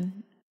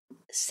some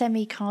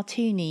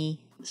semi-cartoony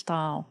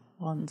style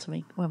ones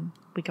when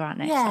we go out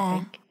next. I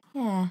think.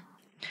 Yeah.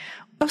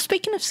 Well,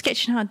 speaking of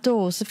sketching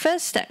outdoors, the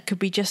first step could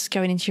be just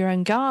going into your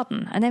own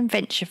garden and then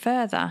venture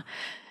further.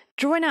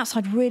 Drawing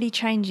outside really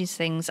changes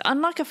things.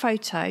 Unlike a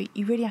photo,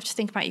 you really have to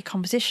think about your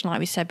composition, like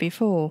we said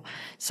before.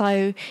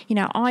 So,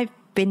 I've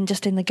been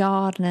just in the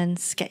garden and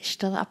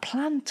sketched a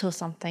plant or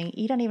something.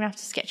 You don't even have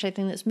to sketch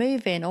anything that's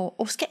moving, or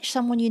sketch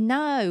someone you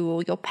know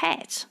or your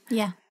pet.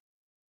 Yeah.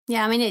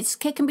 Yeah, I mean, it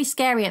can be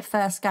scary at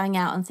first going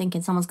out and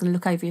thinking someone's going to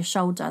look over your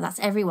shoulder. That's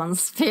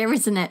everyone's fear,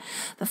 isn't it?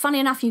 But funny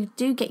enough, you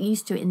do get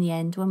used to it in the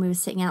end. When we were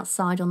sitting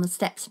outside on the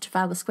steps of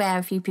Trafalgar Square,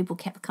 a few people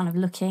kept kind of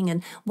looking,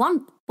 and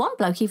one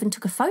bloke even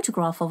took a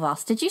photograph of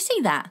us. Did you see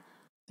that?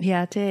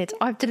 Yeah, I did.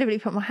 I've deliberately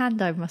put my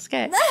hand over my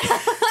sketch.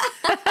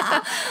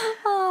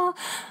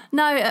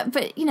 No,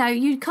 but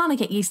you kind of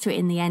get used to it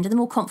in the end, and the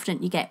more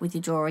confident you get with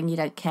your drawing, you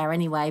don't care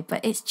anyway.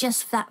 But it's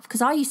just that,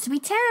 because I used to be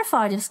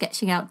terrified of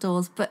sketching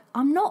outdoors, but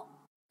I'm not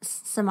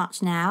so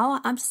much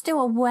now. I'm still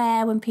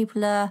aware when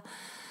people are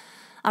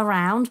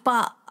around,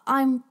 but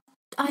I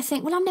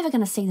think, well, I'm never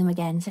going to see them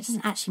again, so it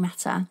doesn't actually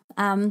matter.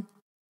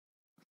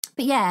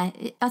 But yeah,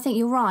 I think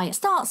you're right.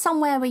 Start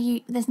somewhere where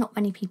there's not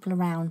many people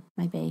around,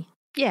 maybe.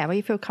 Yeah, where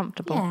you feel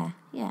comfortable.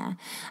 Yeah.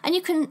 And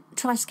you can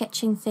try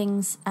sketching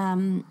things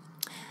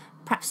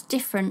perhaps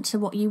different to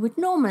what you would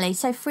normally.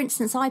 So, for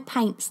instance, I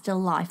paint still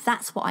life.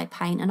 That's what I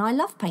paint, and I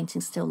love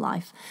painting still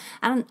life.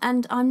 And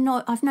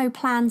I've no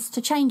plans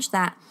to change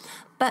that.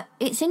 But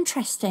it's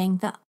interesting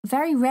that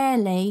very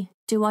rarely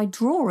do I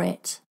draw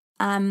it.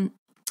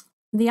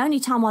 The only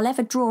time I'll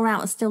ever draw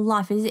out a still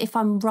life is if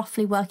I'm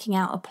roughly working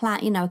out a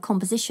plan, a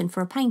composition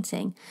for a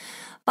painting.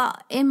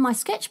 But in my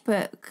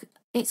sketchbook,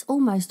 it's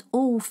almost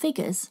all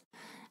figures.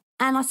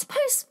 And I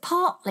suppose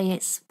partly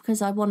it's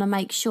because I want to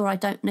make sure I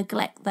don't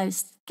neglect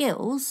those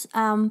skills.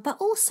 But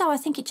also I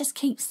think it just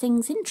keeps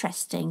things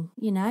interesting,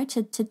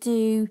 to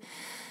do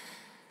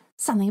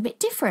something a bit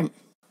different.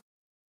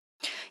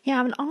 Yeah,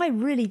 I mean, I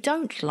really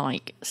don't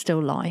like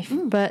still life,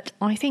 but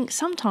I think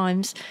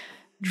sometimes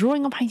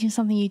drawing or painting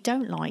something you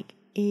don't like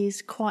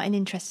is quite an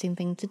interesting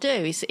thing to do.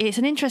 It's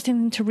an interesting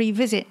thing to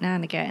revisit now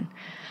and again.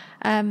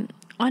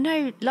 I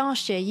know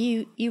last year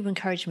you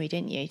encouraged me,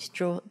 didn't you,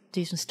 to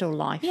do some still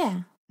life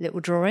little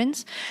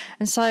drawings.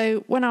 And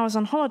so when I was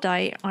on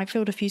holiday, I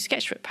filled a few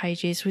sketchbook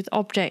pages with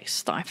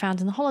objects that I found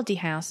in the holiday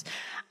house.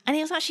 And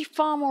it was actually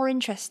far more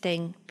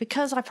interesting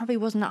because I probably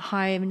wasn't at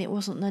home and it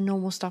wasn't the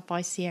normal stuff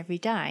I see every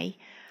day.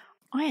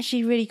 I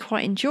actually really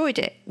quite enjoyed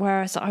it,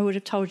 whereas I would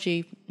have told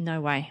you,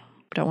 no way,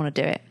 don't want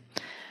to do it.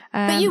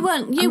 But you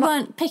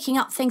weren't picking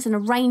up things and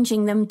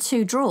arranging them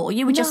to draw.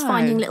 You were just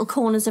finding little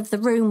corners of the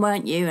room,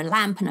 weren't you? A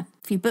lamp and a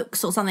few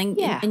books or something.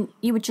 Yeah. And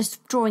you were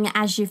just drawing it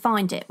as you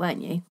find it,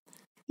 weren't you?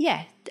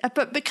 Yeah,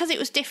 but because it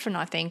was different,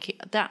 I think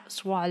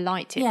that's why I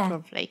liked it,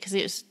 probably, because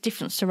it was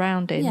different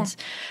surroundings.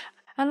 Yeah.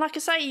 And like I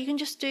say, you can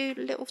just do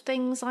little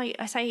things. Like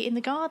I say, in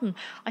the garden,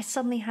 I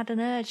suddenly had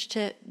an urge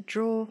to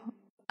draw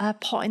a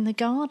pot in the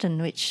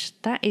garden, which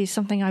that is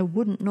something I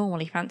wouldn't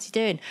normally fancy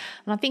doing.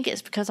 And I think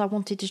it's because I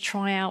wanted to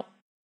try out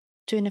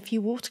doing a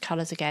few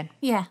watercolours again.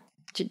 Yeah.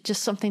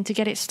 Just something to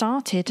get it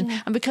started.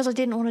 Yeah. And because I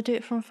didn't want to do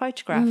it from a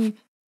photograph.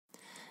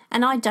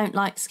 And I don't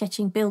like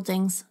sketching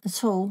buildings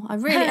at all. I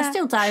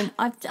still don't.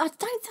 I'm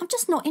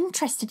just not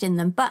interested in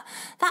them. But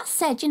that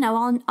said,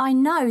 I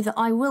know that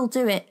I will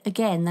do it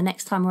again the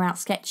next time we're out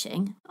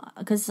sketching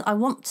because I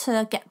want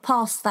to get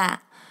past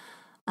that.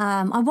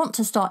 I want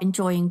to start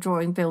enjoying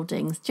drawing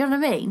buildings. Do you know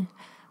what I mean?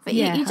 But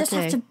you just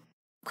have to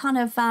kind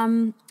of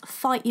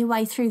fight your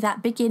way through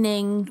that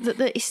beginning.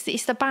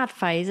 It's the bad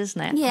phase,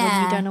 isn't it? Yeah.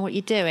 When you don't know what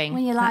you're doing.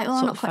 When you're like,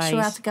 I'm not quite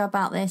sure how to go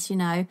about this,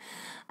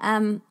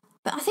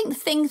 But I think the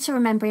thing to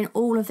remember in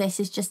all of this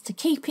is just to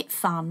keep it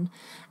fun,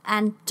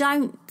 and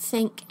don't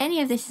think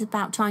any of this is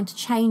about trying to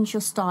change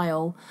your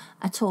style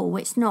at all.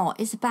 It's not.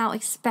 It's about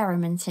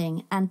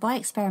experimenting. And by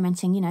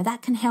experimenting,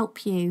 that can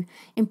help you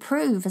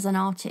improve as an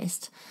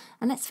artist.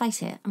 And let's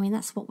face it, I mean,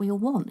 that's what we all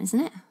want, isn't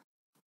it?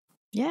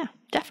 Yeah,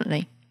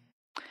 definitely.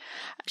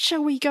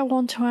 Shall we go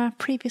on to our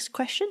previous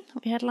question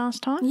that we had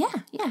last time?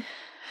 Yeah.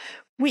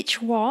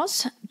 Which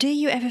was, do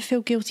you ever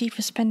feel guilty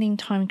for spending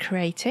time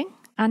creating?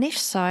 And if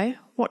so,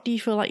 what do you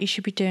feel like you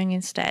should be doing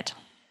instead?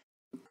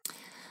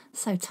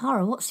 So,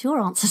 Tara, what's your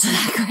answer to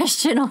that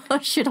question, or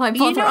should I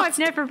bother? I've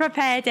never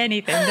prepared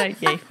anything,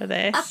 don't you, for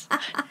this?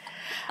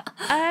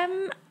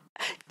 The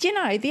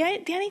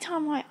only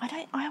time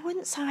I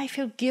wouldn't say I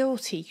feel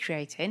guilty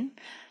creating,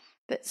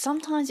 but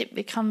sometimes it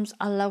becomes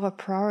a lower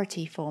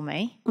priority for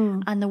me.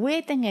 And the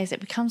weird thing is, it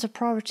becomes a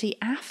priority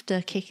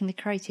after kicking the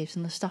creatives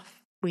and the stuff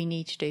we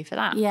need to do for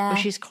that,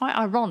 which is quite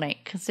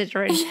ironic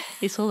considering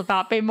it's all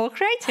about being more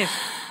creative.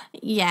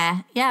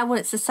 Yeah, well,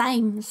 it's the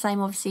same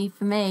obviously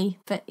for me,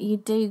 but you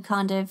do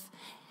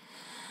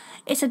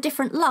it's a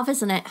different love,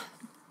 isn't it?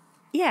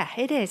 Yeah,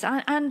 it is,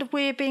 and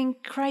we're being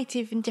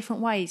creative in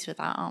different ways with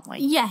that, aren't we?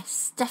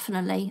 Yes,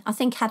 definitely. I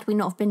think had we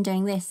not have been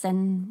doing this,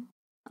 then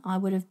I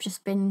would have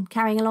just been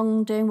carrying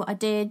along doing what I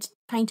did,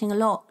 painting a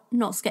lot,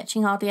 not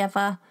sketching hardly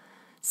ever.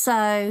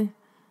 So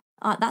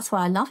that's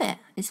why I love it.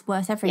 It's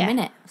worth every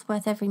minute. It's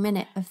worth every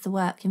minute of the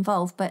work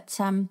involved. But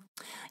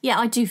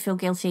I do feel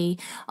guilty.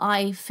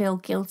 I feel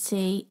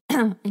guilty.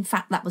 In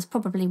fact, that was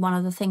probably one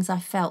of the things I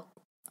felt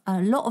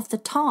a lot of the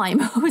time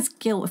was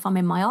guilt if I'm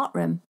in my art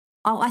room.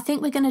 Oh, I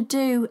think we're going to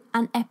do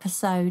an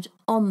episode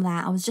on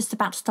that. I was just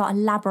about to start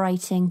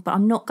elaborating, but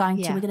I'm not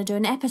going to. We're going to do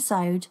an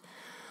episode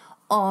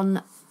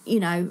on,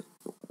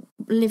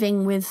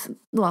 living with,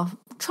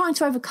 trying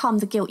to overcome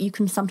the guilt you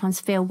can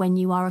sometimes feel when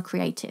you are a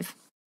creative.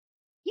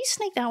 You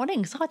sneaked that one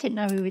in because I didn't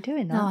know we were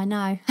doing that. No, I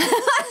know.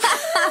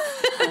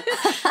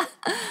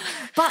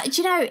 But,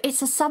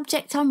 it's a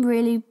subject I'm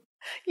really...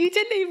 You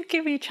didn't even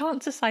give me a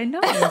chance to say no.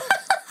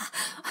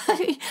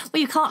 Well,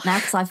 you can't now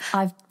because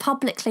I've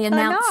publicly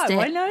announced it.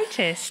 I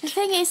noticed. The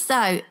thing is,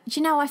 though,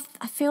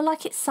 I feel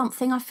like it's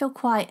something I feel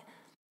quite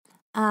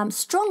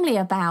strongly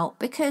about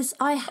because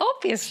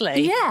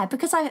Obviously. Yeah,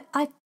 because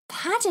I've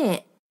had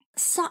it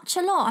such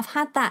a lot. I've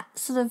had that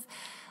sort of...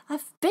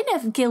 I've been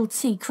a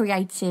guilty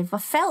creative. I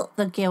felt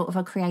the guilt of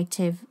a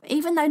creative,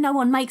 even though no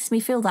one makes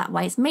me feel that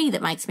way. It's me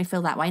that makes me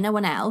feel that way, no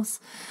one else.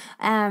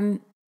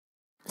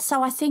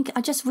 So I think I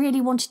just really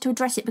wanted to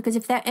address it because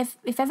if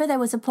ever there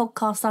was a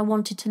podcast I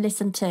wanted to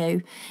listen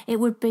to,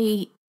 it would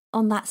be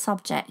on that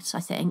subject,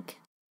 I think.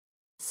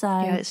 So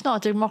yeah, it's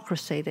not a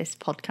democracy, this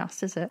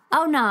podcast, is it?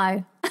 Oh,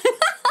 no.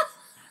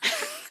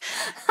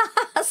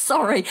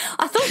 Sorry,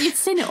 I thought you'd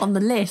seen it on the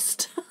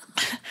list.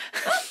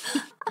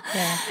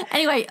 Yeah.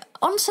 Anyway,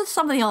 on to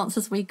some of the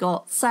answers we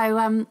got.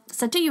 So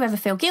do you ever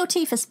feel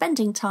guilty for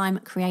spending time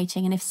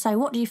creating? And if so,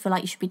 what do you feel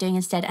like you should be doing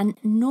instead?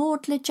 And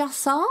Nordle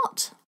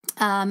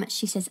Art,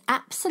 she says,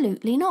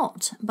 absolutely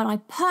not. But I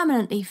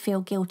permanently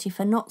feel guilty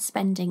for not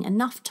spending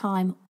enough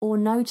time or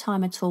no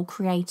time at all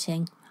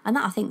creating. And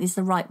that, I think, is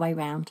the right way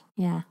round.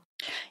 Yeah.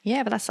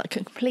 Yeah, but that's like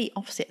a complete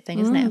opposite thing,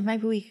 isn't it?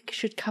 Maybe we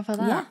should cover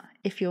that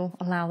if you'll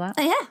allow that.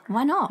 Yeah,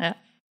 why not? Yeah.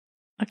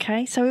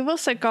 Okay, so we've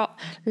also got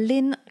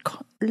Lynn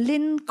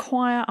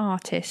Choir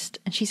Artist,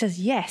 and she says,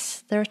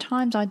 yes, there are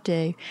times I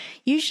do.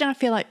 Usually I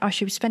feel like I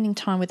should be spending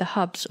time with the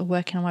hubs or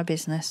working on my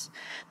business.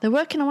 The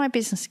working on my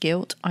business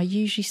guilt I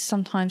usually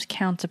sometimes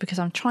counter because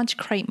I'm trying to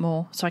create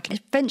more so I can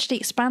eventually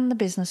expand the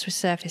business with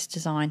surface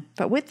design.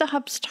 But with the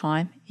hubs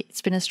time,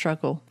 it's been a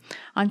struggle.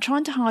 I'm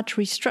trying hard to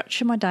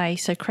restructure my day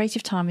so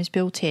creative time is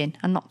built in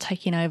and not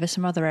taking over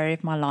some other area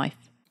of my life.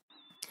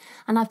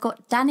 And I've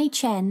got Danny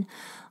Chen.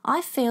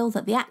 I feel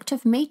that the act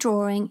of me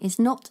drawing is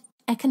not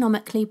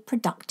economically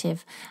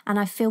productive, and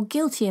I feel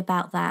guilty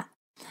about that.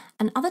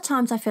 And other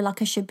times I feel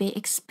like I should be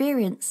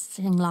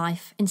experiencing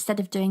life instead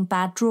of doing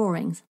bad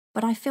drawings,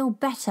 but I feel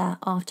better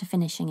after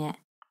finishing it.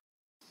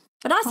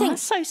 But I think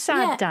that's so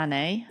sad,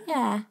 Danny.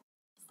 Yeah.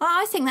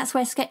 I think that's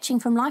where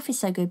sketching from life is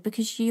so good,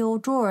 because you're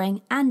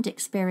drawing and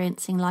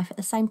experiencing life at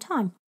the same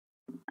time.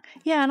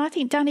 Yeah, and I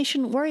think Danny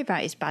shouldn't worry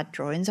about his bad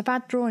drawings. A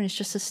bad drawing is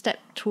just a step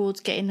towards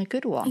getting a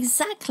good one.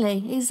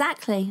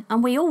 Exactly.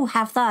 And we all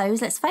have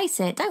those, let's face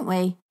it, don't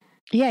we?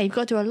 Yeah, you've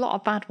got to do a lot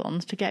of bad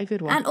ones to get a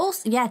good one. And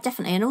also, yeah,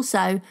 definitely. And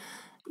also,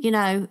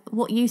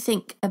 what you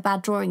think a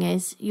bad drawing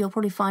is, you'll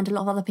probably find a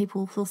lot of other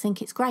people will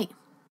think it's great.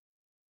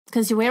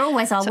 Because we're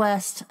always our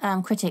worst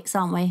critics,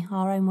 aren't we?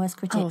 Our own worst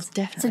critics. Oh,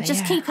 definitely. So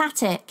just keep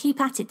at it.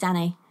 Keep at it,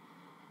 Danny.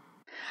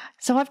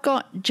 So I've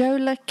got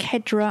Jola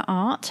Kedra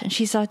Art, and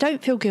she says, I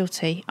don't feel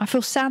guilty. I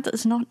feel sad that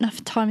there's not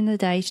enough time in the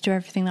day to do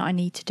everything that I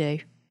need to do.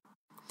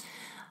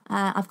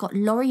 I've got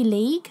Laurie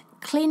League,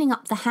 cleaning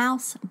up the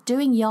house,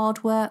 doing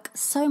yard work,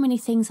 so many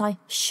things I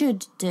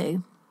should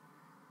do.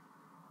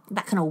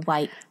 That can all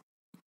wait.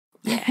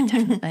 Yeah,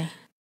 definitely.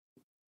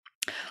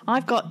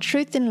 I've got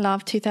Truth in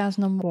Love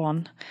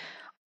 2001.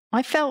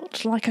 I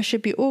felt like I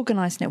should be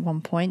organising at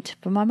one point,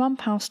 but my mum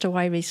passed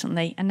away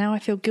recently and now I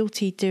feel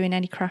guilty doing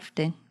any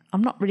crafting.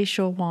 I'm not really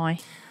sure why.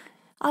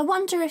 I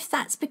wonder if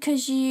that's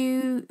because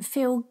you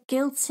feel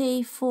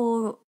guilty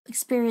for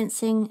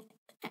experiencing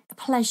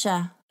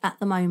pleasure at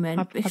the moment.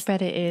 I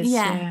bet it is.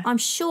 Yeah, I'm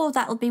sure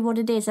that'll be what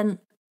it is.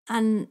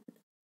 And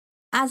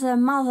as a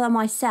mother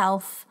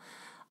myself,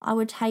 I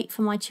would hate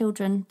for my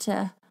children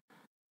to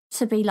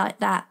be like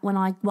that when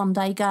I one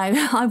day go.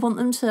 I want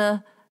them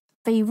to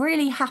be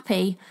really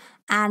happy,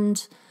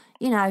 and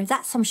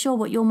that's, I'm sure,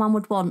 what your mum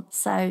would want.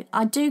 So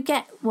I do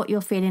get what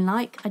you're feeling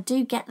like. I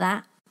do get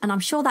that, and I'm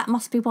sure that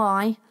must be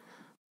why.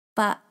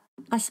 But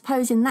I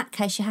suppose in that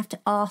case you have to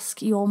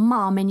ask your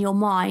mum in your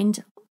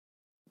mind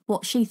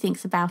what she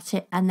thinks about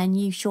it, and then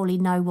you surely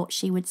know what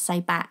she would say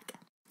back.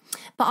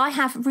 But I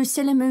have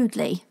Rusilla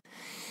Moodley.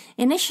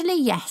 Initially,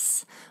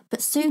 yes,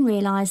 but soon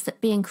realised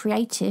that being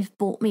creative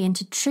brought me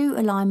into true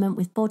alignment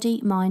with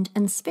body, mind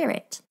and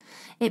spirit.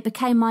 It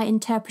became my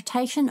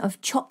interpretation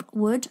of chop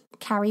wood,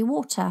 carry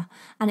water,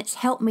 and it's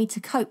helped me to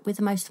cope with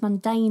the most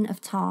mundane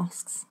of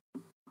tasks.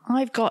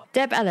 I've got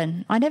Deb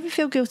Ellen. I never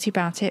feel guilty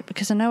about it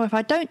because I know if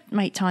I don't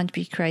make time to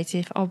be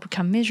creative, I'll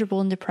become miserable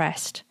and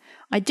depressed.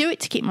 I do it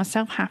to keep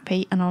myself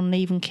happy and on an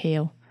even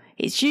keel.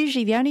 It's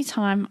usually the only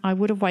time I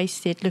would have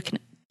wasted looking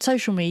at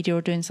social media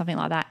or doing something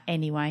like that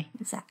anyway.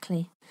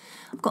 Exactly.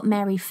 I've got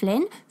Mary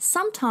Flynn.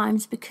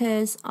 Sometimes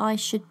because I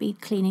should be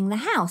cleaning the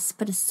house,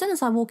 but as soon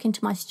as I walk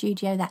into my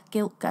studio, that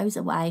guilt goes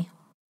away.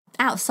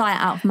 Out of sight,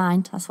 out of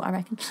mind. That's what I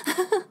reckon.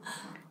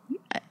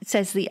 It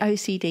says the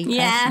OCD person.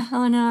 Yeah,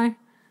 I know.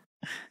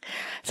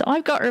 So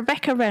I've got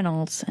Rebecca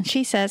Reynolds, and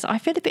she says, I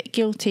feel a bit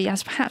guilty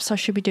as perhaps I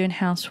should be doing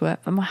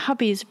housework, but my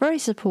hubby is very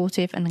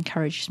supportive and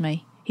encourages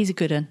me. He's a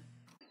good one.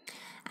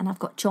 And I've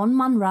got John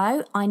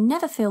Munro. I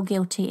never feel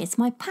guilty. It's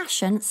my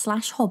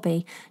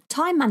passion/hobby.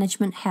 Time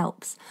management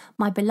helps.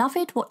 My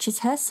beloved watches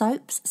her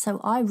soaps,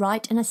 so I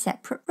write in a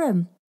separate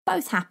room.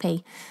 Both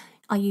happy.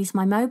 I use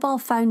my mobile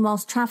phone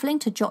whilst travelling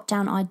to jot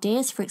down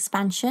ideas for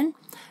expansion.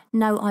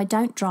 No, I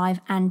don't drive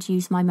and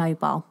use my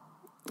mobile.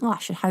 Oh, I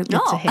should hope Good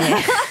not. to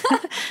hear.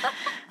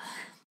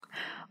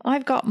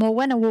 I've got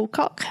Morwenna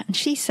Woolcock, and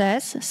she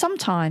says,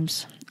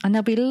 sometimes, and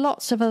there'll be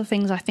lots of other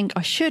things I think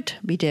I should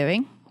be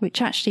doing,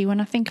 which actually,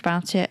 when I think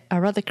about it,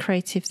 are other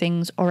creative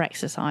things or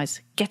exercise,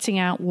 getting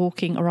out,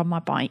 walking or on my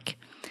bike.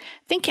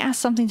 I think it has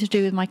something to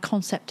do with my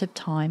concept of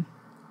time.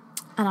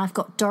 And I've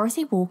got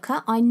Dorothy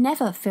Walker. I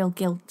never feel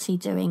guilty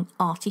doing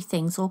arty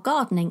things or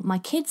gardening. My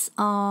kids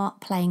are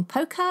playing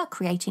poker,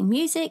 creating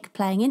music,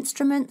 playing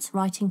instruments,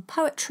 writing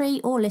poetry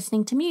or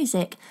listening to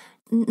music.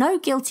 No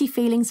guilty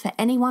feelings for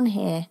anyone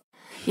here.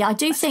 Yeah, I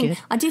do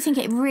think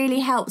it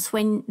really helps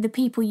when the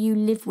people you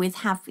live with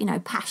have,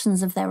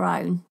 passions of their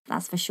own.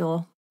 That's for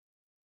sure.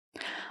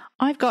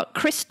 I've got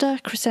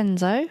Krista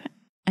Crescenzo,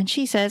 and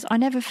she says, I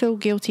never feel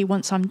guilty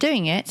once I'm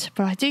doing it,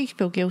 but I do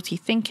feel guilty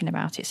thinking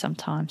about it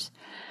sometimes.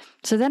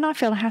 So then I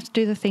feel I have to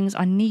do the things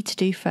I need to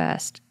do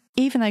first,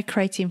 even though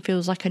creating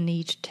feels like a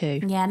need to.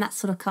 Yeah, and that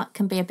sort of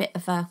can be a bit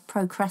of a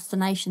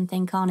procrastination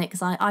thing, can't it?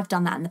 Because I've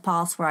done that in the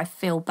past where I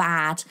feel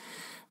bad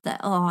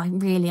that,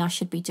 I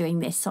should be doing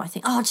this. So I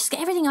think, I'll just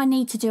get everything I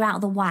need to do out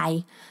of the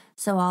way.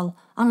 So I'll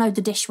unload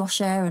the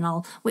dishwasher and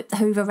I'll whip the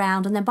hoover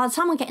around. And then by the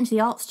time I get into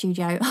the art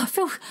studio, I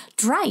feel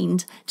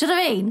drained. Do you know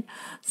what I mean?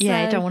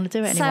 Yeah, I don't want to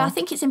do it anymore. So I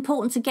think it's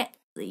important to get,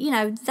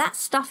 that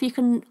stuff you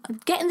can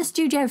get in the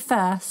studio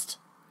first,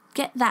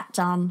 get that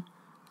done,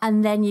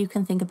 and then you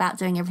can think about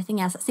doing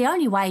everything else. That's the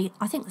only way,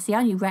 I think that's the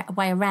only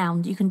way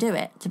around you can do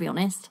it, to be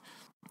honest.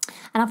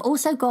 And I've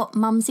also got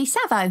Mumsy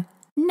Savo.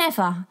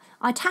 Never.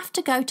 I'd have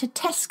to go to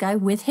Tesco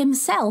with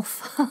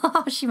himself.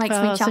 She makes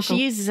me chuckle. So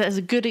she uses it as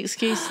a good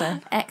excuse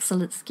then.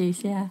 Excellent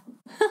excuse, yeah.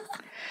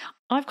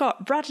 I've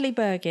got Bradley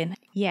Bergin.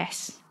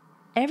 Yes.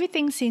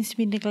 Everything seems to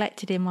be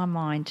neglected in my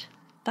mind.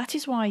 That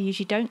is why I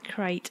usually don't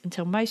create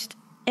until most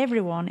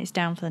everyone is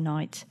down for the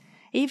night.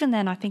 Even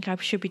then, I think I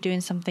should be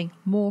doing something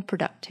more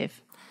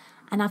productive.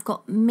 And I've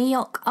got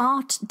Miok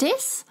Art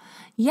Dis.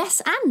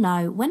 Yes and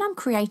no. When I'm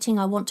creating,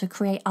 I want to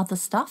create other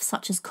stuff,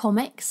 such as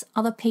comics,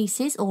 other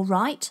pieces, or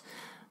write.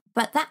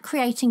 But that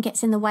creating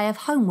gets in the way of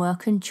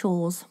homework and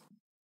chores.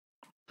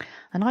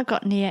 And I've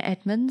got Nia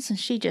Edmonds, and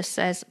she just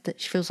says that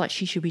she feels like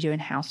she should be doing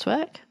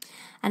housework.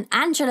 And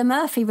Angela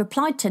Murphy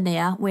replied to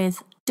Nia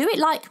with, do it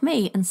like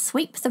me and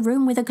sweep the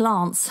room with a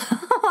glance.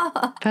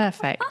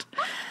 Perfect.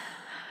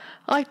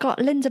 I've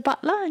got Linda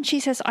Butler, and she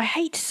says, I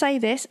hate to say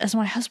this as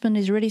my husband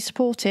is really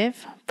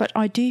supportive, but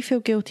I do feel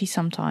guilty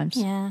sometimes.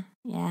 Yeah.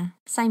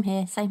 Same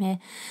here.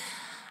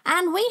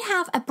 And we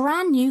have a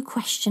brand new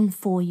question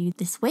for you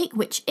this week,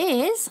 which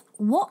is,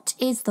 what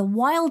is the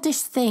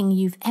wildest thing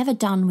you've ever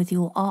done with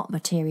your art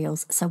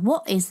materials? So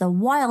what is the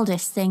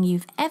wildest thing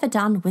you've ever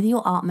done with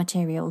your art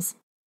materials?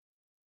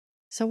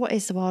 So what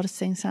is the wildest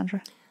thing,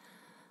 Sandra?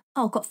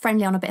 Oh, got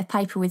friendly on a bit of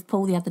paper with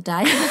Paul the other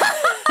day.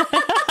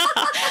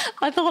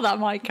 I thought that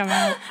might come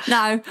out.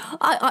 No,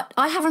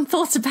 I haven't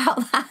thought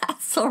about that.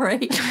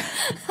 Sorry.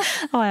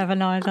 I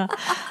haven't either.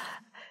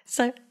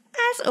 So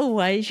As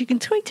always, you can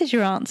tweet us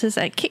your answers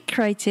at Kick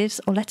Creatives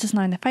or let us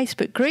know in the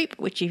Facebook group,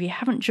 which if you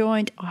haven't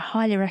joined, I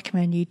highly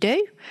recommend you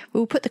do.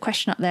 We'll put the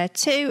question up there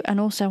too, and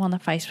also on the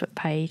Facebook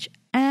page.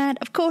 And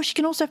of course, you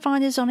can also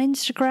find us on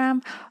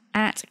Instagram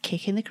at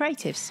Kick in the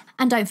Creatives.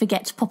 And don't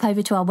forget to pop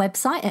over to our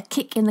website at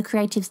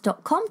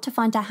kickinthecreatives.com to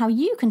find out how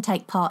you can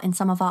take part in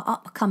some of our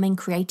upcoming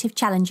creative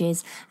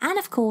challenges. And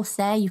of course,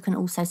 there you can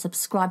also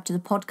subscribe to the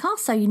podcast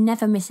so you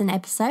never miss an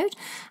episode.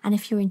 And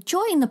if you're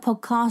enjoying the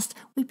podcast,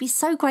 we'd be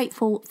so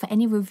grateful for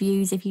any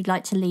reviews if you'd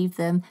like to leave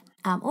them.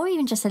 Or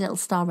even just a little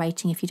star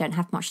rating if you don't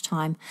have much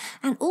time.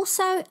 And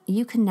also,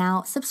 you can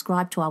now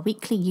subscribe to our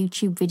weekly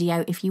YouTube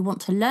video if you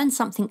want to learn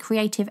something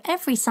creative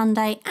every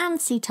Sunday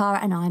and see Tara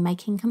and I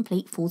making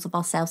complete fools of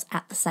ourselves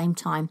at the same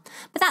time.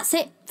 But that's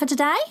it for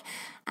today,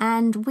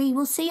 and we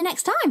will see you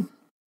next time.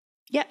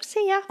 Yep,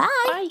 see ya. Bye.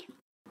 Bye.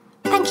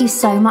 Thank you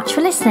so much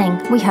for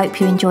listening. We hope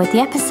you enjoyed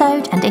the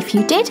episode, and if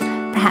you did,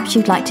 perhaps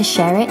you'd like to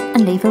share it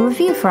and leave a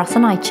review for us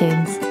on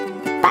iTunes.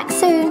 Back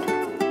soon.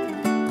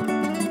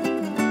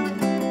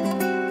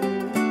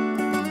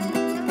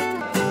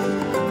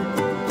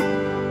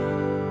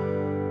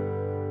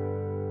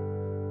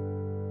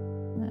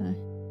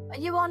 Are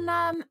you on,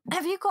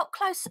 have you got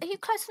close, are you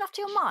close enough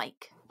to your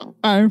mic?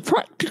 I'm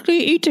practically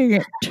eating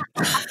it.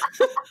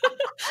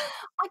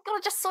 I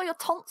just saw your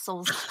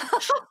tonsils.